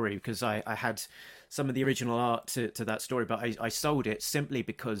story, because I had some of the original art to that story, but I sold it simply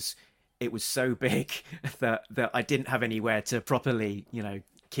because it was so big that I didn't have anywhere to properly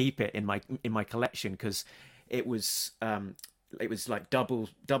keep it in my collection, because it was like double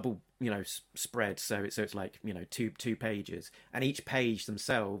spread, so it's like two pages, and each page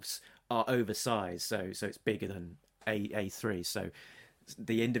themselves are oversized, so it's bigger than A3, so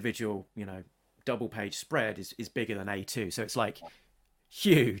the individual double page spread is bigger than A2, so it's like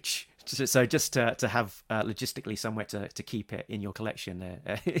huge. So just to have logistically somewhere to keep it in your collection,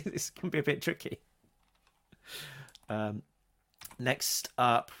 it can be a bit tricky. Next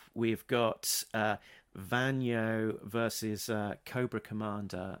up, we've got Vanyo versus Cobra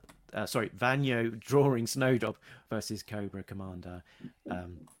Commander, Vanyo drawing Snowjob versus Cobra Commander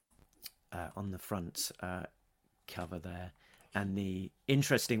on the front cover there. And the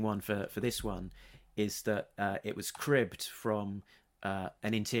interesting one for this one is that it was cribbed from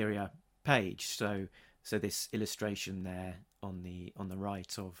an interior page. So this illustration there on the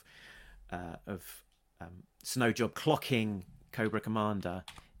right of Snowjob clocking Cobra Commander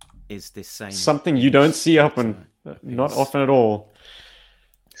is this same something you don't see happen not often at all.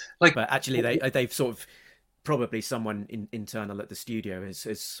 But actually, they've sort of probably someone internal at the studio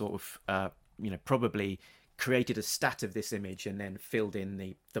has sort of probably created a stat of this image and then filled in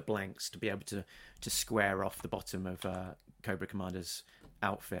the blanks to be able to square off the bottom of Cobra Commander's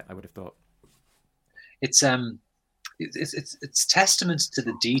outfit. I would have thought it's testament to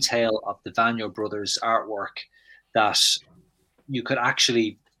the detail of the Vanyo brothers' artwork that you could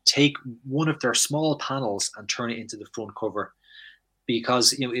actually take one of their small panels and turn it into the front cover,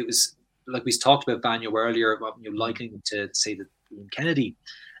 because it was like we talked about Vanyo earlier, likening them to say that Ian Kennedy.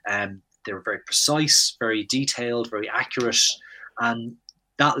 They were very precise, very detailed, very accurate, and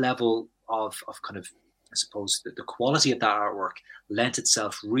that level of kind of, I suppose, the quality of that artwork lent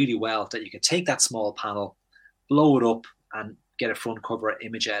itself really well that you could take that small panel, blow it up, and get a front cover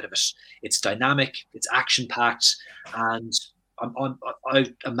image out of it. It's dynamic, it's action-packed, and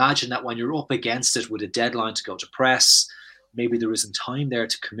I imagine that when you're up against it with a deadline to go to press, maybe there isn't time there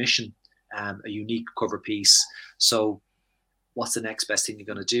to commission a unique cover piece. So what's the next best thing you're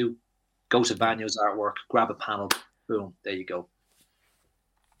going to do? Go to Vanyo's artwork, grab a panel, boom, there you go.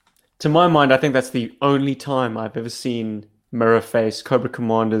 To my mind, I think that's the only time I've ever seen mirror face Cobra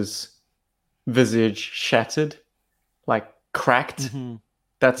Commander's visage shattered, like cracked. Mm-hmm.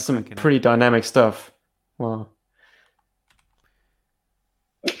 That's some pretty dynamic stuff. Wow.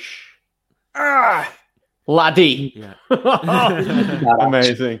 Laddie. Yeah.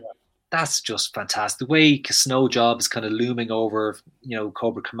 Amazing. That's just fantastic. The way Snowjob is kind of looming over,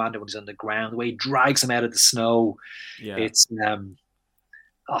 Cobra Commander when he's on the ground, the way he drags him out of the snow. Yeah. It's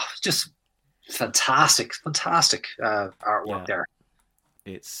just fantastic artwork there.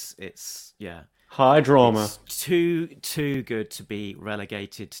 It's high drama. It's too good to be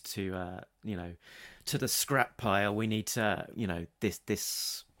relegated to to the scrap pile. We need to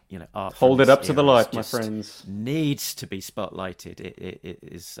this art. Hold it up to the light, my friends. Needs to be spotlighted. It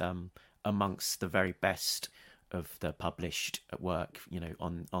is amongst the very best of the published work,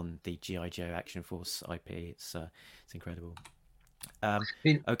 on the G.I. Joe Action Force IP. It's incredible.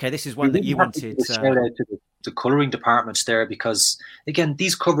 Okay, this is one that you wanted. Shout out to the colouring department there, because again,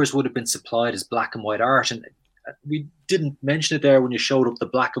 these covers would have been supplied as black and white art, and we didn't mention it there when you showed up the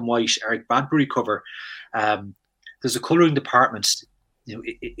black and white Eric Bradbury cover. There's a colouring department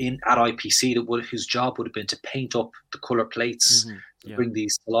at IPC whose job would have been to paint up the colour plates to bring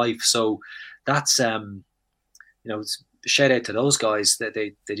these to life. So that's shout out to those guys that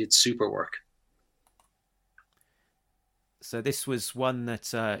they did super work. So this was one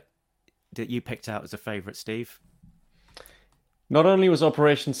that you picked out as a favourite, Steve. Not only was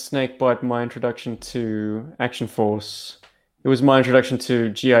Operation Snakebite my introduction to Action Force, it was my introduction to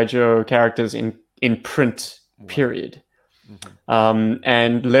G.I. Joe characters in print, period. Mm-hmm.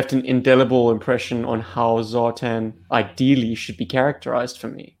 And left an indelible impression on how Zartan ideally should be characterized for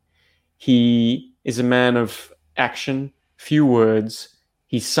me. He is a man of action, few words.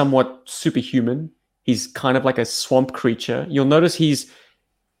 He's somewhat superhuman. He's kind of like a swamp creature. You'll notice he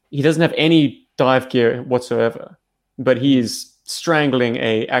doesn't have any dive gear whatsoever, but he is strangling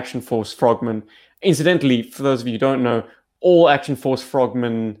a Action Force frogman. Incidentally, for those of you who don't know, all Action Force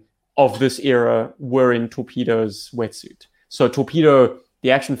frogmen of this era were in Torpedo's wetsuit. So Torpedo,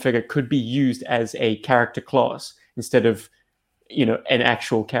 the action figure, could be used as a character class instead of, an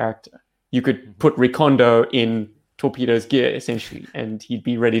actual character. You could put Recondo in Torpedo's gear, essentially, and he'd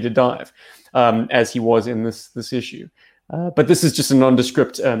be ready to dive, as he was in this issue. But this is just a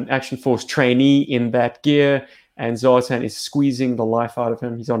nondescript Action Force trainee in that gear, and Zartan is squeezing the life out of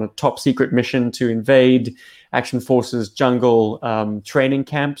him. He's on a top secret mission to invade Action Force's jungle training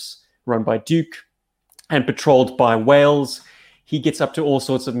camps run by Duke and patrolled by whales. He gets up to all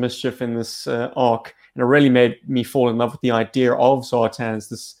sorts of mischief in this arc, and it really made me fall in love with the idea of Zartan as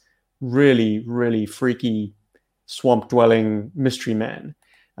this really, really freaky swamp-dwelling mystery man.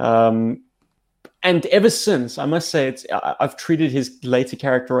 And ever since, I must say, I've treated his later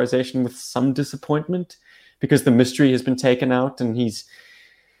characterization with some disappointment, because the mystery has been taken out, and he's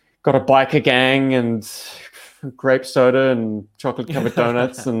got a biker gang and grape soda and chocolate-covered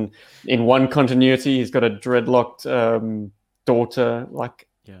donuts, and in one continuity, he's got a dreadlocked daughter.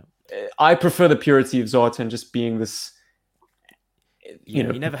 I prefer the purity of Zartan just being this you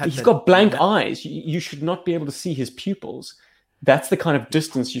know, he never had he's got blank eyes. You should not be able to see his pupils. That's the kind of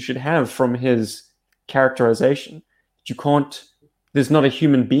distance you should have from his characterization. You can't. There's not a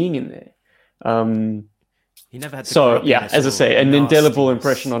human being in there. He never had. So yeah, as I say, an indelible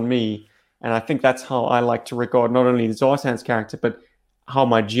impression on me, and I think that's how I like to regard not only Zartan's character, but how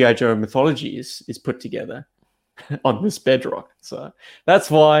my G.I. Joe mythology is put together on this bedrock. So that's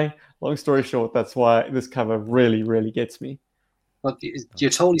why. Long story short, that's why this cover really, really gets me. Look,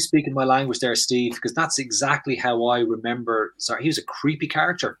 you're totally speaking my language there, Steve, because that's exactly how I remember. Sorry, he was a creepy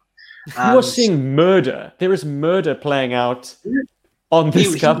character. You are seeing murder. There is murder playing out on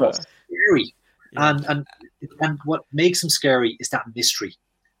this cover. Was scary, and what makes him scary is that mystery.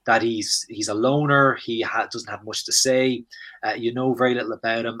 That he's a loner. He doesn't have much to say. You know very little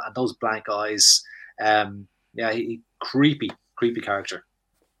about him, and those blank eyes. Creepy character.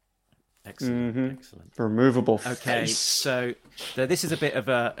 Excellent, excellent. Removable face. Okay, so this is a bit of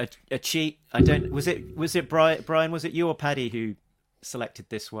a cheat. I don't. Was it Brian? Was it you or Paddy who selected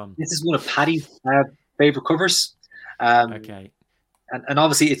this one? This is one of Paddy's favorite covers. Okay, and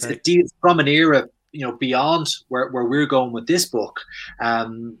obviously it's from an era, you know, beyond where we're going with this book.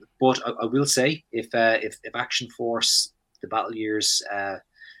 But I will say, if Action Force, the Battle Years,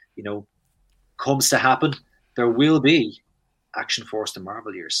 you know, comes to happen, there will be Action Force, the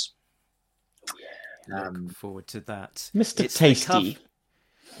Marvel Years. Look forward to that. Mr. Tasty.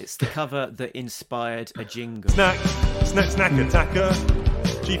 It's the cover that inspired a jingle. Snack attacker.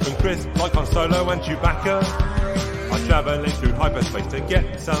 Chief and Chris, like Han Solo and Chewbacca, are traveling through hyperspace to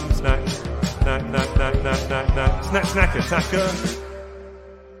get some snacks. Snack attacker.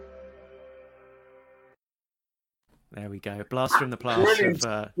 There we go. Blast from the past of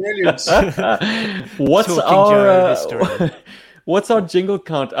What's our jingle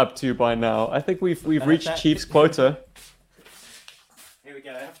count up to by now? I think we've reached Chief's quota. Here we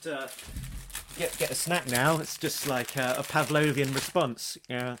go. I have to get a snack now. It's just like a Pavlovian response.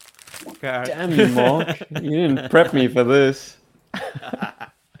 Yeah. Damn you, Mark! You didn't prep me for this.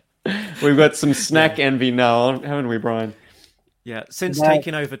 We've got some snack envy now, haven't we, Brian? Yeah, since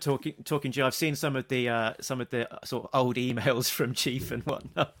taking over Talking Joe, I've seen some of the sort of old emails from Chief and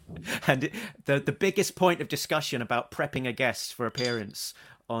whatnot, and the biggest point of discussion about prepping a guest for appearance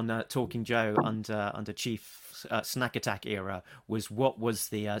on Talking Joe under Chief's Snack Attack era was what was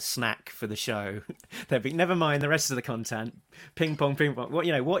the snack for the show. Never mind the rest of the content. Ping pong. What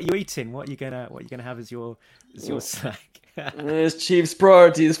are you eating? What are you gonna have as your snack? There's Chief's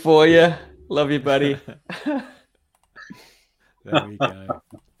priorities for you. Love you, buddy. There we go.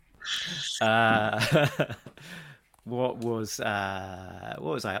 What was I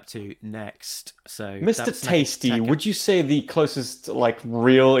up to next? So, Mr. Tasty, would you say the closest like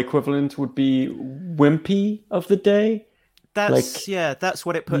real equivalent would be Wimpy of the day? That's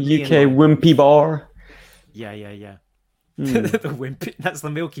what it put. The UK Wimpy bar. Yeah. The Wimpy. That's the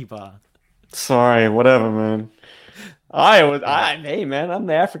Milky Bar. Sorry, whatever, man. Hey, man, I'm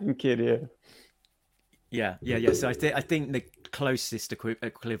the African kid here. Yeah. So I think the closest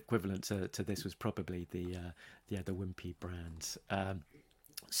equivalent to this was probably the Wimpy brand.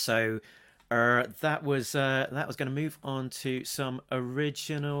 So that was going to move on to some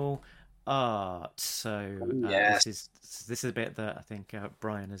original art. So this is a bit that I think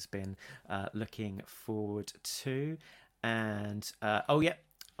Brian has been looking forward to, and I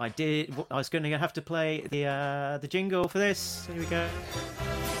was going to have to play the jingle for this. Here we go.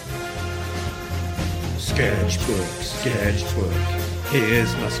 Sketchbook,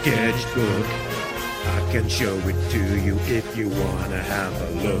 here's my sketchbook. I can show it to you if you wanna have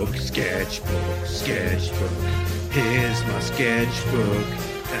a look. Sketchbook, here's my sketchbook.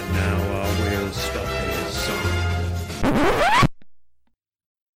 And now I will stop this song.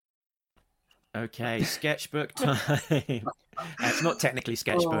 Okay, sketchbook time. It's not technically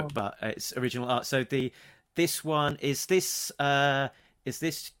sketchbook, but it's original art. So this one is this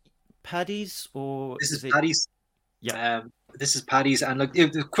Paddy's or this is Paddy's? Yeah, this is Paddy's. And look,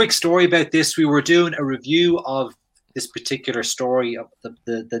 a quick story about this: we were doing a review of this particular story. Of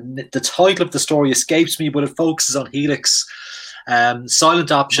the title of the story escapes me, but it focuses on Helix,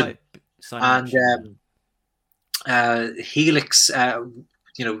 Silent Option, Helix.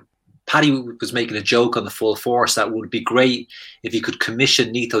 Paddy was making a joke on the Full Force that would be great if you could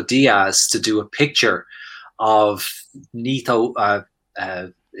commission Nito Diaz to do a picture of Nito.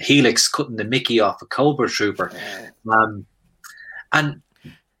 Helix cutting the Mickey off a Cobra Trooper, and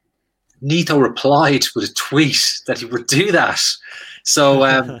Nito replied with a tweet that he would do that.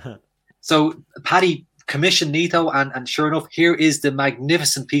 So, so Paddy commissioned Nito, and sure enough, here is the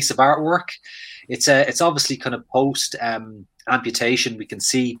magnificent piece of artwork. It's obviously kind of post amputation. We can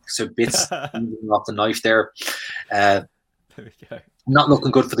see bits off the knife there. There we go. Not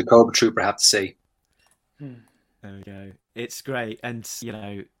looking good for the Cobra Trooper, I have to say. There we go. It's great, and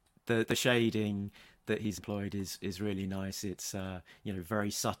the shading that he's employed is really nice. It's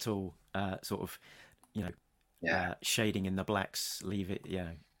very subtle, sort of shading in the blacks.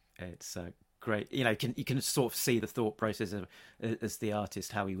 It's great. You can sort of see the thought process of as the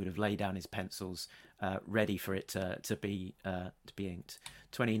artist, how he would have laid down his pencils, ready for it to be inked.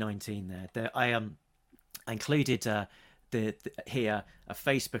 2019 there. I included here a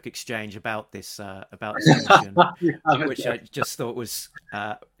Facebook exchange about this commission, which I just thought was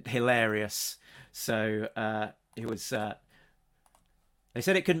hilarious. So it was. They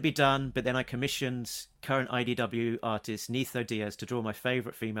said it couldn't be done, but then I commissioned current IDW artist Nitho Diaz to draw my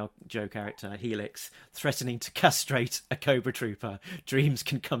favourite female Joe character, Helix, threatening to castrate a Cobra Trooper. Dreams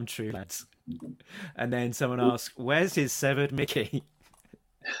can come true, lads. And then someone asked, "Where's his severed Mickey?"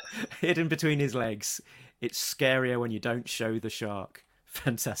 Hidden between his legs. It's scarier when you don't show the shark.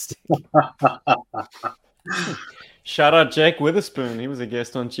 Fantastic. Shout out Jake Witherspoon. He was a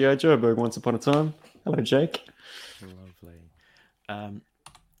guest on G.I. Joeberg once upon a time. Hello, Jake. Lovely.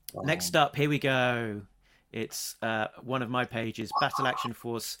 Next up, here we go. It's one of my pages, Battle Action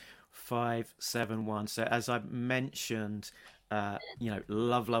Force 571. So as I mentioned,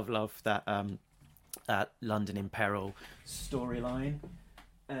 love that London in Peril storyline.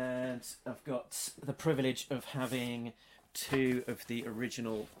 And I've got the privilege of having 2 of the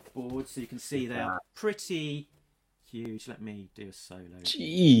original boards. So you can see they're pretty huge. Let me do a solo.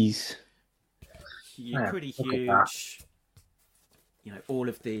 Jeez. Pretty huge. All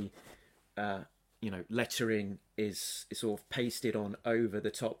of the, lettering is sort of pasted on over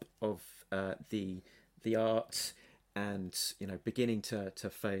the top of the art, and beginning to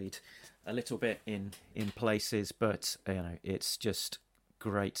fade a little bit in places, but it's just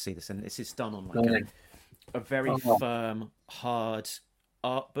great to see this, and this is done on a very firm, hard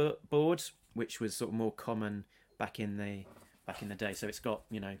art board, which was sort of more common back in the day. So it's got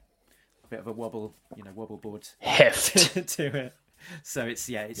a bit of a wobble board heft to it. So it's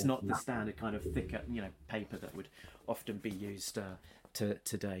not the standard kind of thicker paper that would often be used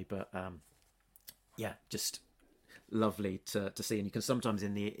today, but just lovely to see. And you can sometimes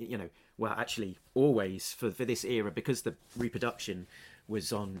in the actually always for this era, because the reproduction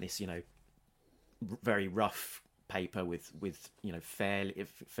was on this very rough paper with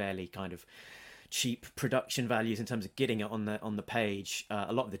fairly kind of cheap production values in terms of getting it on the page.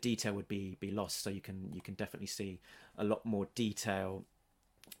 A lot of the detail would be lost, so you can definitely see a lot more detail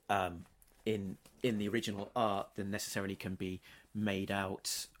in the original art than necessarily can be made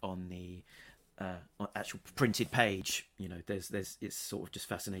out on the actual printed page. It's sort of just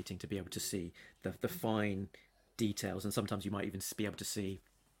fascinating to be able to see the fine details, and sometimes you might even be able to see,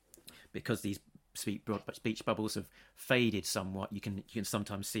 because these speech bubbles have faded somewhat, you can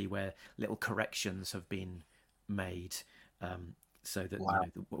sometimes see where little corrections have been made, so that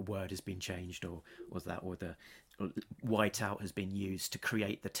the word has been changed, or the whiteout has been used to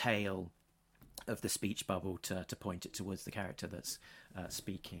create the tail of the speech bubble to point it towards the character that's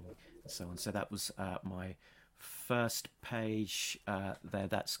speaking, and so on. So that was my first page there.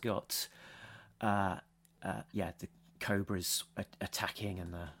 That's got the Cobras attacking,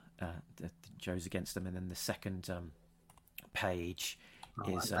 and the Joe's against them, and then the second page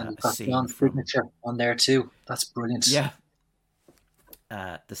is a scene signature on there too. That's brilliant. Yeah.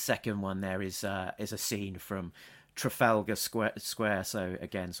 The second one there is a scene from Trafalgar Square. So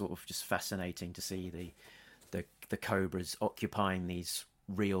again, sort of just fascinating to see the Cobras occupying these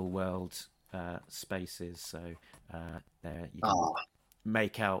real world spaces. So there you can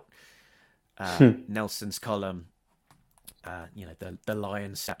make out Nelson's column. The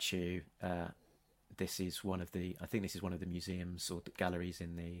lion statue. This is one of the museums or the galleries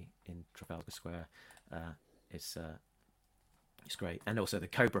in Trafalgar Square. It's great, and also the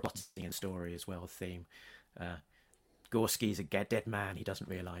Cobra plotting and story as well. Theme. Gorski's a dead man. He doesn't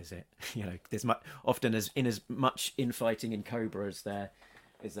realise it. There's often as much infighting in Cobra as there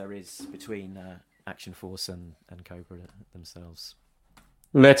is between Action Force and Cobra themselves.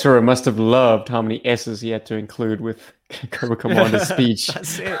 Letterer must have loved how many S's he had to include with Cobra Commander's speech.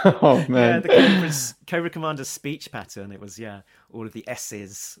 That's it. Oh man, yeah, the Cobra Commander's speech pattern. It was all of the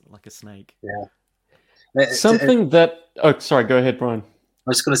S's like a snake. Yeah. Something that. Oh, sorry. Go ahead, Brian. I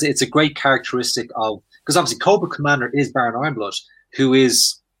was going to say it's a great characteristic of, because obviously Cobra Commander is Baron Ironblood, who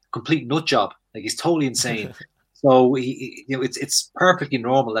is a complete nut job. Like, he's totally insane. So it's perfectly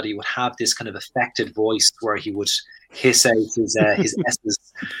normal that he would have this kind of affected voice where he would hiss out his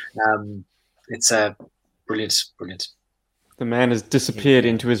S's. It's brilliant. The man has disappeared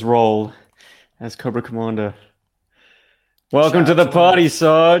into his role as Cobra Commander. Welcome to the party,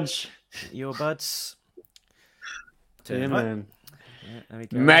 Sarge. Your buds. Yeah, man. Yeah, there we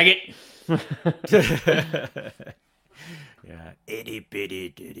go. Maggot. Yeah, itty bitty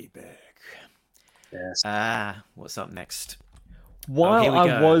ditty bag. Yes. What's up next? While here we I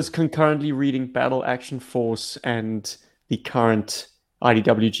go. was concurrently reading Battle Action Force and the current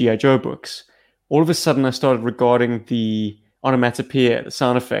IDW G.I. Joe books, all of a sudden I started regarding the onomatopoeia, the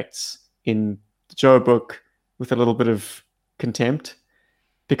sound effects in the Joe book with a little bit of contempt,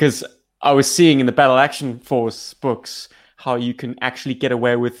 because I was seeing in the Battle Action Force books how you can actually get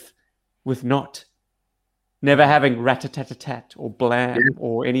away with not never having rat-a-tat-a-tat or blam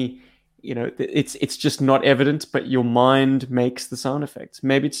or any, it's just not evident, but your mind makes the sound effects.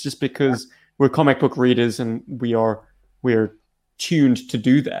 Maybe it's just because we're comic book readers and we're tuned to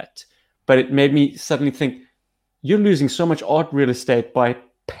do that. But it made me suddenly think, you're losing so much art real estate by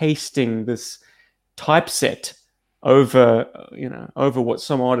pasting this typeset over what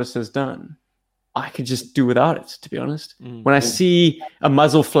some artist has done. I could just do without it, to be honest. When I see a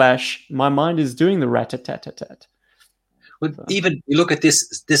muzzle flash, my mind is doing the rat-a-tat-a-tat. But even you look at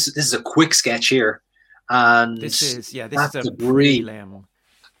this is a quick sketch here, and This is a debris. prelim.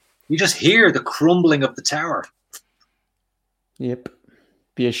 You just hear the crumbling of the tower. Yep.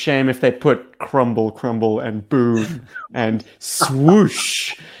 Be a shame if they put crumble, and boom, and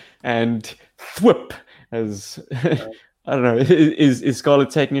swoosh, and thwip as... I don't know. Is Scarlett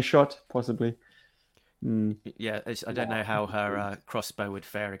taking a shot? Possibly. Yeah, I don't know how her crossbow would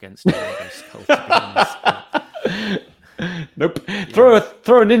fare against Drago's skull, to be honest. Nope. Throw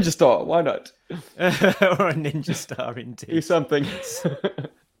a ninja star. Why not? Or a ninja star, indeed. Do something.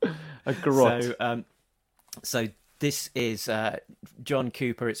 A garrote. So this is John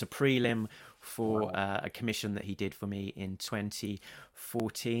Cooper. It's a prelim for a commission that he did for me in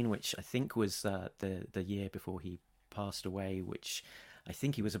 2014, which I think was the year before he passed away, which I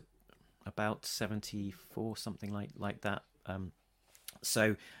think he was about 74, something like that.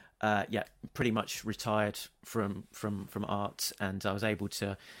 Pretty much retired from art, and I was able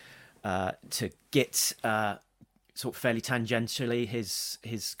to get sort of fairly tangentially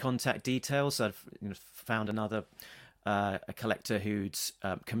his contact details. I've found another a collector who'd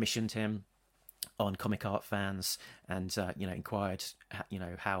commissioned him on Comic Art Fans, and inquired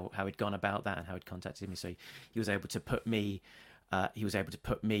how he'd gone about that and how he'd contacted me. So he was able to put me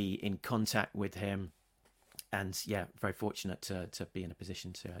in contact with him, and very fortunate to be in a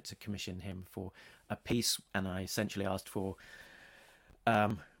position to commission him for a piece. And I essentially asked for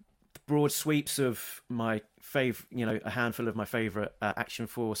broad sweeps of my a handful of my favorite Action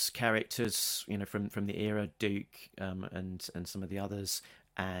Force characters, from the era, Duke, and some of the others,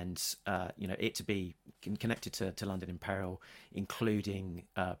 and it to be connected to London in Peril, including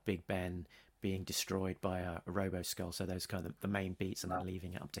Big Ben being destroyed by a Robo Skull. So those kind of the main beats, and then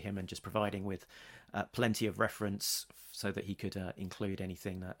leaving it up to him and just providing with plenty of reference so that he could include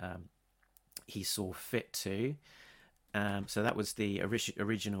anything that he saw fit to. So that was the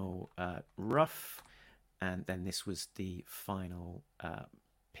original rough, and then this was the final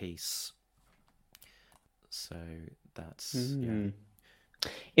piece. So that's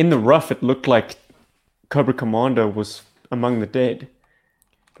In the rough, it looked like Cobra Commander was among the dead.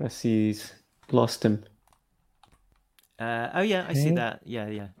 I see he's lost him. I see that.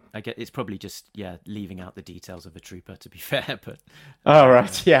 Yeah. I get it's probably just leaving out the details of a trooper, to be fair. But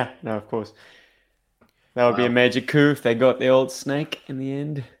right, yeah, no, of course. That would be a major coup if they got the old snake in the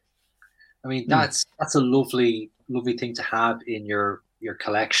end. I mean, that's a lovely thing to have in your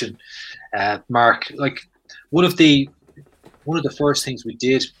collection, Mark. Like one of the first things we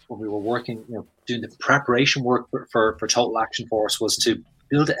did when we were working, doing the preparation work for Total Action Force, was to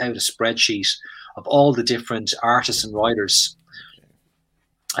build out a spreadsheet of all the different artists and writers.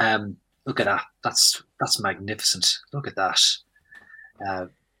 Look at that. That's magnificent. Look at that.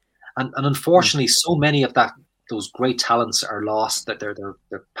 And unfortunately, so many of those great talents are lost, that they're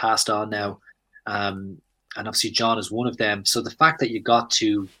passed on now. And obviously John is one of them. So the fact that you got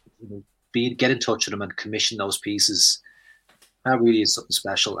to get in touch with them and commission those pieces, that really is something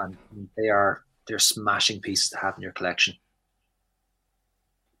special, and they're smashing pieces to have in your collection.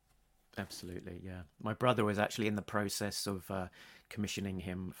 Absolutely, yeah. My brother was actually in the process of commissioning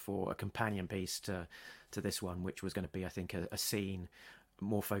him for a companion piece to this one, which was going to be, I think, a scene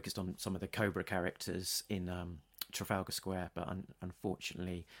more focused on some of the Cobra characters in Trafalgar Square, but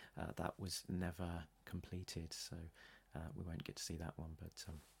unfortunately that was never completed, so we won't get to see that one. But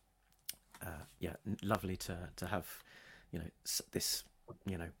lovely to have this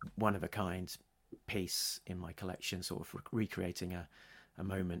one of a kind piece in my collection, sort of recreating a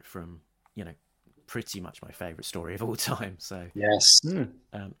moment from, pretty much my favourite story of all time. So yes,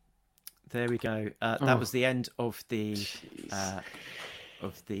 there we go. That was the end of the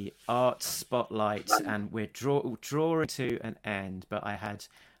art spotlight, and we're drawing to an end. But I had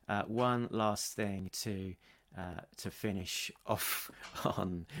one last thing to finish off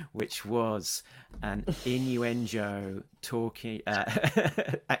on, which was an innuendo talking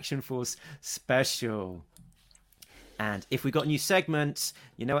Action Force special. And if we got new segments,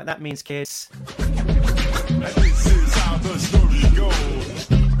 you know what that means, kids. This is how the story goes.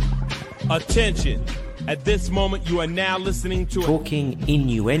 Attention. At this moment, you are now listening to Talking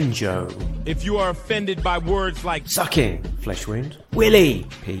Innuendo. If you are offended by words like sucking, flesh wound, willy,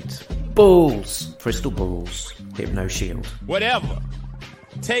 Pete, balls, crystal balls, hypno shield, whatever,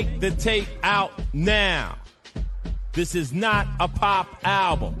 take the tape out now. This is not a pop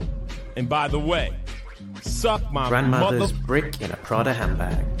album. And by the way, suck my grandmother's brick in a Prada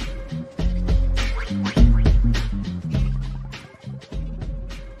handbag.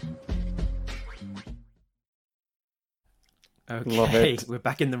 Okay, we're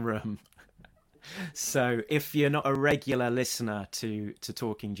back in the room. So if you're not a regular listener to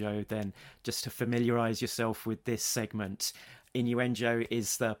Talking Joe, then just to familiarise yourself with this segment, Innuendo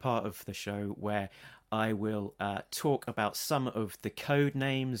is the part of the show where I will talk about some of the code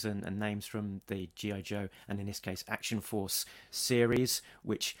names and names from the G.I. Joe, and in this case Action Force series,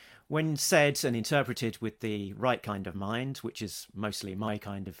 which when said and interpreted with the right kind of mind, which is mostly my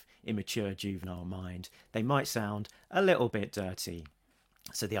kind of immature juvenile mind, they might sound a little bit dirty.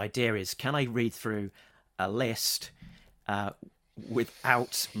 So the idea is, can I read through a list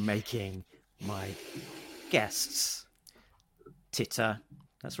without making my guests titter?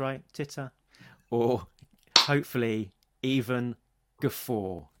 That's right, titter. Or hopefully even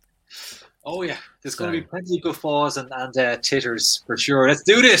guffaw. Oh yeah, there's going to be plenty of guffaws and titters for sure. Let's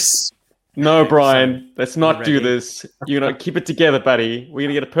do this. No, Brian, let's not do this. Keep it together, buddy. We're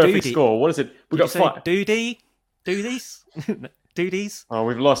gonna get a perfect score. What is it? We got 5. Doody, doodies, doodies. Oh,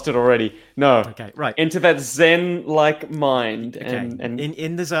 we've lost it already. No. Okay, right. Enter that Zen-like mind, okay. and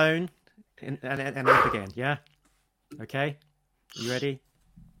in the zone, and up again. Yeah. Okay. You ready?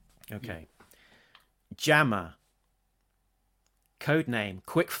 Okay. Jammer. Codename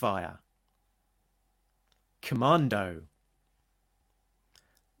Quickfire. Commando.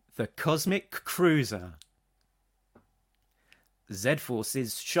 The Cosmic Cruiser.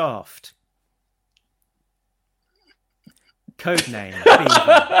 Z-Force's Shaft. Codename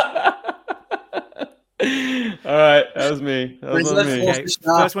Beaver. All right, that was me. Okay,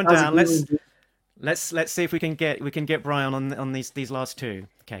 first one down. Let's see if we can get Brian on these last two.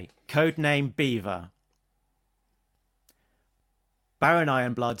 Okay, codename Beaver. Baron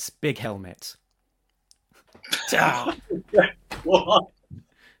Ironblood's big helmet. What?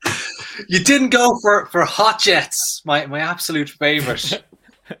 You didn't go for Hot Jets, my absolute favourite.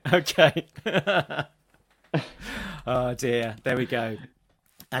 Okay. Oh dear. There we go.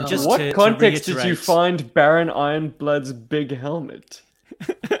 And just what context to did you find Baron Ironblood's big helmet?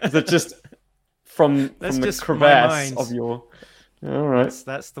 Is it just from the crevasse of your? All right.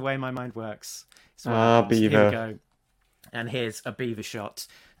 That's the way my mind works. Beaver. Here we go. And here's a beaver shot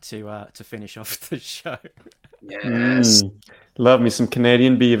to finish off the show. Yes. Love me some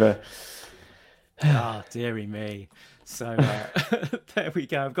Canadian beaver. Dearie me. So there we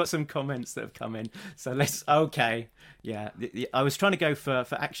go. I've got some comments that have come in. So okay. Yeah. I was trying to go for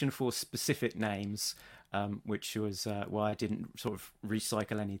Action Force specific names, which was why I didn't sort of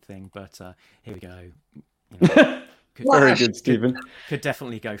recycle anything. But here we go. Very good, Stephen. Could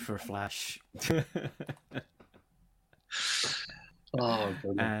definitely go for a Flash. Oh,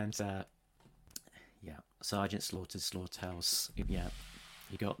 and Sergeant Slaughter's Slaughterhouse. Yeah,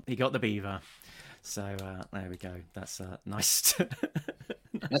 he got the beaver. So there we go. That's nice.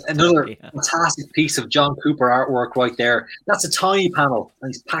 Another fantastic piece of John Cooper artwork right there. That's a tiny panel,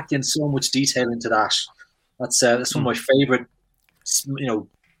 and he's packed in so much detail into that. That's one of my favorite,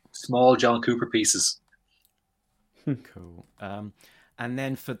 small John Cooper pieces. Cool. And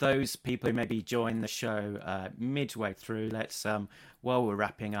then for those people who maybe join the show midway through, let's while we're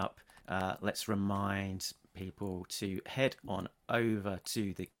wrapping up, let's remind people to head on over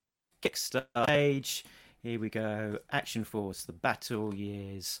to the Kickstarter page. Here we go. Action Force: The Battle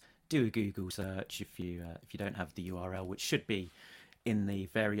Years. Do a Google search if you don't have the URL, which should be in the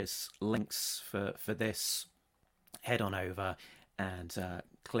various links for this. Head on over and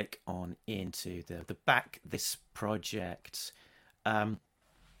click on into the back this project.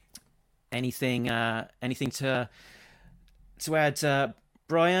 Anything to add,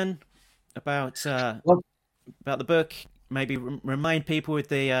 Brian? about the book. Maybe remind people with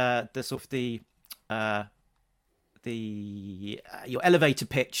the sort of your elevator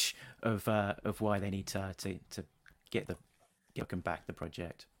pitch of why they need to get the book and back the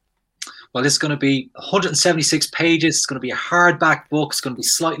project. Well, it's going to be 176 pages. It's going to be a hardback book. It's going to be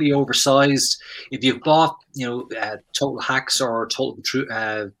slightly oversized. If you've bought, Total Hacks or Total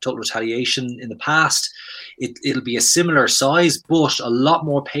Retaliation in the past, it'll be a similar size, but a lot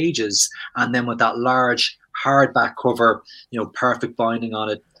more pages. And then with that large hardback cover, perfect binding on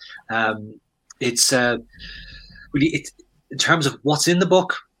it. It's really, in terms of what's in the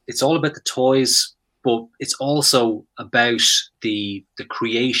book, it's all about the toys, but it's also about the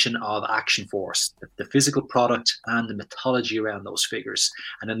creation of Action Force, the physical product and the mythology around those figures,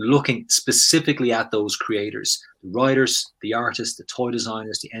 and then looking specifically at those creators, the writers, the artists, the toy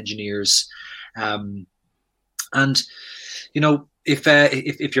designers, the engineers, and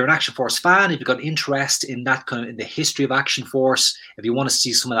if you're an Action Force fan, if you've got interest in that in the history of Action Force, if you want to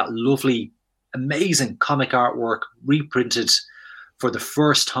see some of that lovely, amazing comic artwork reprinted for the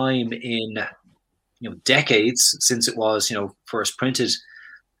first time in decades since it was first printed,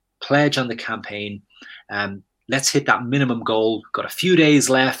 pledge on the campaign. Let's hit that minimum goal. We've got a few days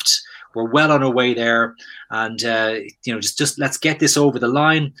left. We're well on our way there, and just let's get this over the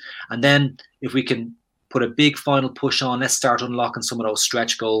line. And then if we can put a big final push on, let's start unlocking some of those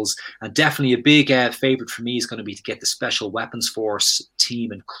stretch goals. And definitely a big favorite for me is going to be to get the Special Weapons Force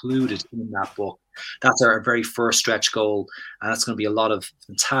team included in that book. That's our very first stretch goal, and that's going to be a lot of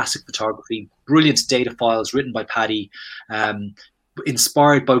fantastic photography, brilliant data files written by Paddy,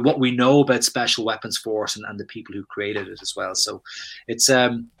 inspired by what we know about Special Weapons Force and the people who created it as well. So it's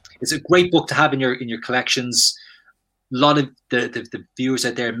a great book to have in your collections. A lot of the viewers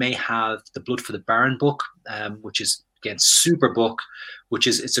out there may have the Blood for the Baron book, which is, again, super book,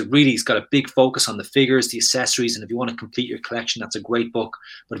 it's got a big focus on the figures, the accessories, and if you want to complete your collection, that's a great book.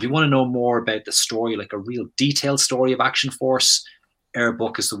 But if you want to know more about the story, like a real detailed story of Action Force, our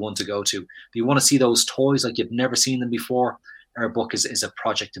book is the one to go to. If you want to see those toys like you've never seen them before, our book is a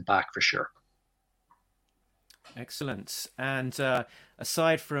project to back for sure. Excellent. And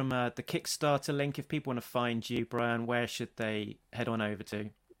aside from the Kickstarter link, if people want to find you, Brian, where should they head on over to?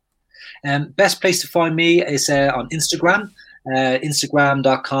 Best place to find me is on Instagram,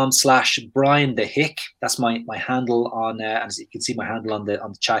 instagram.com/Brian the Hick. That's my handle on, as you can see my handle on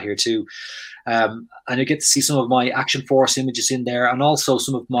the chat here too. And you get to see some of my Action Force images in there, and also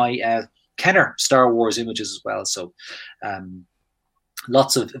some of my Kenner Star Wars images as well. So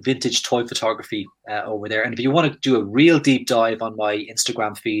lots of vintage toy photography over there. And if you want to do a real deep dive on my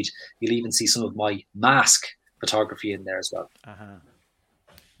Instagram feed, you'll even see some of my mask photography in there as well.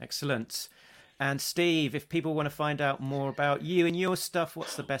 Excellent. And Steve, if people want to find out more about you and your stuff,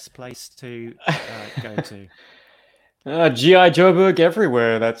 what's the best place to go to? G.I. Joburg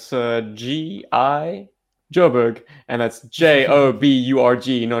everywhere. That's G.I. Joburg. And that's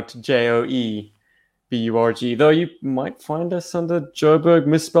Joburg, not Joeburg. Though you might find us under Joburg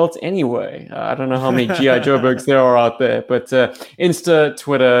misspelt anyway. I don't know how many G.I. Joburgs there are out there. But Insta,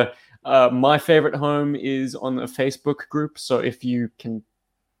 Twitter, my favorite home is on a Facebook group. So if you can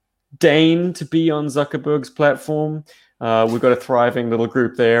deign to be on Zuckerberg's platform, we've got a thriving little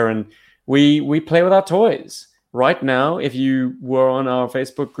group there, and we play with our toys. Right now, if you were on our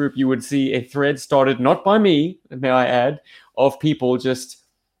Facebook group, you would see a thread started, not by me, may I add, of people just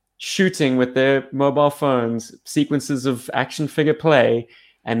shooting with their mobile phones sequences of action figure play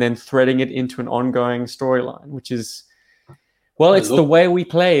and then threading it into an ongoing storyline, which is, well, it's the way we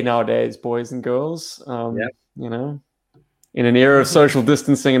play nowadays, boys and girls. In an era of social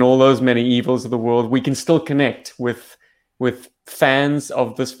distancing and all those many evils of the world, we can still connect with fans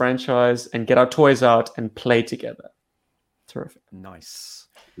of this franchise and get our toys out and play together. Terrific. Nice.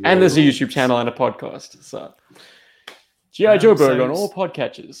 And there's a YouTube channel and a podcast. So G.I. Joburg on all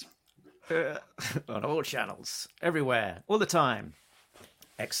podcatchers. On all channels. Everywhere. All the time.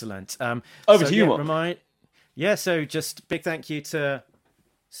 Excellent. Over to you, Mark. So just big thank you to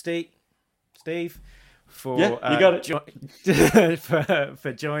Steve. For you got it.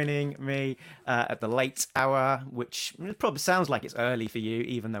 for joining me at the late hour, which probably sounds like it's early for you,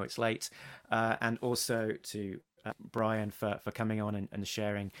 even though it's late, and also to Brian for coming on and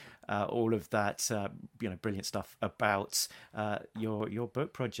sharing all of that brilliant stuff about your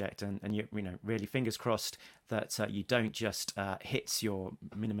book project, and you really fingers crossed that you don't just hit your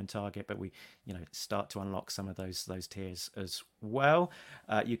minimum target, but we start to unlock some of those tiers as well.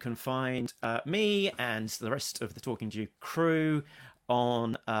 You can find me and the rest of the Talking Jew crew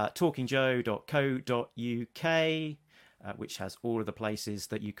on talkingjoe.co.uk. which has all of the places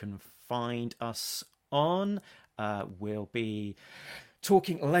that you can find us on. We'll be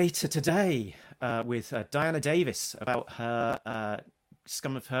talking later today with Diana Davis about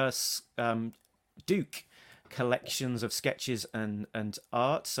some of her Duke collections of sketches and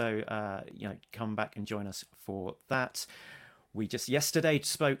art. So, come back and join us for that. We just yesterday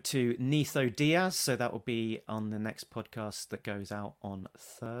spoke to Nitho Diaz, so that will be on the next podcast that goes out on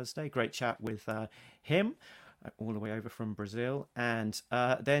Thursday. Great chat with him, all the way over from Brazil. And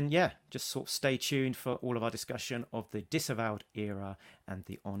then, just sort of stay tuned for all of our discussion of the Disavowed era and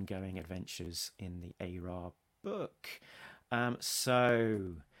the ongoing adventures in the ARA book.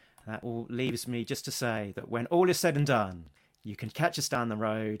 So that all leaves me just to say that when all is said and done, you can catch us down the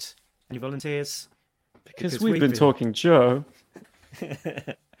road. Any volunteers? Because we've been talking Joe.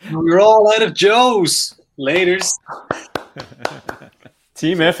 We're all out of Joes. Laters.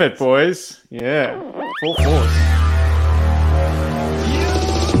 Team effort, boys. Yeah. Full force.